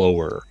go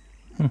lower.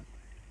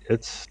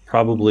 It's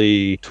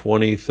probably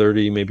 20,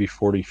 30, maybe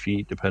 40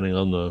 feet, depending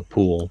on the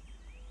pool.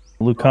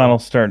 Lucan will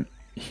start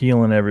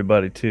healing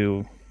everybody,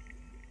 too.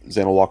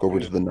 Zane will walk over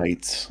to the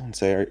knights and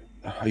say,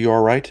 are you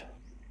all right?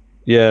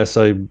 Yes,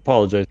 I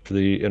apologize for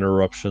the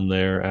interruption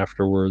there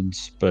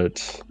afterwards,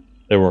 but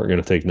they weren't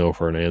going to take no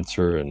for an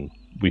answer, and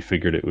we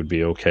figured it would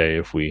be okay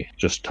if we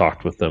just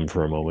talked with them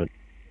for a moment.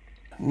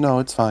 No,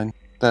 it's fine.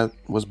 That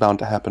was bound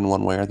to happen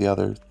one way or the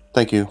other.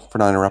 Thank you for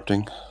not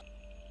interrupting.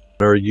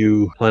 Are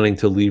you planning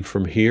to leave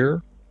from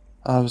here?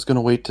 I was going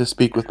to wait to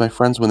speak with my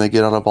friends when they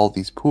get out of all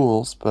these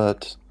pools,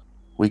 but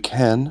we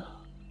can.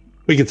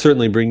 We could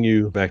certainly bring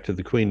you back to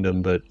the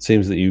Queendom, but it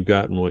seems that you've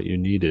gotten what you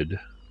needed.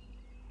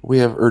 We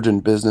have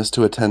urgent business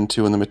to attend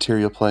to in the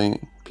material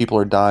plane. People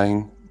are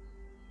dying.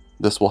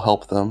 This will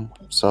help them,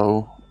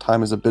 so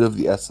time is a bit of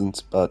the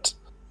essence, but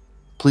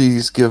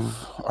please give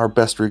our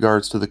best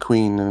regards to the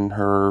Queen and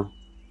her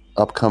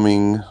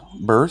upcoming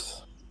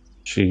birth.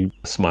 She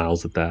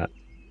smiles at that.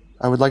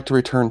 I would like to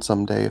return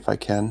someday if I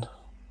can.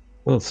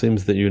 Well, it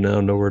seems that you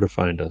now know where to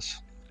find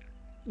us.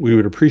 We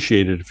would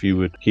appreciate it if you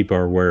would keep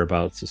our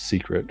whereabouts a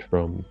secret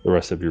from the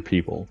rest of your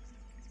people.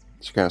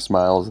 She kind of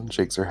smiles and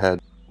shakes her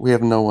head. We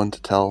have no one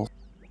to tell.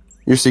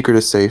 Your secret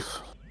is safe,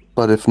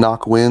 but if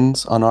Nock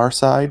wins on our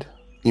side,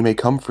 he may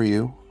come for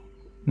you.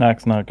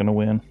 Nock's not going to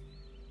win.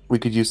 We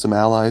could use some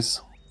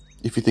allies,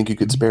 if you think you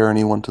could spare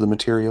anyone to the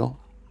material.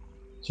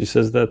 She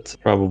says that's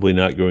probably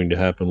not going to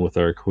happen with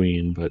our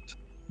queen, but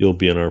you'll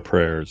be in our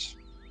prayers.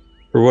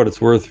 For what it's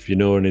worth, if you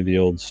know any of the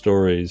old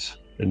stories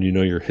and you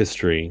know your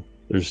history,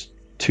 there's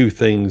two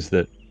things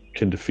that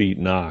can defeat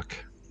Nock.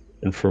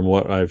 And from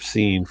what I've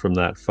seen from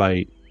that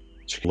fight,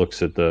 she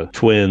looks at the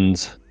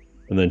twins,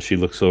 and then she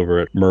looks over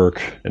at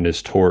Merc and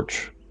his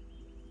torch.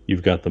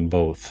 You've got them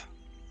both.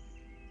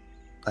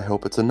 I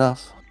hope it's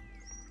enough.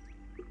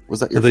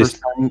 Was that your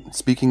first time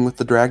speaking with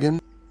the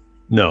dragon?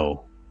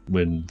 No.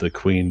 When the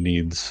queen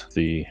needs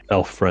the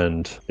elf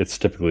friend, it's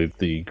typically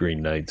the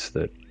Green Knights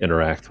that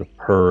interact with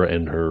her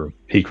and her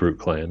Peak Root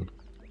clan.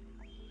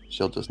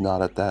 She'll just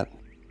nod at that.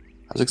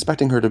 I was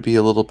expecting her to be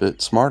a little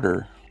bit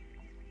smarter.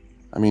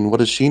 I mean, what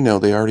does she know?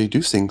 They already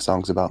do sing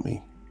songs about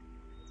me.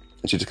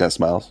 And she just kind of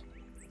smiles.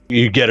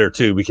 You get her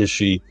too because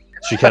she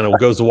kind of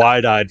goes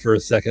wide-eyed for a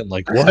second,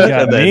 like what? You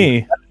got And then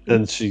me.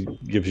 and she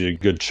gives you a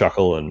good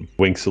chuckle and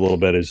winks a little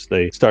bit as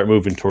they start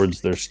moving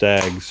towards their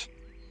stags.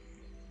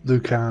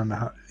 Lucan,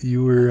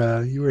 you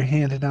were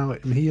handing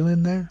out and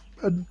healing there,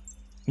 bud?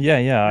 Yeah,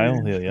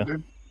 I'll heal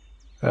you.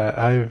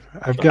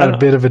 I've got a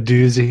bit of a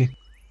doozy.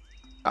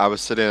 I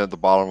was sitting at the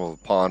bottom of a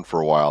pond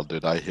for a while.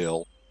 Did I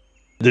heal?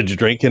 Did you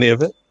drink any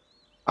of it?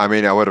 I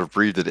mean, I would have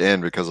breathed it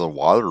in because of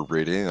water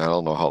breathing. I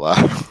don't know how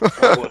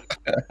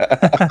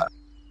that.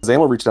 Zan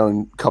will reach down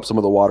and cup some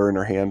of the water in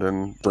her hand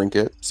and drink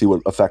it, see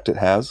what effect it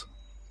has.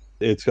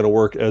 It's going to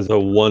work as a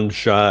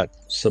one-shot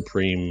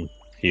supreme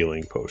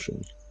healing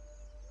potion.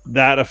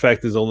 That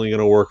effect is only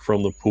going to work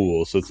from the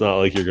pool, so it's not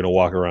like you're going to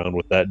walk around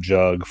with that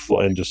jug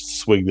and just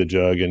swig the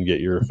jug and get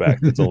your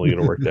effect. It's only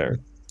going to work there.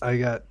 I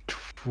got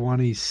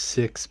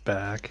 26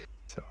 back,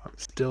 so I'm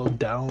still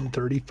down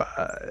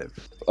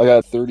 35. I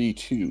got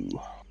 32.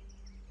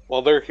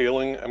 While they're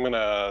healing, I'm going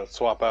to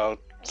swap out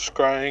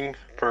scrying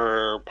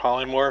for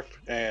polymorph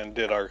and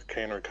did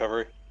arcane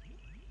recovery.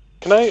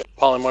 Can I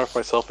polymorph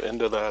myself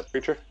into that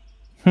creature?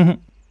 It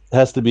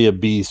has to be a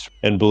beast,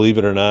 and believe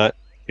it or not,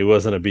 he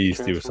wasn't a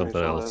beast, he was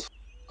something else.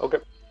 Okay.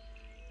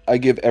 I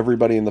give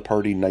everybody in the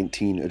party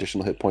 19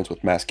 additional hit points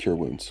with mass cure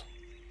wounds.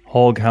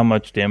 Holg, how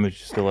much damage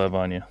you still have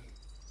on you?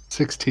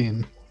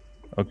 16.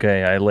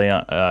 Okay,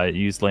 I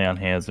used lay on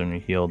hands and you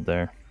healed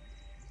there.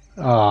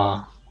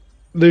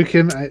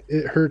 Lucan,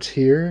 it hurts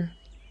here.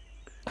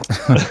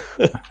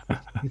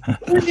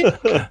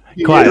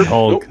 Quiet,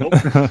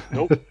 Holg.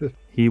 Nope.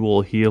 He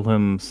will heal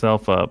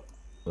himself up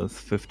with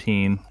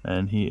 15,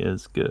 and he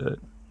is good.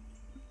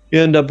 You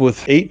end up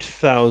with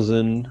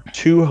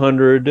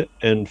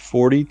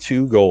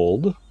 8,242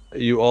 gold.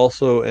 You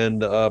also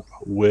end up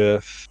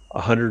with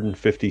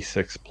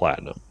 156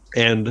 platinum.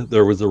 And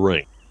there was a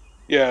ring.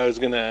 Yeah, I was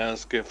going to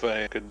ask if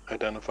I could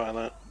identify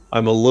that.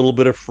 I'm a little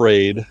bit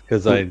afraid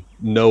because I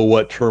know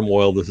what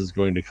turmoil this is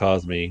going to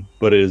cause me,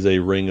 but it is a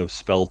ring of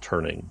spell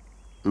turning.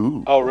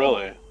 Ooh. Oh,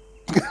 really?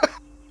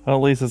 Well,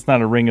 at least it's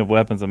not a ring of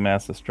weapons of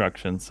mass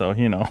destruction, so,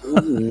 you know.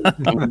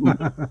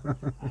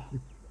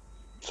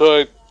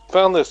 So I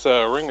found this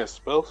ring of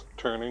spell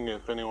turning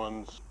if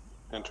anyone's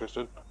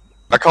interested.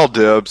 I call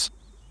dibs.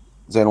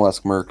 Zan will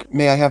ask Merc,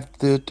 may I have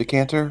the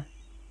decanter?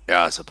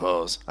 Yeah, I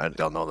suppose. I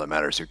don't know that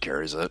matters who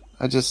carries it.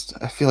 I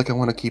feel like I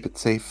want to keep it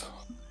safe.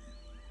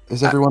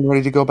 Is everyone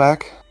ready to go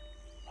back?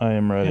 I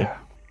am ready. Yeah.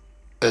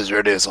 As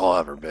ready as I'll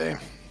ever be.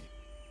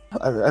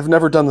 I've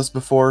never done this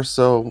before,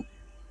 so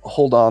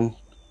hold on.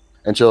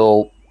 And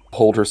she'll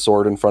hold her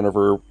sword in front of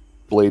her,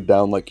 blade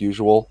down like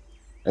usual,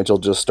 and she'll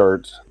just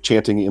start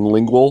chanting in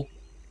lingual,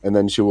 and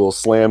then she will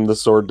slam the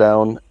sword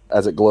down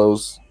as it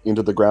glows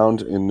into the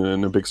ground, and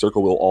in a big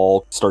circle we'll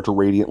all start to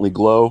radiantly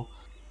glow,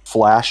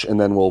 flash, and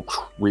then we'll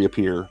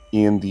reappear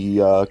in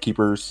the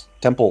Keeper's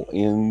Temple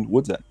in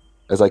Woods End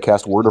as I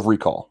cast Word of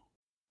Recall.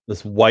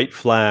 This white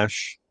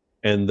flash,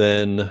 and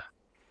then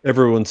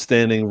everyone's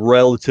standing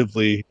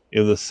relatively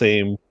in the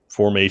same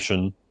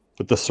formation,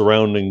 but the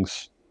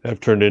surroundings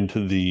have turned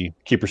into the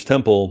Keeper's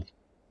Temple.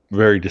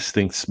 Very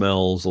distinct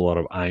smells, a lot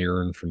of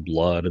iron from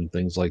blood and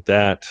things like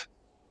that.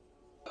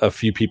 A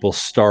few people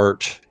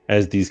start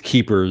as these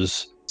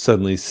keepers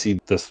suddenly see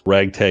this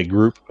ragtag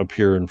group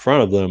appear in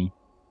front of them,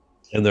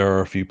 and there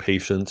are a few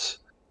patients.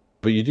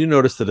 But you do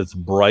notice that it's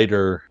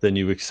brighter than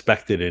you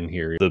expected in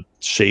here. The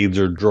shades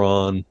are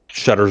drawn,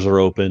 shutters are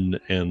open,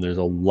 and there's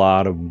a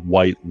lot of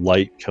white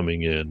light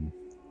coming in.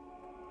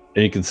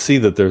 And you can see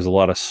that there's a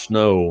lot of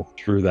snow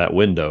through that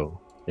window.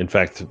 In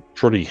fact,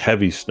 pretty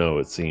heavy snow,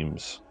 it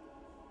seems.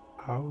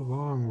 How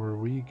long were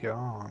we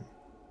gone?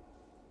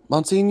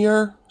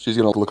 Monsignor? She's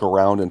going to look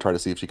around and try to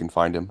see if she can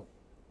find him.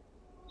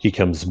 He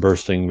comes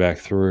bursting back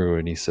through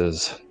and he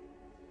says,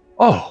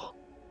 "Oh,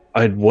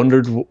 I'd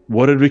wondered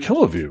what had become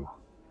of you."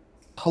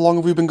 How long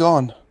have we been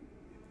gone?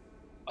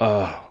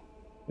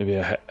 Maybe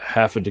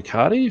half a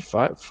Ducati?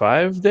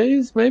 5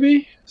 days,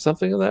 maybe?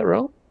 Something in that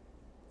realm?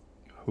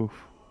 Oof.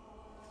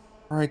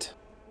 Right.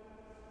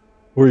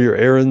 Were your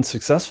errands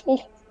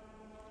successful?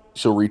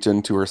 She'll reach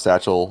into her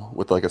satchel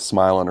with like a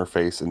smile on her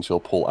face and she'll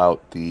pull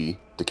out the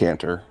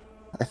decanter.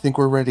 I think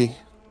we're ready.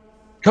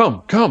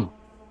 Come.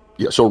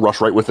 Yeah, she'll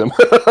rush right with him.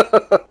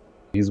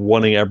 He's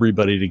wanting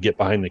everybody to get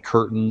behind the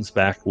curtains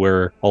back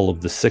where all of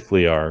the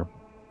sickly are.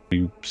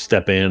 You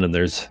step in and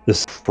there's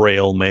this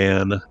frail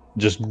man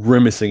just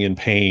grimacing in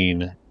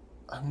pain.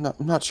 I'm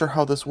not sure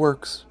how this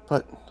works,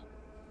 but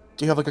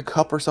do you have like a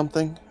cup or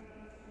something?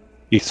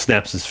 He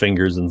snaps his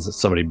fingers and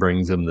somebody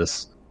brings him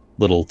this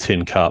little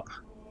tin cup.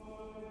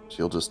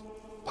 She'll just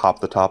pop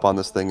the top on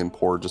this thing and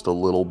pour just a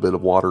little bit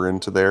of water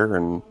into there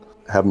and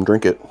have him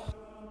drink it.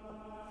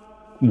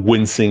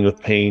 Wincing with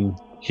pain,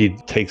 he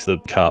takes the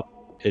cup.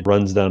 It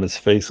runs down his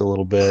face a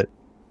little bit.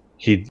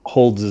 He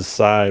holds his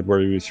side where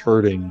he was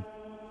hurting.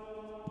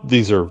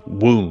 These are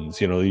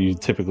wounds, you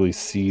typically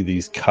see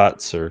these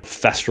cuts or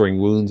festering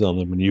wounds on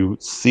them, and you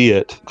see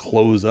it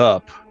close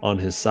up on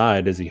his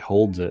side as he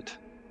holds it.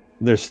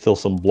 There's still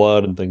some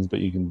blood and things,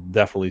 but you can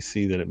definitely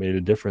see that it made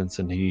a difference.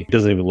 And he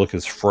doesn't even look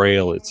as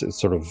frail. It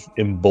sort of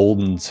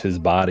emboldens his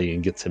body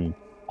and gets him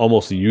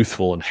almost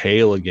youthful and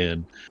hale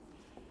again.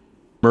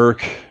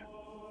 Merc,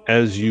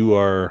 as you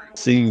are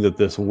seeing that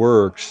this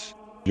works,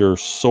 your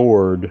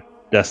sword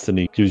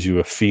destiny gives you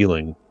a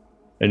feeling.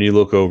 And you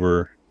look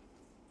over,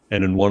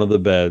 and in one of the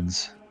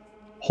beds,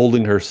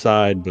 holding her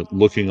side but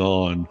looking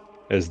on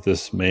as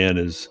this man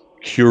is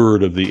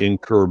cured of the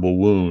incurable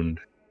wound,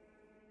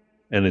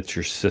 and it's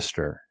your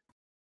sister.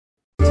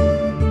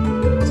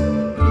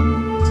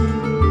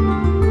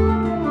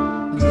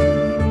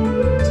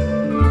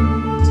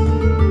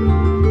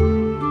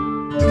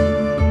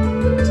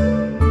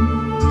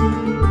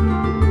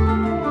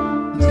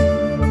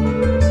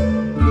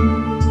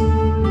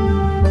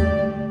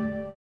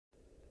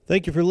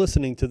 Thank you for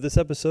listening to this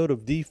episode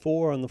of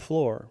D4 on the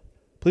Floor.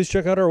 Please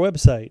check out our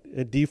website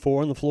at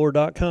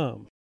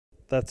d4onthefloor.com.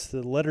 That's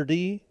the letter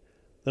D,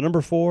 the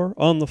number 4,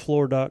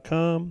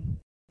 onthefloor.com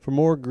for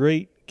more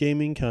great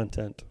gaming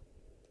content.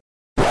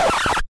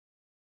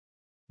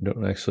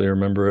 Don't actually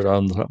remember it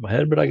on the top of my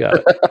head, but I got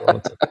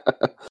it.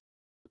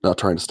 Not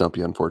trying to stump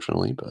you,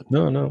 unfortunately, but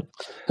No.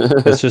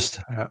 It's just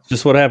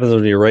what happens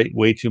when you write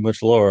way too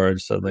much lore. I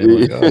just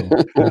suddenly like,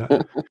 oh.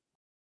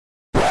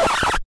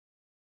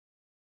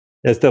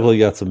 It's definitely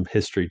got some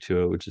history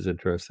to it, which is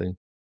interesting.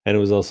 And it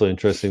was also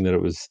interesting that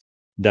it was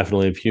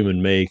definitely of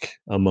human make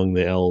among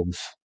the elves.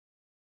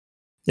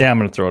 Yeah, I'm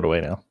going to throw it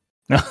away now.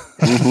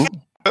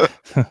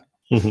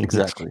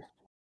 Exactly.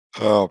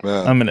 Oh,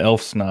 man. I'm an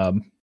elf snob.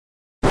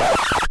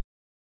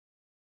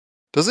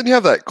 Doesn't he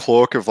have that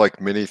cloak of like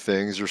many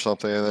things or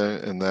something in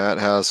it, and that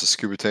has a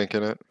scuba tank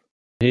in it?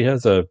 He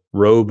has a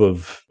robe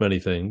of many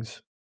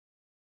things.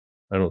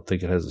 I don't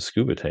think it has a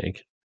scuba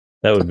tank.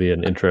 That would be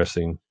an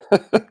interesting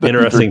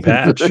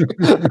patch.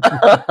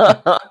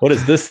 What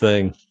is this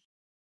thing?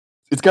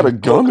 It's got a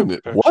gun in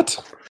it.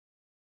 What?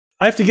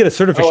 I have to get a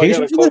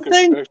certification for this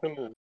thing?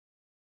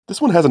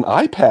 This one has an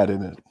iPad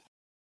in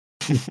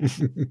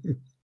it.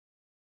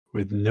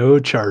 With no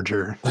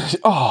charger.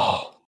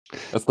 Oh,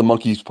 that's the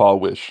monkey's paw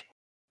wish.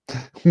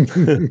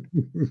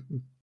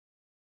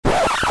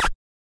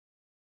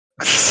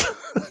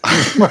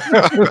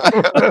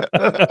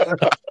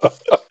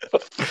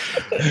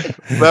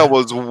 That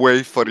was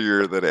way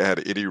funnier than it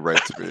had any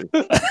right to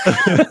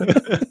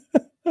be.